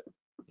nice, but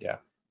yeah.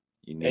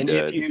 You need and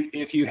to,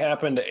 if you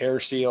happen to air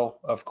seal,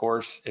 of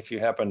course, if you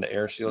happen to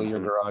air seal your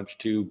garage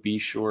too, be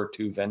sure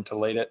to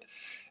ventilate it,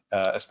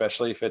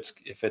 especially if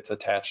it's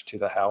attached to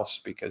the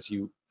house, because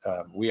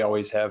we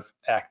always have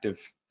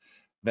active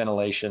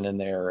ventilation in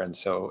there, and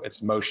so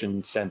it's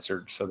motion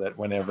censored, so that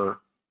whenever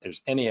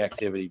there's any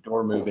activity,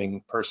 door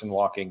moving, person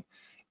walking,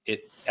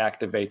 it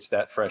activates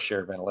that fresh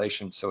air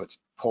ventilation, so it's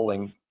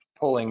pulling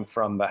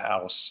from the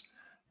house.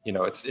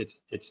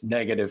 It's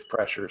negative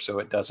pressure, so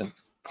it doesn't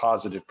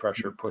positive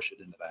pressure push it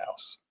into the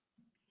house.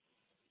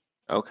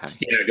 Okay.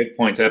 Yeah, good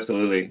points.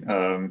 Absolutely.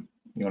 You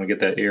want to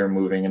get that air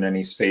moving in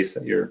any space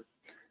that you're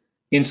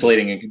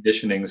insulating and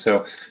conditioning.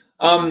 So,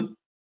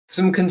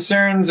 some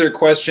concerns or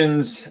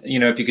questions,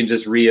 if you can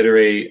just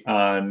reiterate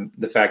on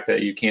the fact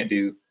that you can't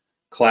do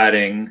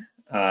cladding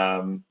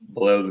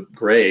below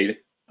grade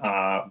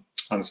on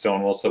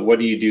stone wool. So what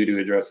do you do to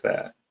address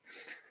that?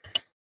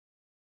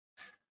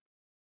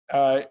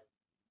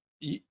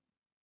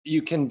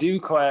 You can do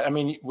clad. I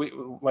mean,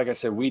 like I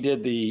said, we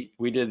did the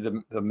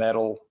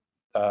metal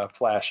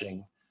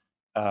flashing.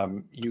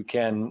 You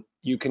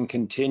can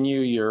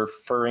continue your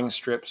furring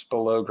strips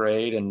below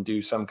grade and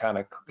do some kind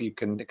of, you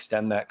can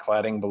extend that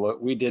cladding below.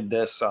 We did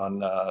this on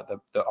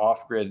the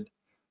off-grid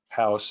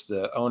house.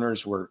 The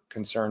owners were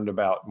concerned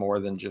about more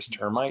than just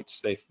termites.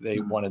 They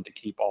wanted to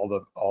keep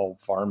all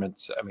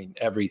varmints, I mean,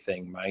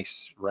 everything,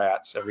 mice,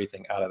 rats,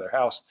 everything out of their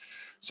house.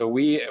 So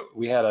we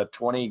had a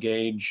 20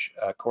 gauge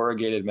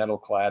corrugated metal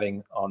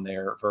cladding on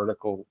there,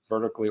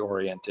 vertically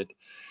oriented.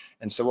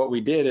 And so what we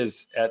did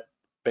is at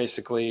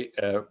basically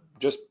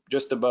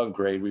just above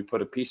grade, we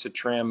put a piece of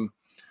trim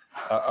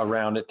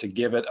around it to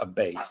give it a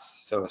base.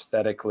 So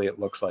aesthetically, it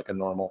looks like a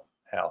normal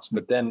house.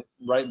 But then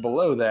right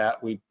below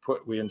that, we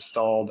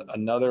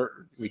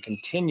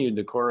continued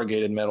the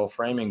corrugated metal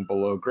framing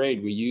below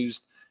grade. We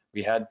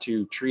had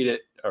to treat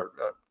it or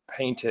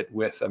paint it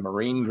with a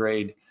marine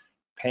grade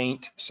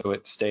paint, so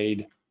it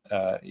stayed,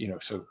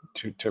 so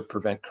to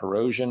prevent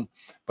corrosion.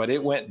 But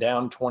it went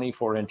down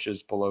 24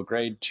 inches below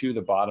grade to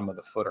the bottom of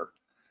the footer.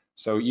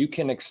 So you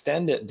can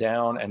extend it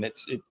down, and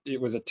it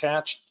was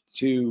attached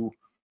to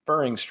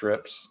furring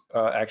strips.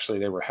 Actually,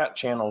 they were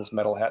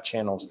metal hat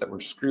channels that were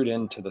screwed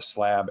into the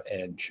slab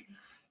edge.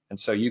 And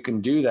so you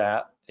can do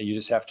that. You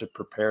just have to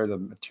prepare the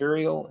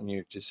material, and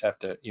you just have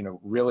to,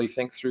 really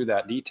think through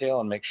that detail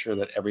and make sure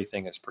that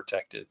everything is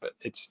protected. But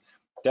it's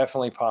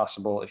definitely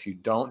possible. If you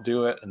don't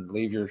do it and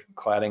leave your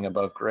cladding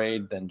above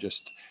grade, then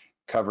just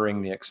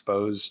covering the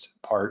exposed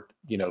part,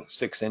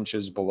 6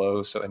 inches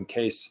below. So in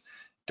case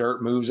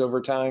dirt moves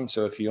over time,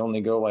 so if you only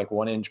go like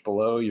 1 inch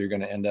below, you're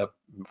going to end up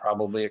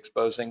probably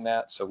exposing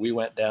that. So we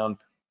went down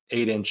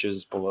 8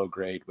 inches below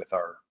grade with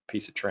our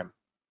piece of trim.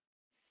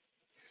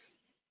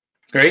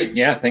 Great.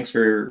 Yeah, thanks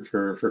for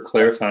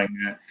clarifying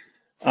that.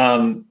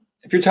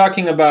 If you're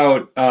talking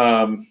about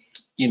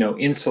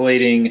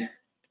insulating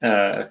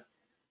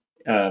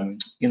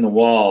in the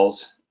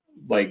walls,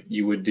 like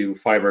you would do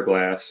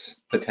fiberglass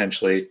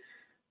potentially,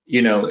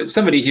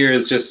 somebody here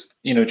is just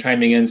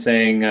chiming in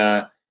saying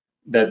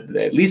that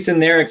at least in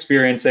their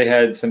experience, they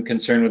had some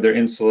concern with their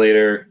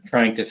insulator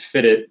trying to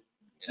fit it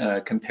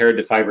compared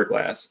to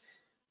fiberglass.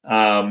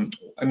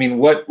 I mean,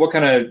 what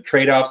kind of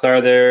trade-offs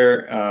are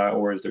there,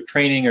 or is there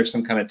training or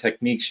some kind of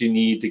techniques you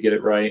need to get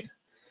it right?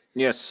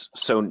 Yes,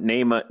 so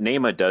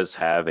NEMA does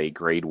have a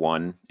grade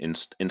 1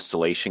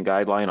 installation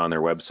guideline on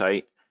their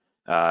website.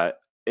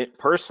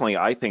 Personally,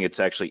 I think it's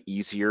actually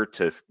easier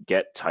to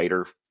get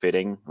tighter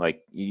fitting.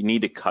 Like, you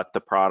need to cut the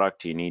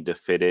product, you need to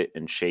fit it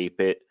and shape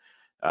it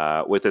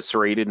with a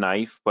serrated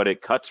knife, but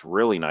it cuts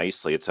really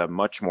nicely. It's a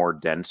much more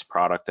dense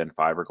product than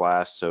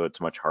fiberglass, so it's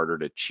much harder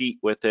to cheat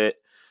with it.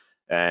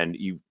 and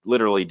you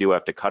literally do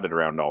have to cut it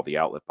around all the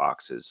outlet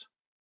boxes.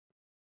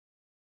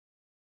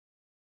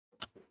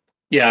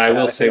 Yeah, I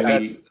will say go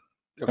ahead.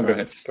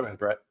 Go ahead,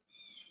 Brett.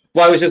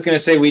 Well, I was just going to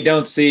say we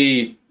don't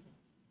see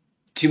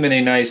too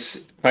many nice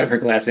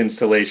fiberglass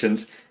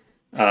installations.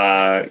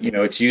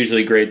 It's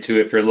usually grade 2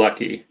 if you're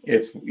lucky.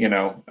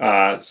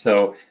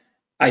 So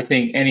I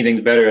think anything's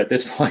better at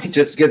this point,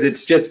 just because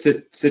it's just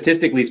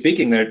statistically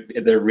speaking,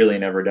 they're really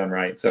never done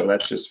right. So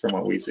that's just from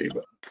what we see.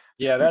 But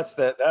yeah, that's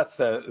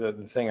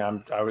the thing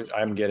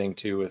I'm getting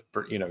to with,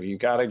 you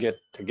got to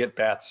get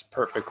bats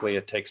perfectly.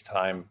 It takes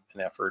time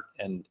and effort.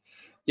 And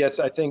yes,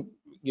 I think,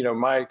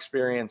 my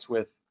experience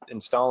with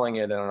installing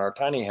it in our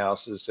tiny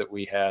house is that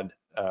we had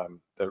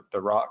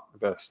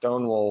the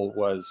stone wool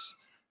was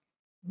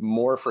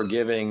more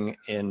forgiving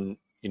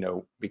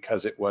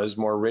because it was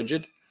more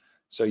rigid.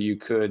 So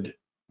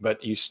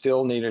but you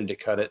still needed to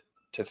cut it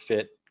to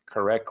fit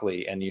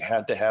correctly, and you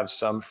had to have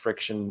some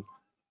friction.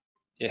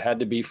 It had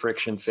to be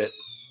friction fit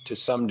to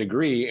some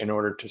degree in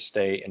order to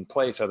stay in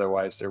place.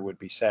 Otherwise, there would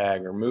be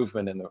sag or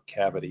movement in the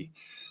cavity.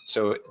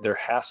 So there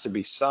has to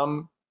be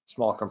some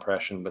small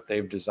compression, but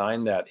they've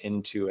designed that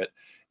into it.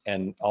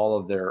 And all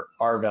of their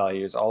R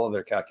values, all of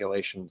their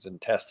calculations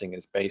and testing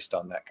is based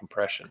on that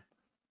compression.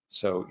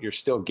 So you're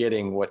still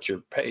getting what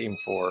you're paying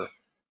for.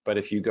 But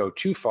if you go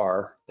too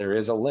far, there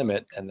is a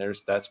limit, and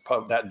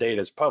that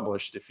data is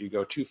published. If you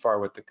go too far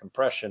with the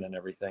compression and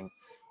everything,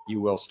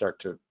 you will start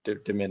to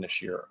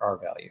diminish your R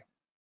value.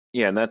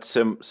 Yeah, and that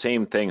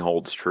same thing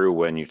holds true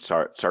when you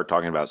start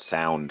talking about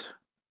sound.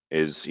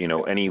 Is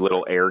any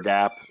little air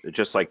gap,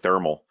 just like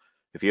thermal.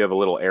 If you have a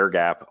little air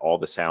gap, all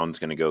the sound's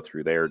going to go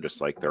through there,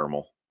 just like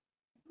thermal.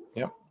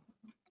 Yep.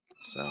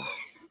 So.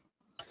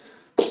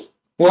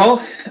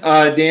 Well,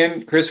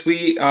 Dan, Chris,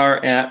 we are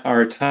at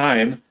our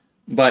time.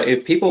 But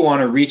if people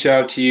want to reach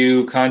out to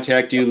you,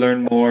 contact you,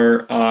 learn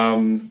more,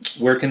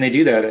 where can they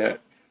do that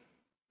at?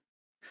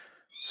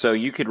 So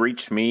you could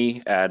reach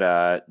me at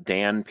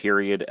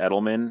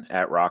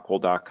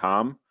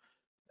Dan.Edelman@rockwell.com,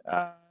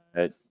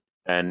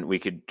 and we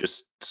could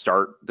just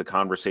start the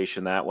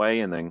conversation that way.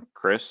 And then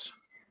Chris,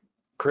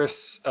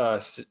 CHRIS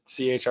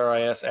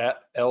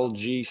at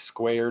LG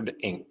Squared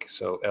Inc.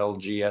 So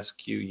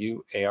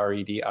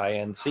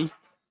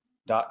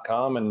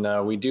LGSQUAREDINC.com.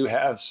 And we do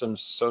have some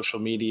social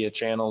media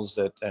channels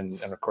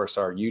and of course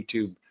our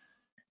YouTube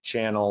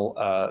channel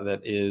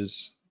that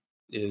is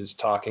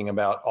talking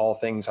about all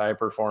things high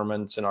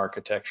performance and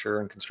architecture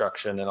and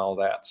construction and all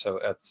that. So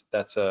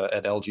that's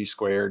at LG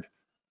Squared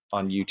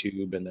on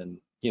YouTube, and then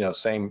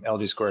same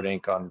LG Squared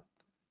Inc. on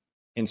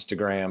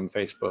Instagram,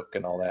 Facebook,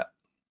 and all that.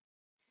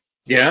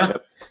 Yeah.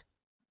 Yep.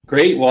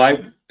 Great. Well,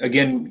 I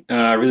again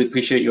really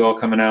appreciate you all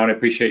coming out. I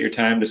appreciate your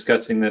time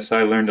discussing this.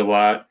 I learned a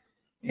lot,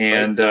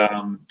 and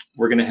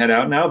we're going to head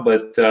out now.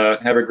 But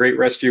have a great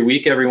rest of your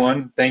week,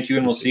 everyone. Thank you,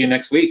 and we'll see you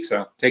next week.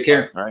 So take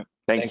care. All right.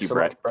 Thanks so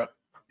Brett. much, Brett.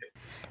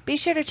 Be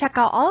sure to check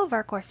out all of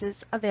our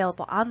courses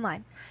available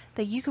online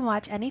that you can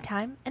watch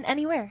anytime and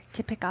anywhere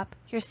to pick up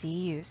your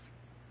CEUs.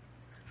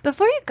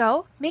 Before you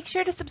go, make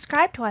sure to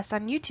subscribe to us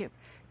on YouTube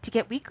to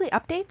get weekly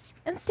updates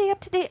and stay up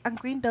to date on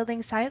green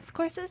building science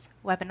courses,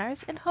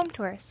 webinars, and home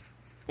tours.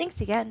 Thanks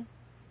again.